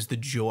name is the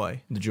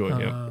Joy. the Joy,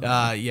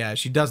 yeah. Yeah,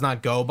 she does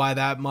not go by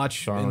that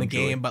much in the Joy.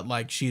 game, but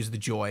like she's the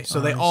Joy.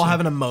 So they all have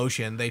an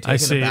emotion. They take I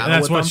into see. battle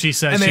That's with what them, she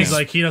said. and She's they-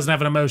 like, he doesn't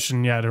have an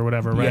emotion yet, or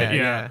whatever, right?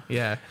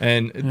 yeah.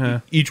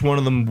 And each one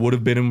of them would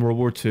have been in World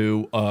War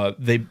II.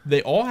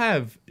 They all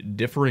have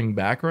differing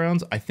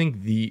backgrounds. I think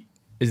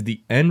is the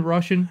end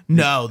Russian?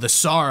 No, the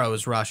sorrow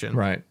is Russian.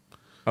 Right.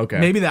 Okay.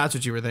 Maybe that's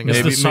what you were thinking. Is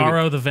Maybe- the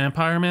Sorrow the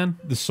vampire man?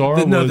 the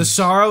sorrow. No, was the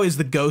sorrow is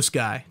the ghost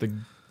guy.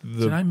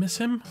 Did I miss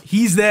him?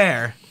 He's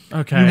there.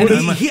 Okay. And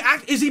I'm like-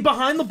 is he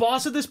behind the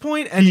boss at this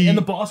point? And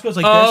the boss goes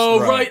like oh,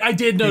 this. right. I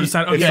did notice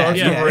that. it Okay. starts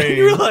Yeah. to rain.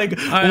 You were like,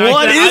 I-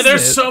 what is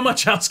There's this? so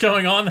much else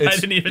going on that I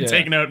It's- didn't even yeah.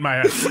 take note in my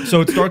head.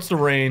 So it starts to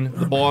rain.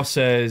 The boss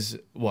says,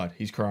 "What?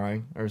 He's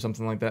crying, or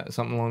something like that.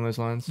 Something along those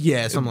lines."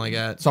 Yeah, something like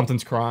that.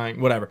 Something's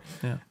crying. Whatever.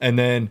 Yeah. And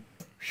then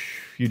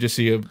you just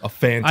see a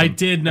phantom. I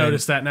did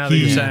notice that now that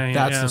you're saying.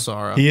 That's yeah. the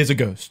sorrow. He is a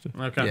ghost.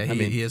 Okay. Yeah,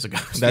 he is a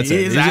ghost. That's he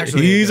it. is He's,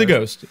 actually he's a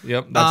ghost.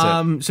 Yep.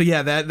 That's it. So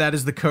yeah, that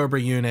is the Cobra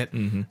unit.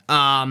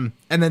 And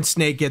then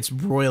Snake gets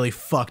royally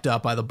fucked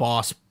up by the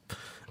boss.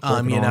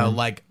 You know, arm.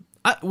 like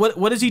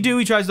What does he do?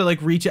 He tries to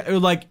like reach out, or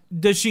like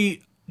does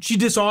she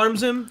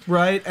disarms him,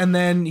 right? And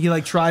then he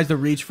like tries to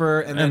reach for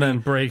her, and then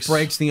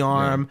breaks the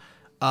arm.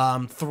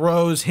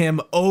 Throws him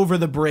over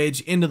the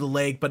bridge into the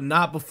lake, but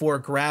not before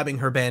grabbing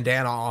her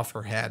bandana off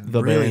her head.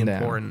 Really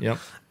important. Yep.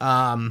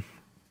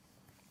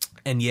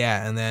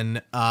 And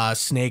then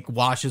Snake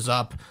washes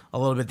up a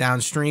little bit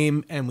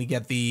downstream, and we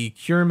get the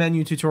cure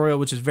menu tutorial,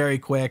 which is very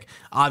quick.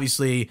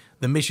 Obviously,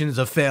 the mission is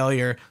a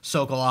failure.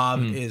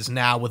 Sokolov is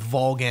now with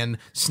Volgin.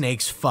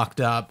 Snake's fucked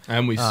up,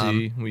 and we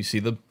see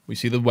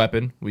the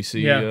weapon. We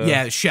see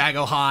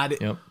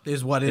Shagohod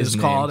is what it is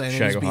called, and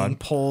it's being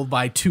pulled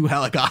by 2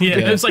 helicopters. Yeah,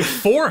 there's like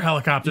 4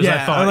 helicopters.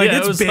 I thought, like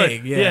it's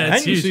big. It's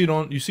and you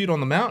huge. see it on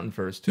the mountain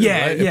first too.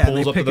 Yeah, right? yeah, It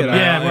pulls they up pick to the it up.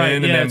 mountain. Yeah, right.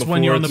 And Yeah, then it's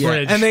when you're on the before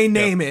bridge. And they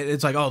name it.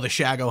 It's like, the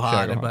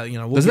Shagohod. But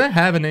does that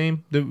have a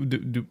name?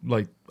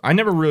 Like, I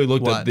never really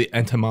looked What? at the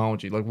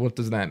etymology. Like, what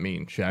does that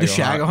mean? Shagohod. The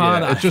Shagohod?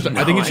 Yeah, it's just.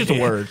 I think it's just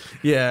a word.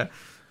 Yeah.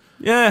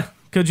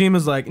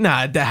 Kojima's like,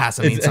 nah, that has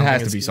to mean It something.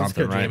 has to be It's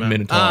something, right? Kojima.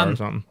 Minotaur or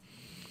something.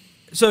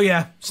 So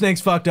yeah, Snake's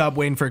fucked up,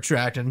 waiting for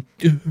extraction.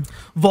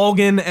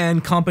 Volgin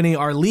and company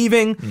are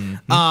leaving.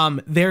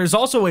 There's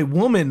also a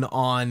woman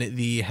on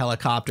the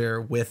helicopter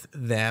with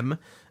them.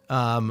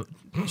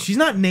 She's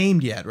not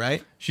named yet,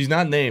 right? She's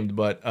not named,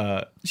 but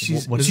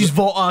She's what is she's it?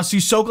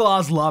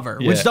 Sokolov's lover,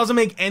 which Yeah. doesn't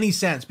make any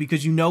sense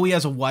because you know he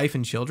has a wife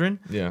and children.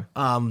 Yeah.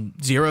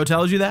 Zero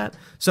tells you that,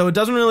 so it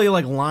doesn't really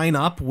like line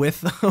up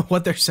with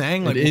what they're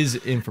saying. Like, It is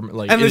information.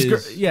 Like, and it this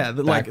is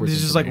like backwards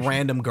this is like information.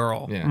 random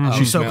girl. Yeah.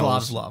 She She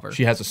Sokolov's smells. lover.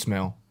 She has a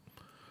smell.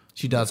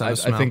 She does have a I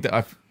smell. think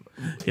that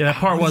Yeah, that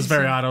part was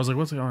very odd. I was like,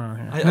 what's going on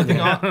here? I think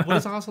what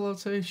does Ocelot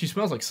say? She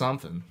smells like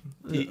something.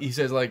 He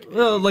says like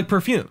like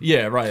perfume.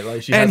 yeah, right.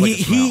 Like she And has like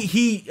a smell.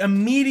 he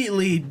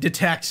immediately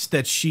detects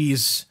that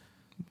she's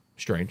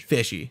Strange.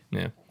 fishy,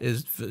 Yeah.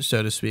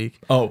 so to speak.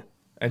 Oh,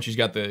 and she's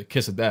got the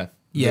kiss of death.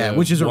 Yeah, The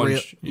which is a one real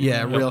sh-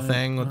 real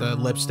thing with the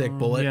lipstick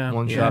bullet. yeah.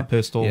 one shot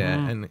pistol.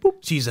 Yeah, and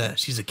she's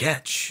a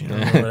catch,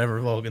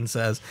 whatever Logan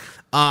says.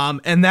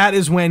 And that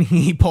is when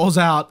he pulls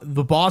out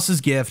the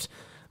boss's gift,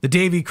 the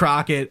Davy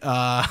Crockett,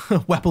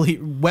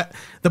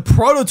 the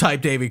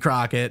prototype Davy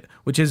Crockett,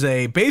 which is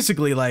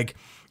basically like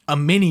a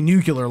mini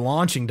nuclear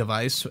launching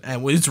device,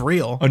 and it's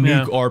real. A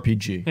nuke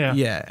RPG. Yeah.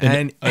 Yeah,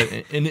 An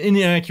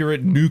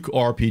inaccurate nuke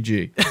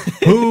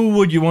RPG. Who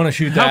would you want to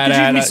shoot How that could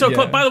you at? be so Yeah.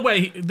 close? By the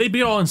way, they'd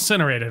be all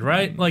incinerated,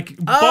 right? Like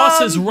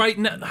bosses right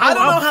now. I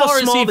don't know how far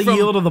is small he the from?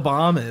 yield of the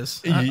bomb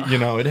is. You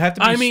know, it'd have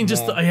to be I mean,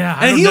 small. I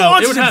And don't he know.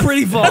 launches would it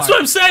pretty far. That's what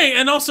I'm saying.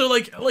 And also,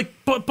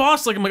 but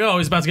boss, like I'm like, oh,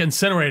 he's about to get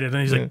incinerated,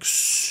 and he's like,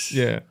 shh,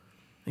 Yeah.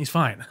 he's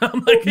fine.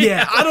 I'm like,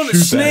 Yeah, I don't know.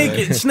 Shoot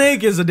that.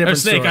 Snake is a Or different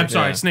Snake. story. I'm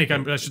sorry, Yeah. Snake.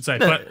 I should say,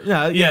 but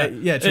Yeah,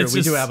 true. it's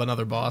We do just- have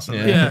another boss. In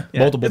Yeah. there. Yeah.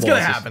 Multiple It's gonna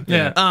bosses. happen.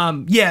 Yeah.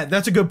 Yeah,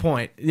 that's a good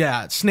point.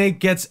 Yeah, Snake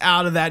gets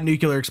out of that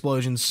nuclear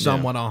explosion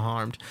somewhat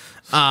unharmed.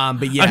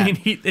 But yeah, I mean,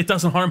 it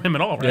doesn't harm him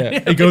at all, right? Yeah.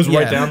 It goes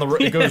right Yeah. down the.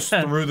 It goes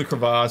through the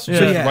crevasse. So,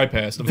 yeah, Right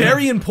past him.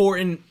 Very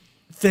important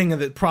thing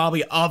that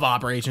probably of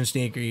Operation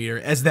Sneaker Eater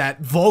is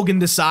that Volgin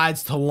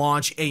decides to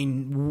launch a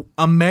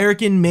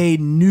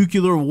American-made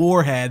nuclear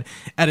warhead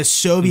at a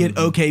Soviet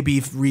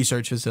OKB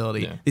research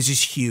facility. Yeah. This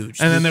is huge.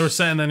 And then they were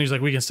saying, then he's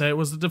like, we can say it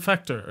was the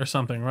defector or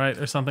something, right?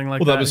 Or something like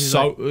Well, that. that was He's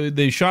so. like,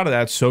 They shot it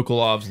at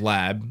Sokolov's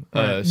lab.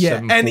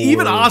 yeah, and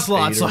even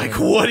Ocelot's like,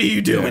 "What are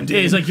you doing, yeah,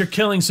 dude?" he's like, you're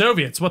killing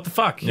Soviets. What the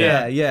fuck?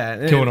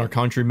 yeah. killing our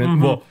countrymen.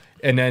 Well,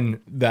 and then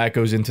that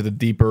goes into the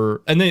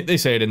deeper, and they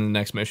say it in the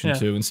next mission Yeah.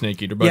 too in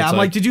Snake Eater. But Yeah, it's I'm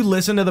like, did you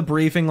listen to the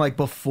briefing like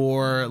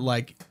before,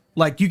 like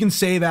you can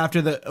save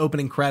after the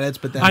opening credits,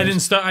 but then I didn't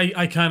start.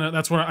 I kind of.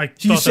 That's what I. You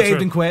thought that's saved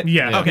where- and quit.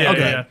 Yeah. Okay. Yeah. Okay.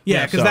 Yeah.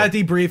 Yeah, because So- that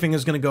debriefing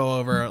is going to go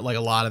over like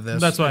a lot of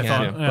this. That's what I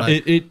again, thought, yeah. but-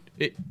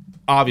 it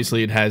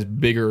obviously it has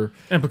bigger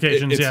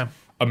Implications, it's yeah.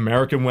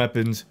 American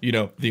weapons. You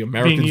know, the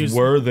Americans used-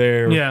 were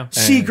there. Yeah. and-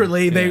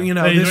 secretly, they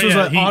They- this was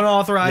yeah, an he-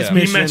 unauthorized yeah. He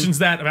mission. mentions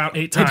that about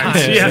 8 times.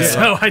 times, Yeah, yeah.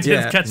 so I did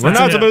Yeah. catch that. We're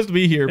not yeah. supposed to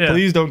be here. Yeah.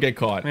 Please don't get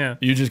caught. Yeah.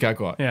 You just got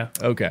caught. Yeah.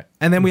 Okay.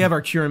 And then we have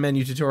our cure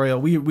menu tutorial.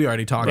 We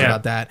already talked Yeah.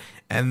 about that.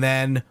 And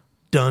then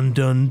dun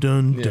dun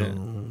dun Yeah.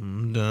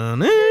 dun dun. dun,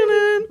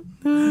 dun.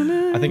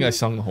 I think I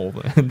sung the whole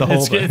thing. The whole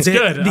It's, thing. it's The-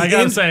 good. the I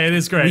gotta in- say, it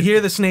is great. We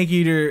hear the Snake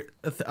Eater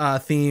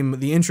theme,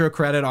 the intro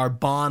credit, our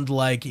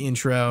Bond-like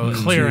intro.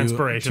 Clear to-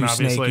 inspiration, to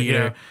Snake obviously,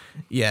 Eater.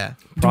 Yeah.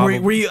 Probably.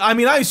 Were you, I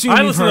mean, I assume I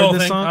you've listened to the heard whole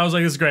this thing. song. I was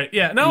like, "This is great."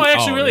 Yeah, no, I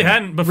actually Oh, really yeah.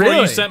 hadn't before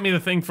Really? you sent me the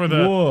thing for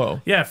the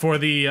Whoa. yeah for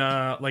the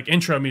like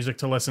intro music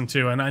to listen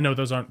to, and I know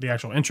those aren't the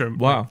actual intro.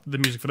 Wow. the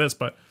music for this,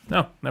 but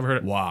no, never heard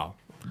it. Wow.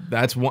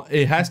 That's one.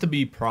 It has to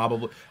be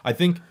probably. I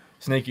think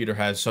Snake Eater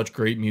has such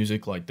great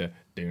music, like the.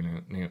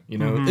 You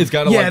know, it's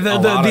got a, Yeah, like, the a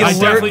lot the of I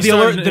alert, definitely the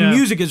alert, started- the yeah.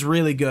 music is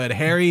really good.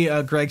 Harry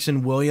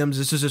Gregson Williams.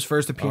 This is his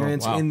first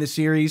appearance wow. in the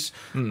series.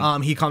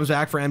 He comes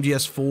back for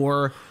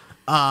MGS4.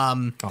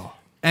 Oh.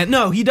 And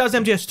no, he does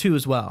MGS2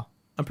 as well.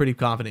 I'm pretty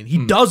confident.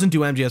 He doesn't do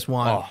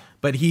MGS1, Oh.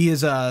 but he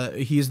is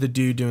the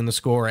dude doing the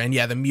score. And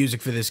yeah, the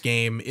music for this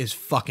game is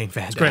fucking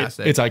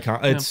fantastic. It's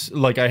iconic. It's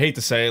like I hate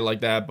to say it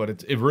like that, but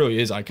it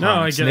really is iconic. No,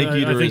 I get Snake it.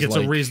 Eater I think is it's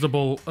like, a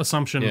reasonable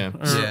assumption. Yeah.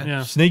 Or, Yeah.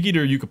 yeah. Snake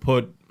Eater you could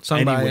put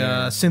sung by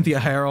anywhere. Cynthia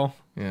Harrell.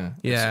 Yeah.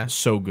 Yeah. It's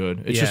so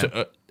good. It's Yeah.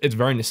 just it's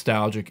very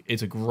nostalgic.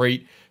 It's a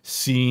great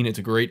scene. It's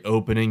a great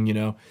opening. You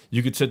know,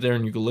 you could sit there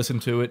and you could listen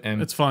to it,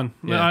 and It's fun.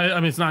 Yeah. I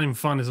mean, it's not even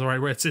fun is the right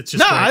word. It's just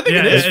No, great. I think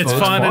yeah, it is It's fun.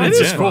 fun and It it's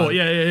is just cool. fun.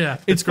 Yeah.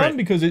 it's great. fun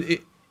because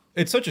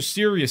it's such a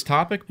serious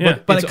topic. Yeah.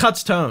 But it's it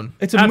cuts tone.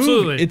 It's a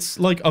Absolutely. movie. It's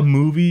like a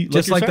movie,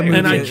 Just you're like the saying.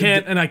 movie.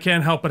 And I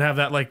can't help but have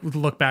that like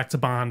look back to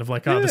Bond of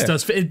like, oh, this Yeah.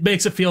 does. It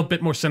makes it feel a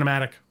bit more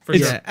cinematic for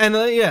Yeah, sure.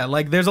 and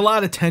like there's a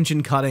lot of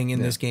tension cutting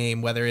in this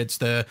game, whether it's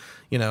the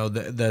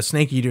the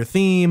Snake Eater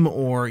theme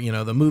or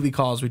the movie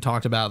calls we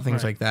talked about,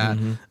 things like that.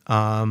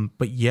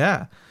 But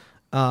yeah,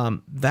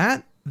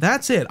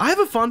 that's it. I have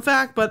a fun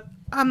fact, but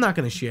I'm not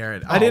going to share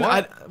it. I didn't.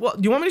 Well,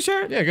 do you want me to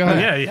share it? Yeah, go ahead.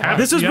 Yeah, you have.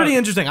 This is you pretty got it.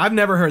 interesting. I've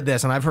never heard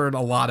this, and I've heard a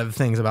lot of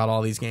things about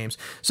all these games.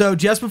 So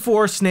just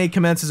before Snake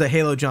commences a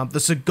Halo jump, the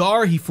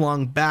cigar he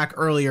flung back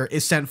earlier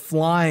is sent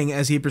flying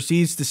as he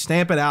proceeds to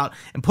stamp it out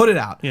and put it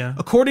out. Yeah.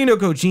 According to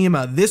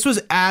Kojima, this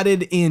was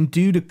added in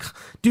due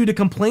to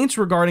complaints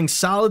regarding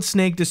Solid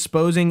Snake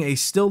disposing a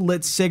still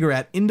lit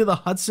cigarette into the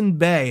Hudson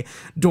Bay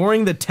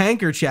during the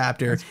tanker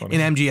chapter in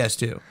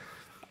MGS2.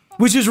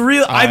 Which is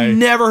real. I've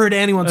never heard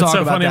anyone That's talk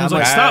so about funny. that. I was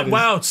like, That stop! is-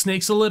 Wow,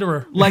 Snake's a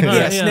litterer. Like,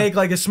 Yeah. Snake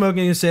like is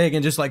smoking a cig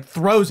and just like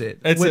throws it,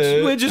 It's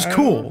which is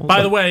cool.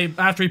 By the way,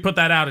 after he put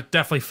that out, it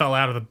definitely fell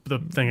out of the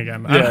thing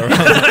again.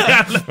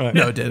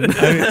 No, it didn't.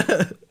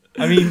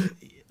 I mean,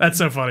 That's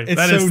so funny. It's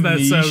That's so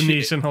so niche.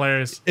 niche and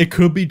hilarious. it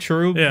could be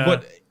true, Yeah.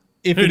 but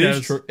if Who it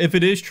knows?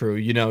 is true,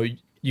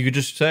 you could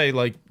just say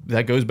like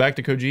that goes back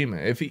to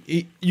Kojima. If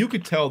you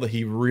could tell that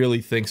he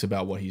really thinks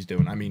about what he's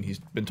doing. I mean, he's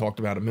been talked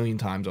about a million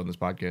times on this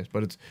podcast,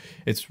 but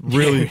it's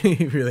really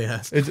he really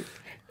has. it's.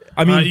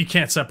 I mean, You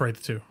can't separate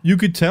the two. you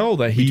could tell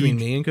that he Between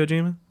me and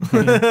Kojima,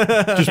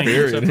 Just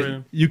period. separate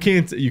them. You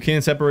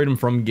can't separate him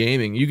from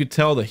gaming. You could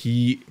tell that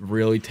he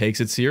really takes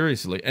it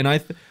seriously. And I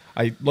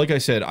like I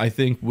said, I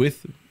think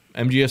with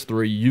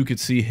MGS3 you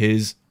could see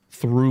his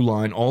through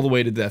line all the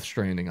way to Death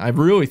Stranding. I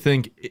really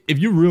think if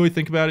you really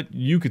think about it,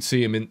 you could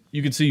see him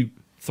you could see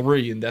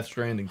 3 in Death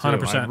Stranding too.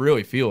 100%. I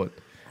really feel it.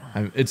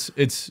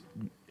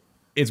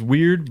 It's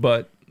weird,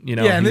 but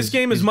yeah, and this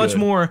game is he's much good.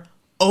 more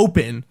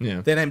open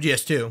Yeah. than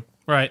MGS2.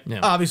 Right. Yeah.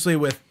 Obviously,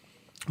 with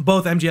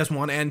both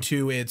MGS1 and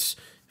 2, it's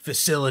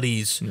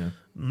facilities,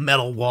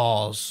 metal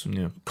walls,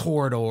 Yeah.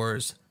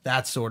 corridors,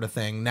 that sort of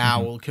thing.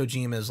 Now,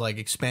 Kojima is like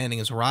expanding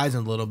his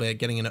horizon a little bit,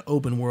 getting into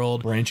open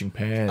world, branching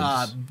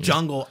paths.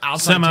 jungle,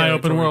 outside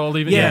Semi-open territory. world,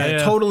 even. Yeah,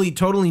 Yeah.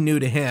 totally new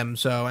to him.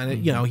 So, and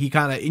he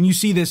kind of, and you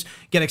see this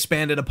get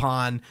expanded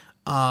upon.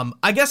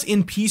 I guess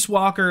in Peace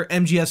Walker,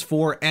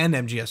 MGS4, and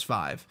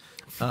MGS5.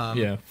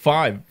 Yeah,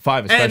 five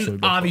especially.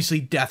 And but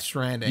obviously Death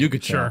Stranding. you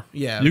could Sure. tell.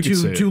 Yeah, you could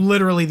see to it.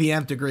 literally the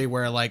nth degree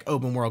where like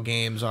open world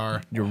games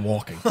are You're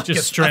walking.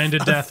 Just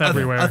stranded death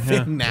everywhere. a Yeah.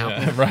 thing now.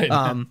 Yeah, right.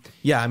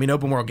 I mean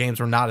open world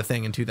games were not a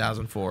thing in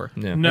 2004.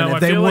 Yeah. No, And if I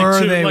they feel were,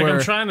 like too, they like were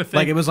I'm trying to think.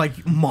 like it was like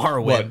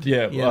Morrowind. What?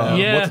 Yeah. you know?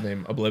 Yeah. What's the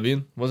name?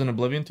 Oblivion? Wasn't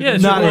Oblivion? Yeah,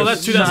 2000? Not well,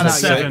 as- that's not out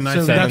 2007. yet. I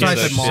So think. that's why I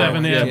Yeah, said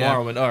Seven, Morrowind. yeah.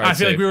 Morrowind. All right. I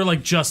feel like safe. we were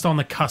like just on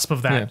the cusp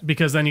of that Yeah.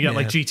 because then you got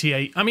like Yeah.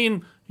 GTA. I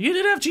mean, you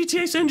did have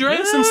GTA San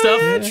Andreas and stuff.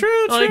 Yeah,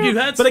 true. Like you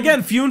had, but some-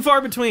 again, few and far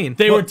between.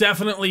 they were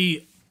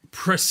definitely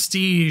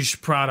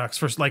prestige products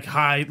for like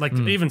high, like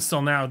even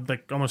still now,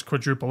 like almost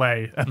quadruple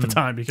A at the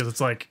time because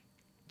it's like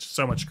just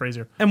so much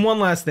crazier. And one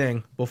last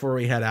thing before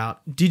we head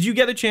out. Did you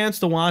get a chance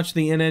to watch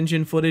the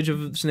in-engine footage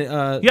of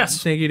Yes.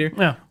 Snake Eater?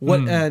 Yeah. What?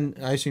 And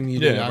I assume you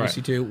did, Yeah,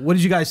 obviously right. too. What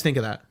did you guys think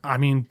of that? I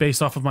mean,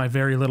 based off of my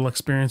very little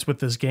experience with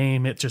this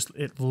game, it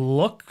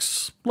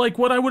looks like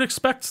what I would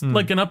expect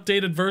like an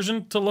updated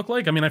version to look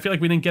like. I mean, I feel like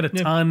we didn't get a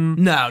ton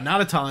No,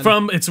 not a ton.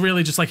 from. It's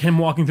really just like him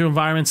walking through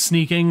environments,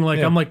 sneaking. Like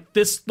Yeah. I'm like,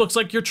 this looks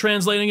like you're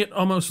translating it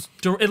almost,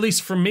 at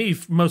least for me,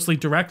 mostly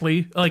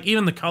directly. Like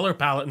even the color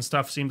palette and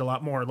stuff seemed a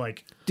lot more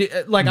like.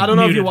 Like I don't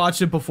know if you Muted.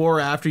 watched it before or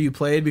after you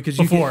played because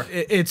you Before.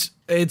 it's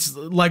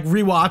like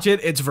rewatch it.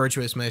 It's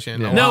Virtuous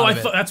Mission. a No, lot I of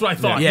it. thought that's what I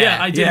thought. Yeah,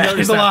 I did notice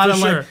There's that a lot for of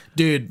sure. like,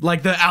 dude,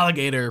 like the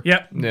alligator.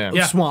 Yep.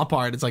 Yeah. Swamp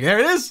part. It's like there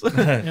it is.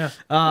 Yeah.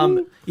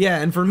 Yeah,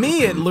 and for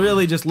me, it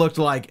really just looked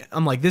like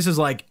I'm like this is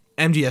like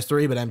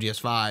MGS3 but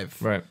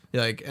MGS5. Right.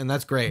 Like, and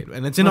that's great,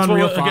 and it's in That's what-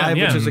 Unreal again, 5,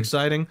 yeah. which is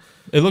exciting.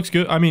 It looks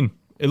good. I mean,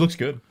 it looks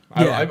good.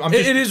 Yeah, I'm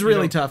it is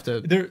really tough to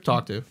there-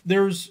 talk to.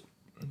 There's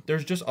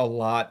just a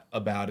lot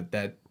about it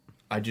that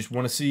I just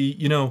want to see.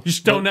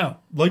 Just don't know.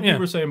 Like Yeah. we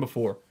were saying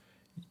before,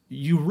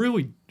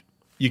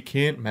 you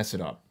can't mess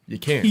it up. You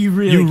can't. You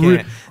really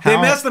can't. They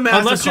how- messed the master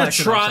Unless you're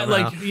collection up trying,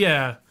 somehow. like,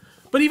 yeah.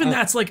 But even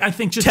that's like, I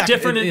think just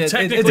different. It's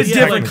Technically, a yeah,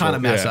 different like, kind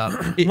of mess Yeah.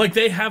 up. like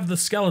they have the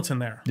skeleton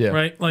there, Yeah.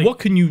 right? Like what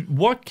can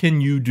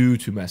you do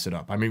to mess it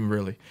up? I mean,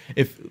 really,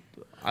 if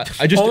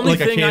I just only like,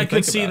 thing can't I could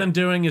think see about them it.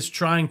 doing is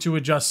trying to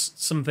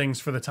adjust some things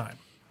for the time,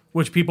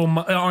 which people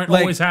aren't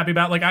Like always happy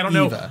about. Like I don't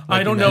know, Eva, I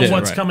like don't you know mentioned.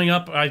 what's right. coming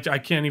up. I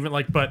can't even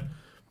like, but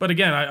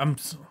again,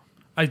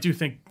 I do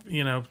think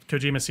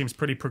Kojima seems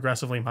pretty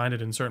progressively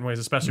minded in certain ways,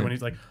 especially when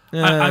he's like,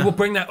 I will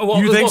bring that.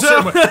 Well, You think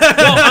so? well,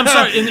 I'm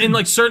sorry. In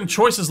like certain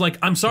choices, like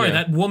I'm sorry,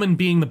 that woman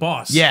being the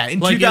boss. Yeah, in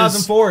like,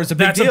 2004 is a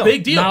big that's deal. a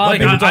big deal. Not a lot of Like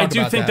people I talk do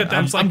about think that.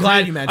 that's like I'm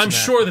glad you mentioned I'm that.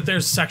 sure that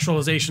there's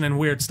sexualization and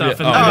weird stuff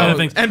and Yeah. other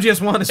things.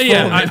 MGS1 is full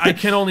Yeah, of it. I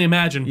can only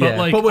imagine. But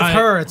like, but with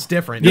her, it's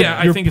different. Yeah,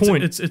 I Your think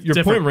point, it's your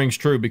different. point rings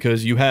true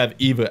because you have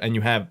Eva and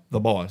you have the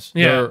boss.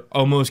 Yeah. They're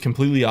almost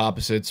completely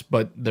opposites,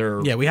 but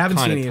they're Yeah, we haven't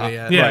kinda seen Eva top-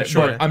 yet. Yeah, Right,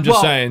 sure. but I'm just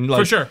Well, saying, like,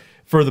 for sure.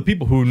 for the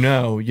people who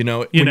know, when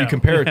know, you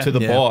compare it to the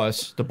yeah.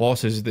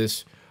 boss is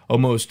this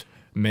almost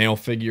male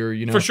figure,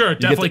 For sure, You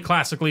get definitely the-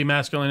 classically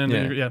masculine, and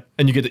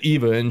And you get to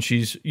Eva, and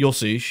you'll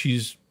see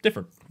she's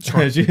different.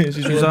 she's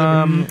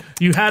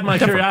You had my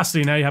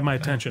curiosity, now you have my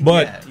attention.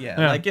 but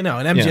Yeah. Like, in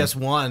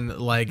MGS1,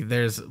 like,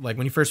 there's, like,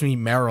 when you first meet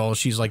Meryl,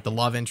 she's, like, the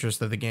love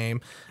interest of the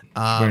game.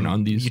 Wearing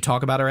undies. You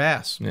talk about her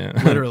ass. Yeah.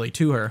 Literally,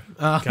 to her.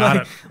 Got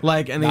it.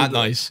 Like, and Not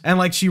nice. And,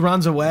 like, she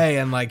runs away,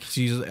 and, like,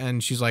 she's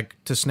like,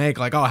 to Snake,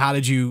 like, oh, how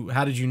did you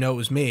know it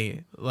was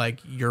me? Like,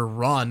 you're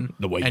run,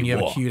 The way and you you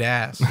have walk. a cute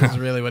ass, is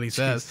really what he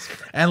says.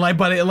 And, like,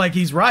 but, like,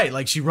 he's right.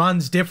 Like, she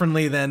runs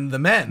differently than the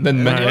men.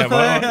 Then men, well,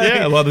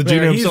 the Where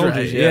genome he's soldiers,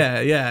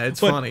 right. Yeah, it's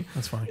But- funny.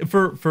 that's funny.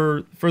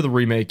 for the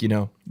remake,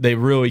 they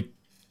really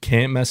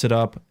can't mess it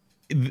up.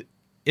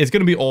 It's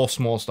going to be all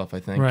small stuff, I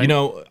think. Right.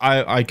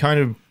 I kind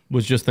of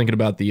was just thinking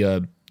about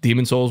the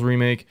Demon Souls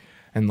remake,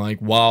 and like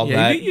while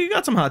Yeah, that you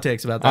got some hot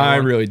takes about that I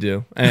one. really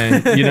do,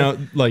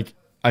 and like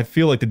I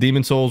feel like the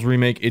Demon Souls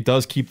remake, it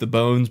does keep the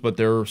bones, but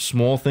there are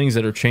small things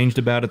that are changed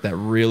about it that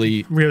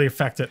really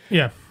affect it.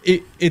 Yeah.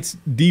 it's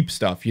deep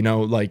stuff,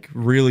 like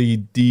really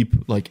deep.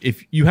 Like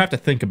if you have to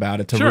think about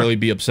it to Sure. really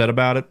be upset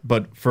about it,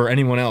 but for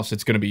anyone else,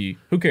 it's going to be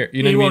who cares?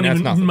 You know You what I won't mean? That's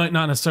even, nothing. might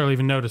not necessarily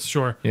even notice.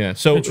 Sure. Yeah.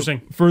 So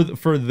Interesting.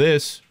 for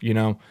this,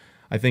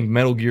 I think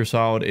Metal Gear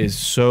Solid is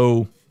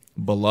so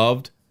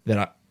beloved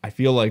that I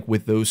feel like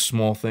with those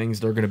small things,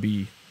 they're going to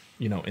be,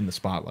 in the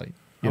spotlight.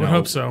 I would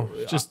hope so.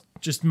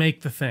 Just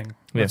make the thing.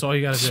 That's all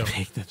you got to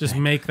do. Just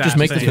make that. Just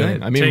make the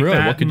thing. I mean, Take really,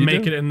 that what could and you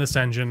make do? it in this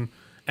engine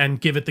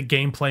and give it the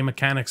gameplay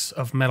mechanics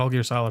of Metal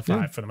Gear Solid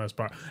 5 for the most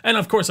part. And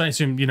of course, I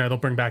assume they'll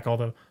bring back all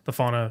the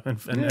fauna and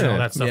all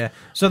that stuff. Yeah.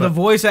 So the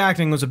voice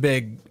acting was a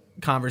big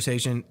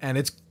conversation, and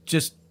it's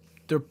just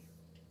they're.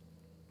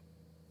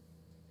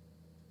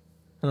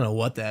 I don't know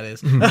what that is.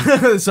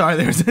 Sorry,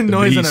 there's a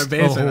noise in our beast.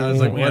 basement. I was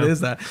like, what yeah.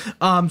 is that?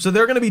 So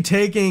they're going to be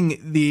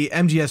taking the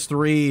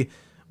MGS3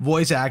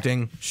 voice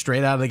acting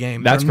straight out of the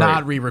game. That's they're great.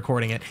 not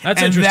re-recording it.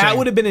 That's and interesting. that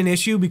would have been an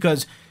issue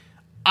because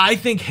I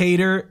think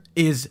Hader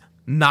is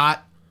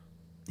not.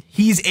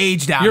 He's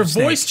aged out. Your of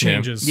Snake. voice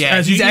changes. Yeah,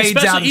 as he's you, aged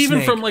out especially of even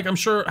Snake. from like I'm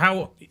sure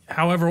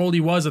however old he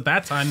was at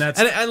that time. That's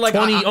And like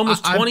 20,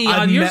 almost 20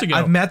 odd years ago.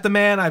 I've met the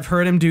man. I've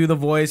heard him do the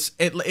voice.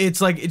 It's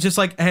just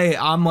like, hey,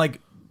 I'm like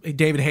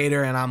David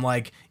Hayter, and I'm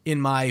like in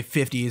my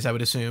 50s, I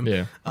would assume.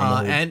 Yeah, I'm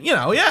old. and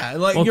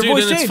like well, your dude,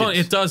 voice and it's changes. funny.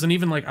 It does, and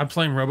even like I'm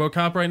playing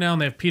RoboCop right now,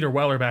 and they have Peter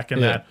Weller back in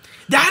Yeah. that.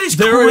 That is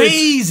There is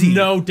crazy.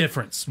 no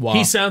difference. Wow.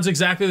 He sounds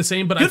exactly the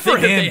same, but I Good think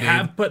for that him, they dude.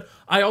 have. But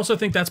I also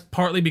think that's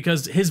partly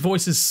because his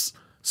voice is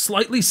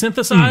slightly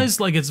synthesized,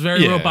 like it's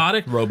very Yeah,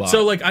 robotic. robot.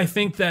 So like I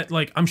think that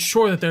like I'm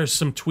sure that there's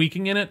some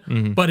tweaking in it,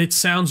 but it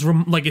sounds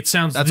like it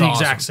sounds That's the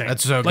awesome. exact same.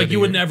 That's so good like to you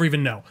would hear. never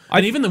even know.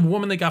 And even the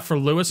woman they got for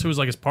Lewis, who was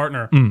like his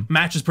partner,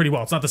 matches pretty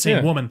well. It's not the same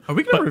Yeah. woman. Are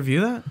we gonna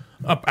review that?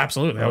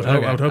 Absolutely, I would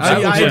hope so.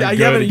 That looks like a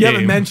you haven't good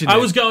game. mentioned it. I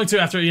was going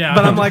to after, yeah.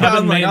 but I'm like,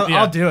 I've been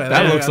I'll do it.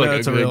 That I looks know like a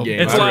it's good real, game.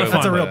 It's a lot of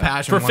That's a fun. real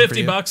passion For one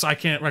 $50, you. I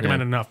can't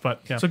recommend enough.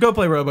 But yeah. So go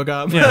play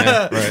RoboCop.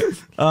 Yeah.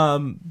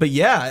 Right. But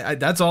yeah,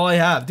 that's all I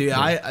have, dude.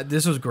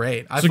 This was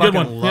great. I a good fucking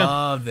one. Yeah.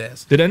 love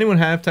this. Did anyone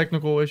have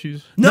technical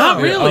issues? Not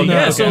No. really. Oh, no,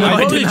 Yeah. okay. So No, like,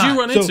 I what did did not. you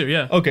run into?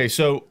 Yeah. Okay,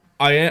 so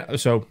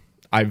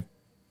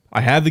I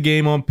have the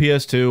game on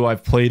PS2.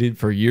 I've played it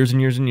for years and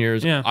years and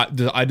years. Yeah.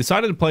 I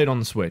decided to play it on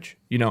the Switch.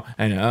 And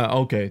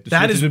okay, the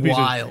That Switch is a piece of-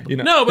 wild.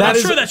 No, but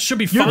I'm sure that should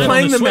be You're fine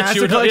playing on the the Switch. Master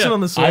You would- Collection yeah. on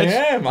the Switch. I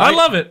am. I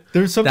love it.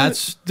 There's something.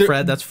 That's there-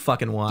 Fred. That's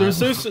fucking wild. There's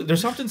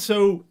something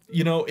so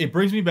it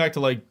brings me back to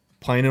like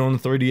playing it on the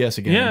 3DS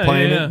again. Yeah,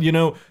 playing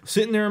yeah, it,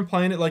 sitting there and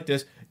playing it like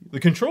this. The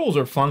controls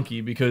are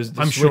funky because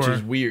the I'm Switch sure.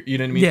 is weird. You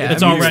know what I mean? Yeah,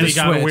 It's I mean, already the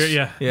got a Switch. weird-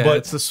 yeah. Yeah, But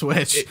it's the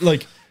Switch.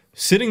 like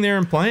sitting there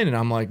and playing it,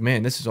 I'm like,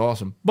 man, this is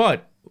awesome.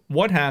 But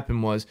what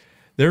happened was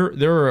there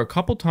are a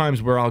couple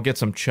times where I'll get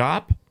some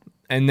chop,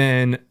 and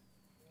then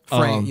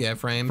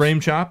frame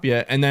chop,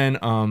 yeah, and then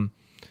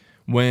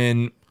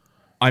when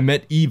I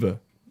met Eva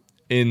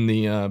in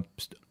the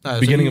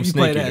beginning of you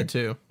Snake played Eater. ahead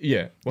too.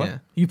 Yeah, what? Yeah,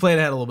 you played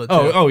ahead a little bit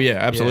too. Oh yeah,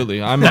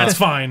 absolutely. I'm That's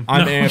fine.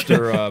 I'm No.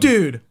 after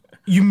dude,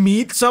 you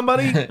meet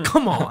somebody?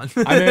 Come on.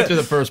 I'm after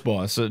the first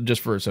boss,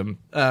 just for some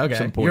Okay,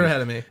 some you're pointers.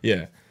 ahead of me.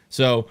 Yeah.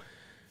 So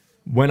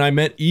when I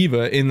met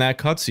Eva in that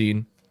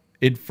cutscene,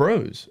 it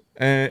froze.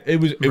 It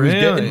was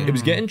Really?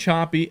 getting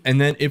choppy, and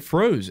then it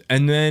froze.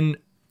 And then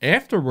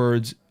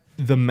afterwards,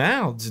 the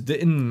mouths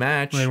didn't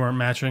match. They weren't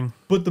matching.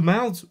 But the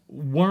mouths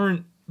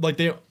weren't like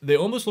they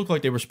almost looked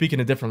like they were speaking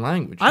a different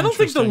language. I don't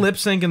think the Interesting. lip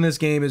sync in this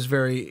game is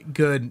very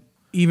good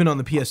even on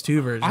the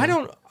PS2 version. I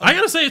don't. I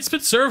gotta say, it's been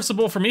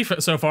serviceable for me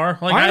so far.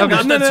 Like, I I haven't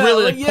gotten no, that's no,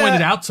 really like yeah.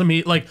 pointed out to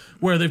me, like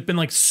where they've been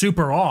like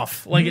super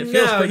off. Like it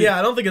feels No, pretty. yeah,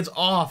 I don't think it's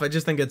off. I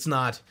just think it's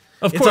not.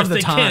 Of it's course, the they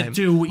time. can't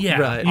do. Yeah,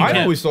 Right. you I can't.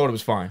 always thought it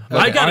was fine. I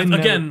Like, got it I've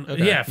never- again.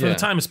 okay. Yeah, for Yeah. the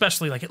time,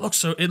 especially like it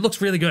looks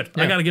really good.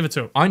 I gotta give it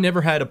to it. I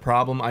never had a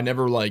problem. I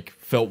never like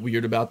felt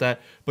weird about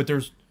that. But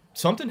there's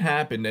something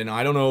happened, and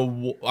I don't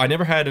know. I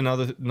never had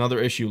another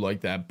issue like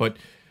that. But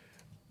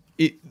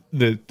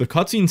the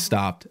cutscene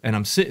stopped, and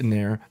I'm sitting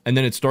there, and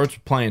then it starts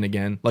playing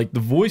again. Like the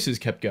voices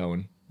kept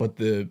going, but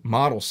the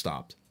model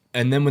stopped.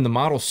 And then when the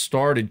model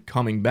started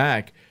coming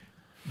back,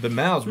 the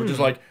mouths were just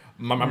like.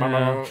 Like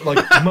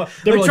they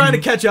They're trying to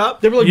catch up.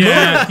 They were like,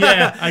 Yeah,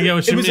 yeah, I get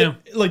what It you was mean.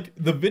 like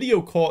the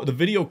video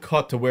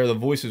cut to where the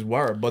voices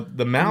were, but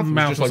the mouth was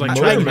Mouth just was like like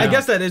motor trying to- I mouth.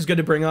 guess that is good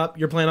to bring up.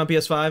 You're playing on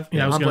PS5.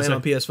 Yeah, I was I'm gonna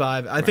playing say. on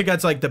PS5. I think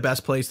that's like the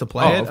best place to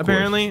play Oh, it. of course.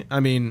 Apparently,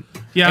 I mean,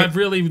 Yeah, I've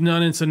really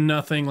run into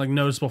nothing like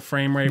noticeable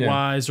frame rate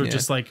wise, or Yeah.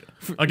 just like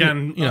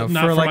again, you know,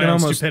 not for like my an own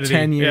almost stupidity.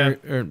 10-year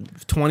or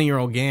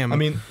 20-year-old game. I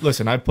mean,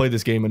 listen, I've played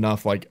this game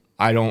enough. Like,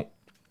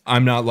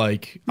 I'm not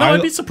like. No,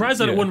 I'd be surprised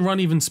that it yeah. wouldn't run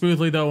even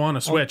smoothly though on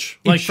a Switch.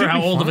 Like for should how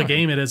be old of a fine.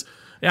 game it is.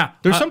 Yeah,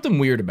 There's something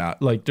weird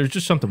about. Like, there's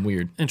just something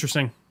weird.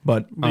 interesting.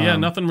 But Yeah,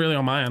 nothing really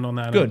on my end on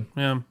that. good.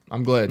 Yeah.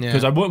 I'm glad Yeah.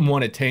 because I wouldn't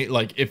want to taint.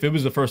 Like, if it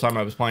was the first time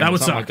I was playing, That and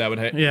would something suck. like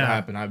that would Yeah.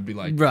 happen. I'd be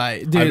like,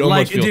 right, I'd dude. almost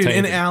Like, feel dude, in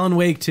tainted. Alan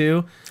Wake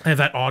 2, I have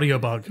that audio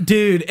bug.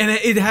 dude, and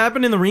it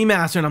happened in the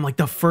remaster, and I'm like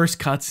the first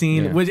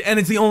cutscene, Yeah. and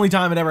it's the only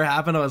time it ever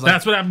happened. I was like,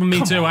 That's what happened to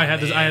me too. on, I had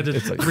to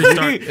like-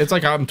 restart. It's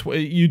like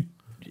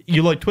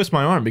you like twist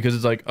my arm because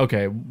it's like,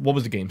 okay, what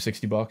was the game?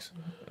 $60?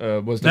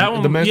 Was That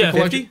one- the master yeah,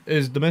 collection 50?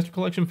 is the master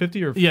collection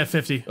 50 or Yeah,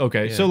 50.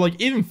 okay? So like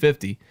even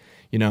 50,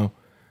 you know,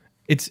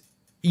 it's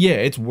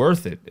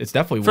worth it. It's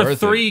definitely For worth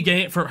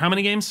for how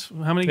many games?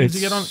 How many games do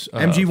you get on? It's,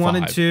 MG 1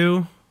 and 5.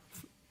 2,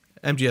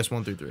 MGS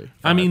 1 through 3.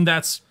 I mean,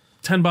 that's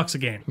 $10 a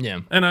game. Yeah.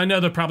 And I know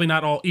they're probably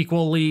not all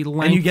equally you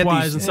get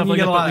lengthwise these- and and stuff you like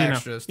get that. a lot but, of you know.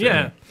 extras, too.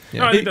 Yeah. Yeah.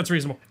 No, I think that's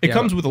reasonable. It Yeah.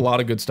 comes with a lot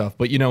of good stuff,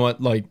 but you know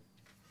what? Like,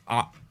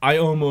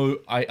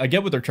 I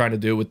get what they're trying to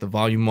do with the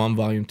Volume 1,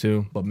 Volume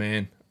 2, but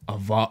man, a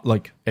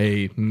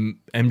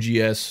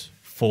MGS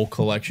full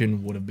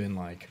collection would have been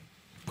like,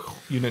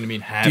 you know what I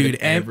mean? Dude,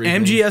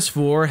 everything.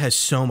 MGS4 has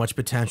so much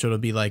potential to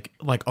be like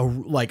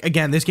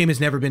again, this game has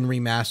never been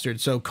remastered,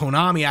 so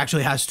Konami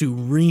actually has to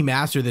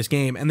remaster this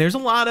game. And there's a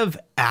lot of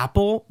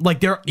Apple,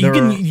 like you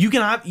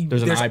can have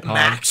there's an there's iPod.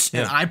 Macs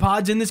and Yeah.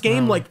 iPods in this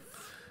game, like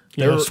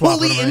Yeah, swap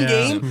fully them, in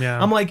game.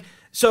 Yeah. I'm like,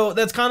 so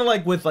that's kind of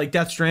like with like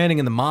Death Stranding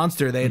and the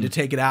Monster, they had to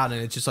take it out and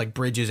it just like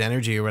bridges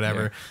energy or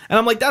whatever. And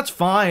I'm like, that's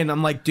fine.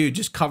 I'm like, dude,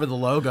 just cover the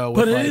logo.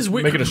 But with, it like, is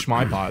weird. Make it a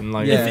schmipod and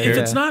like, Yeah, If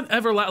yeah. it's not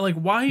ever like,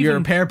 why you're a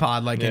even? pair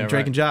pod like in Yeah, Drake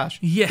right. and Josh.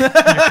 Yeah, your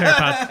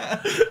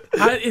PairPod.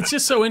 It's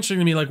just so interesting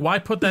to me. Like, why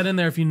put that in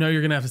there if you know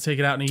you're gonna have to take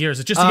it out in a year? Is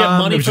it just to get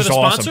money it was for the just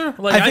awesome.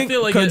 sponsor? Like, I think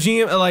feel like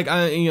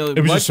Kojima,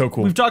 It was just so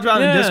cool. We've talked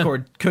about it in Yeah.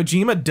 Discord.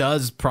 Kojima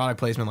does product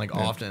placement like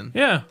often.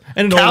 yeah.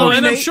 and it Calorie always,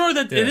 And I'm mate? sure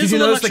that it Did is you a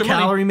little notice the extra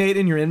money. calorie mate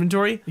in your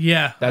inventory?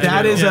 Yeah, That's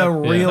That real. is Yeah. a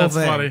real That's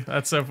thing. funny.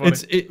 That's so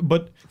funny.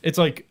 but it's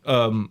like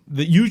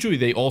usually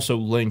they also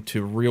link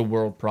to real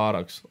world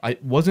products.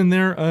 Wasn't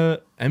there a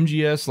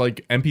MGS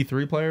like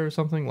MP3 player or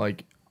something?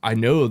 Like I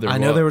know there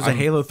was a I'm-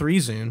 Halo 3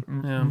 Zune.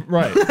 yeah.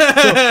 right.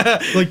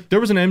 So, like there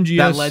was an MGS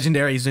That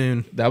legendary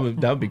Zune. that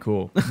would be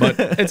cool. But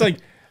it's like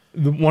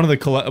one of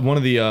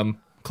the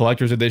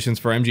collector's editions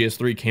for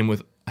MGS3 came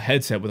with a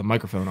headset with a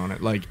microphone on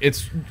it. Like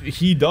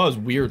he does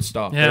weird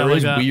stuff. Yeah, There like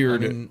is that.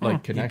 weird You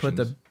connections. put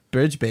the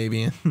bridge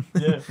baby in.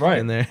 right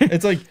in there.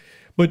 It's like,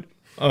 but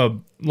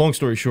long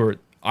story short,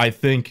 I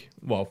think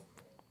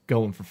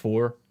going for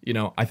 4. You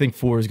know, I think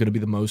 4 is going to be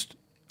the most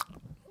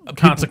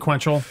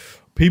Consequential.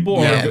 people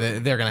are. Yeah,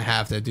 they're gonna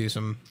have to do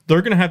some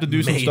They're going to have to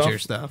do some major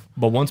stuff. stuff.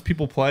 But once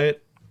people play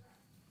it,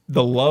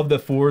 the love that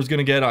 4 is going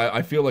to get,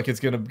 I feel like it's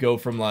going to go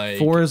from like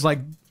 4 is like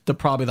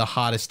probably the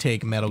hottest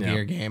take Metal Yeah.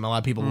 Gear game. A lot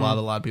of people love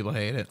it. A lot of people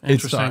hate it.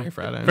 Interesting. Sorry,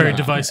 Fred. Very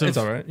divisive. It's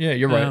all right. Yeah,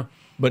 you're Yeah. right.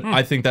 But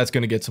I think that's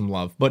going to get some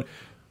love. But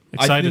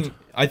Excited.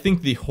 I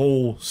think the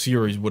whole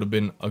series would have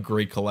been a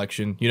great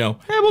collection. You know,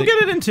 Yeah, we'll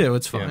get it in 2.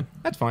 It's yeah, fine.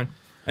 that's fine.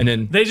 And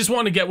then They just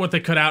want to get what they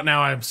could out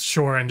now, I'm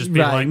sure, and just be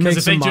Right, like, because make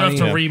if they some do have money.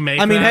 to Yeah.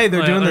 remake, I mean, that, hey,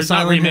 they're doing or the not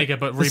Silent remake it,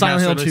 but the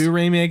Silent Hill remaster 2 this.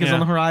 remake is Yeah. on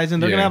the horizon.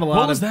 They're Yeah. gonna have a lot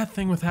What of. was that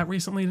thing with that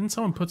recently? Didn't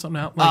someone put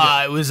something out?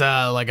 Like It was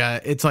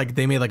it's like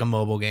they made like a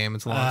mobile game.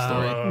 It's a long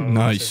story.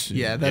 nice.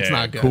 Yeah, that's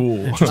not good.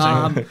 Cool.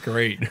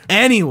 Great.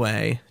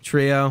 Anyway,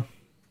 Trio,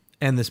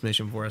 end this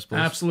mission for us, please.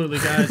 Absolutely,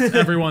 guys.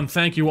 Everyone,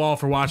 thank you all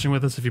for watching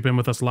with us. If you've been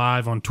with us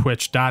live on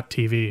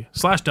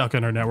twitch.tv/Delco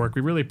Nerd Network,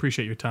 we really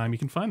appreciate your time. You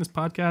can find this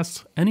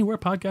podcast anywhere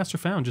podcasts are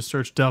found. Just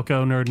search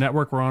Delco Nerd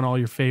Network. We're on all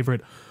your favorite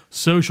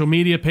social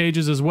media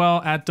pages as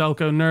well, at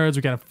Delco Nerds.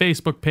 We got a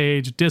Facebook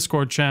page,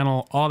 Discord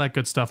channel, all that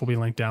good stuff will be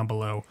linked down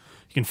below.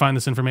 You can find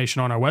this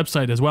information on our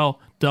website as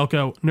well,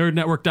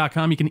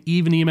 DelcoNerdNetwork.com. You can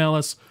even email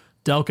us,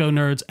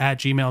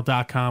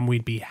 DelcoNerds@gmail.com.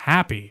 We'd be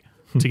happy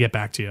to get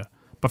back to you.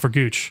 But for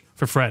Gooch,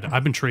 for Fred,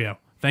 I've been Trio.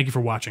 Thank you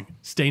for watching.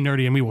 Stay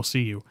nerdy, and we will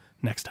see you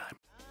next time.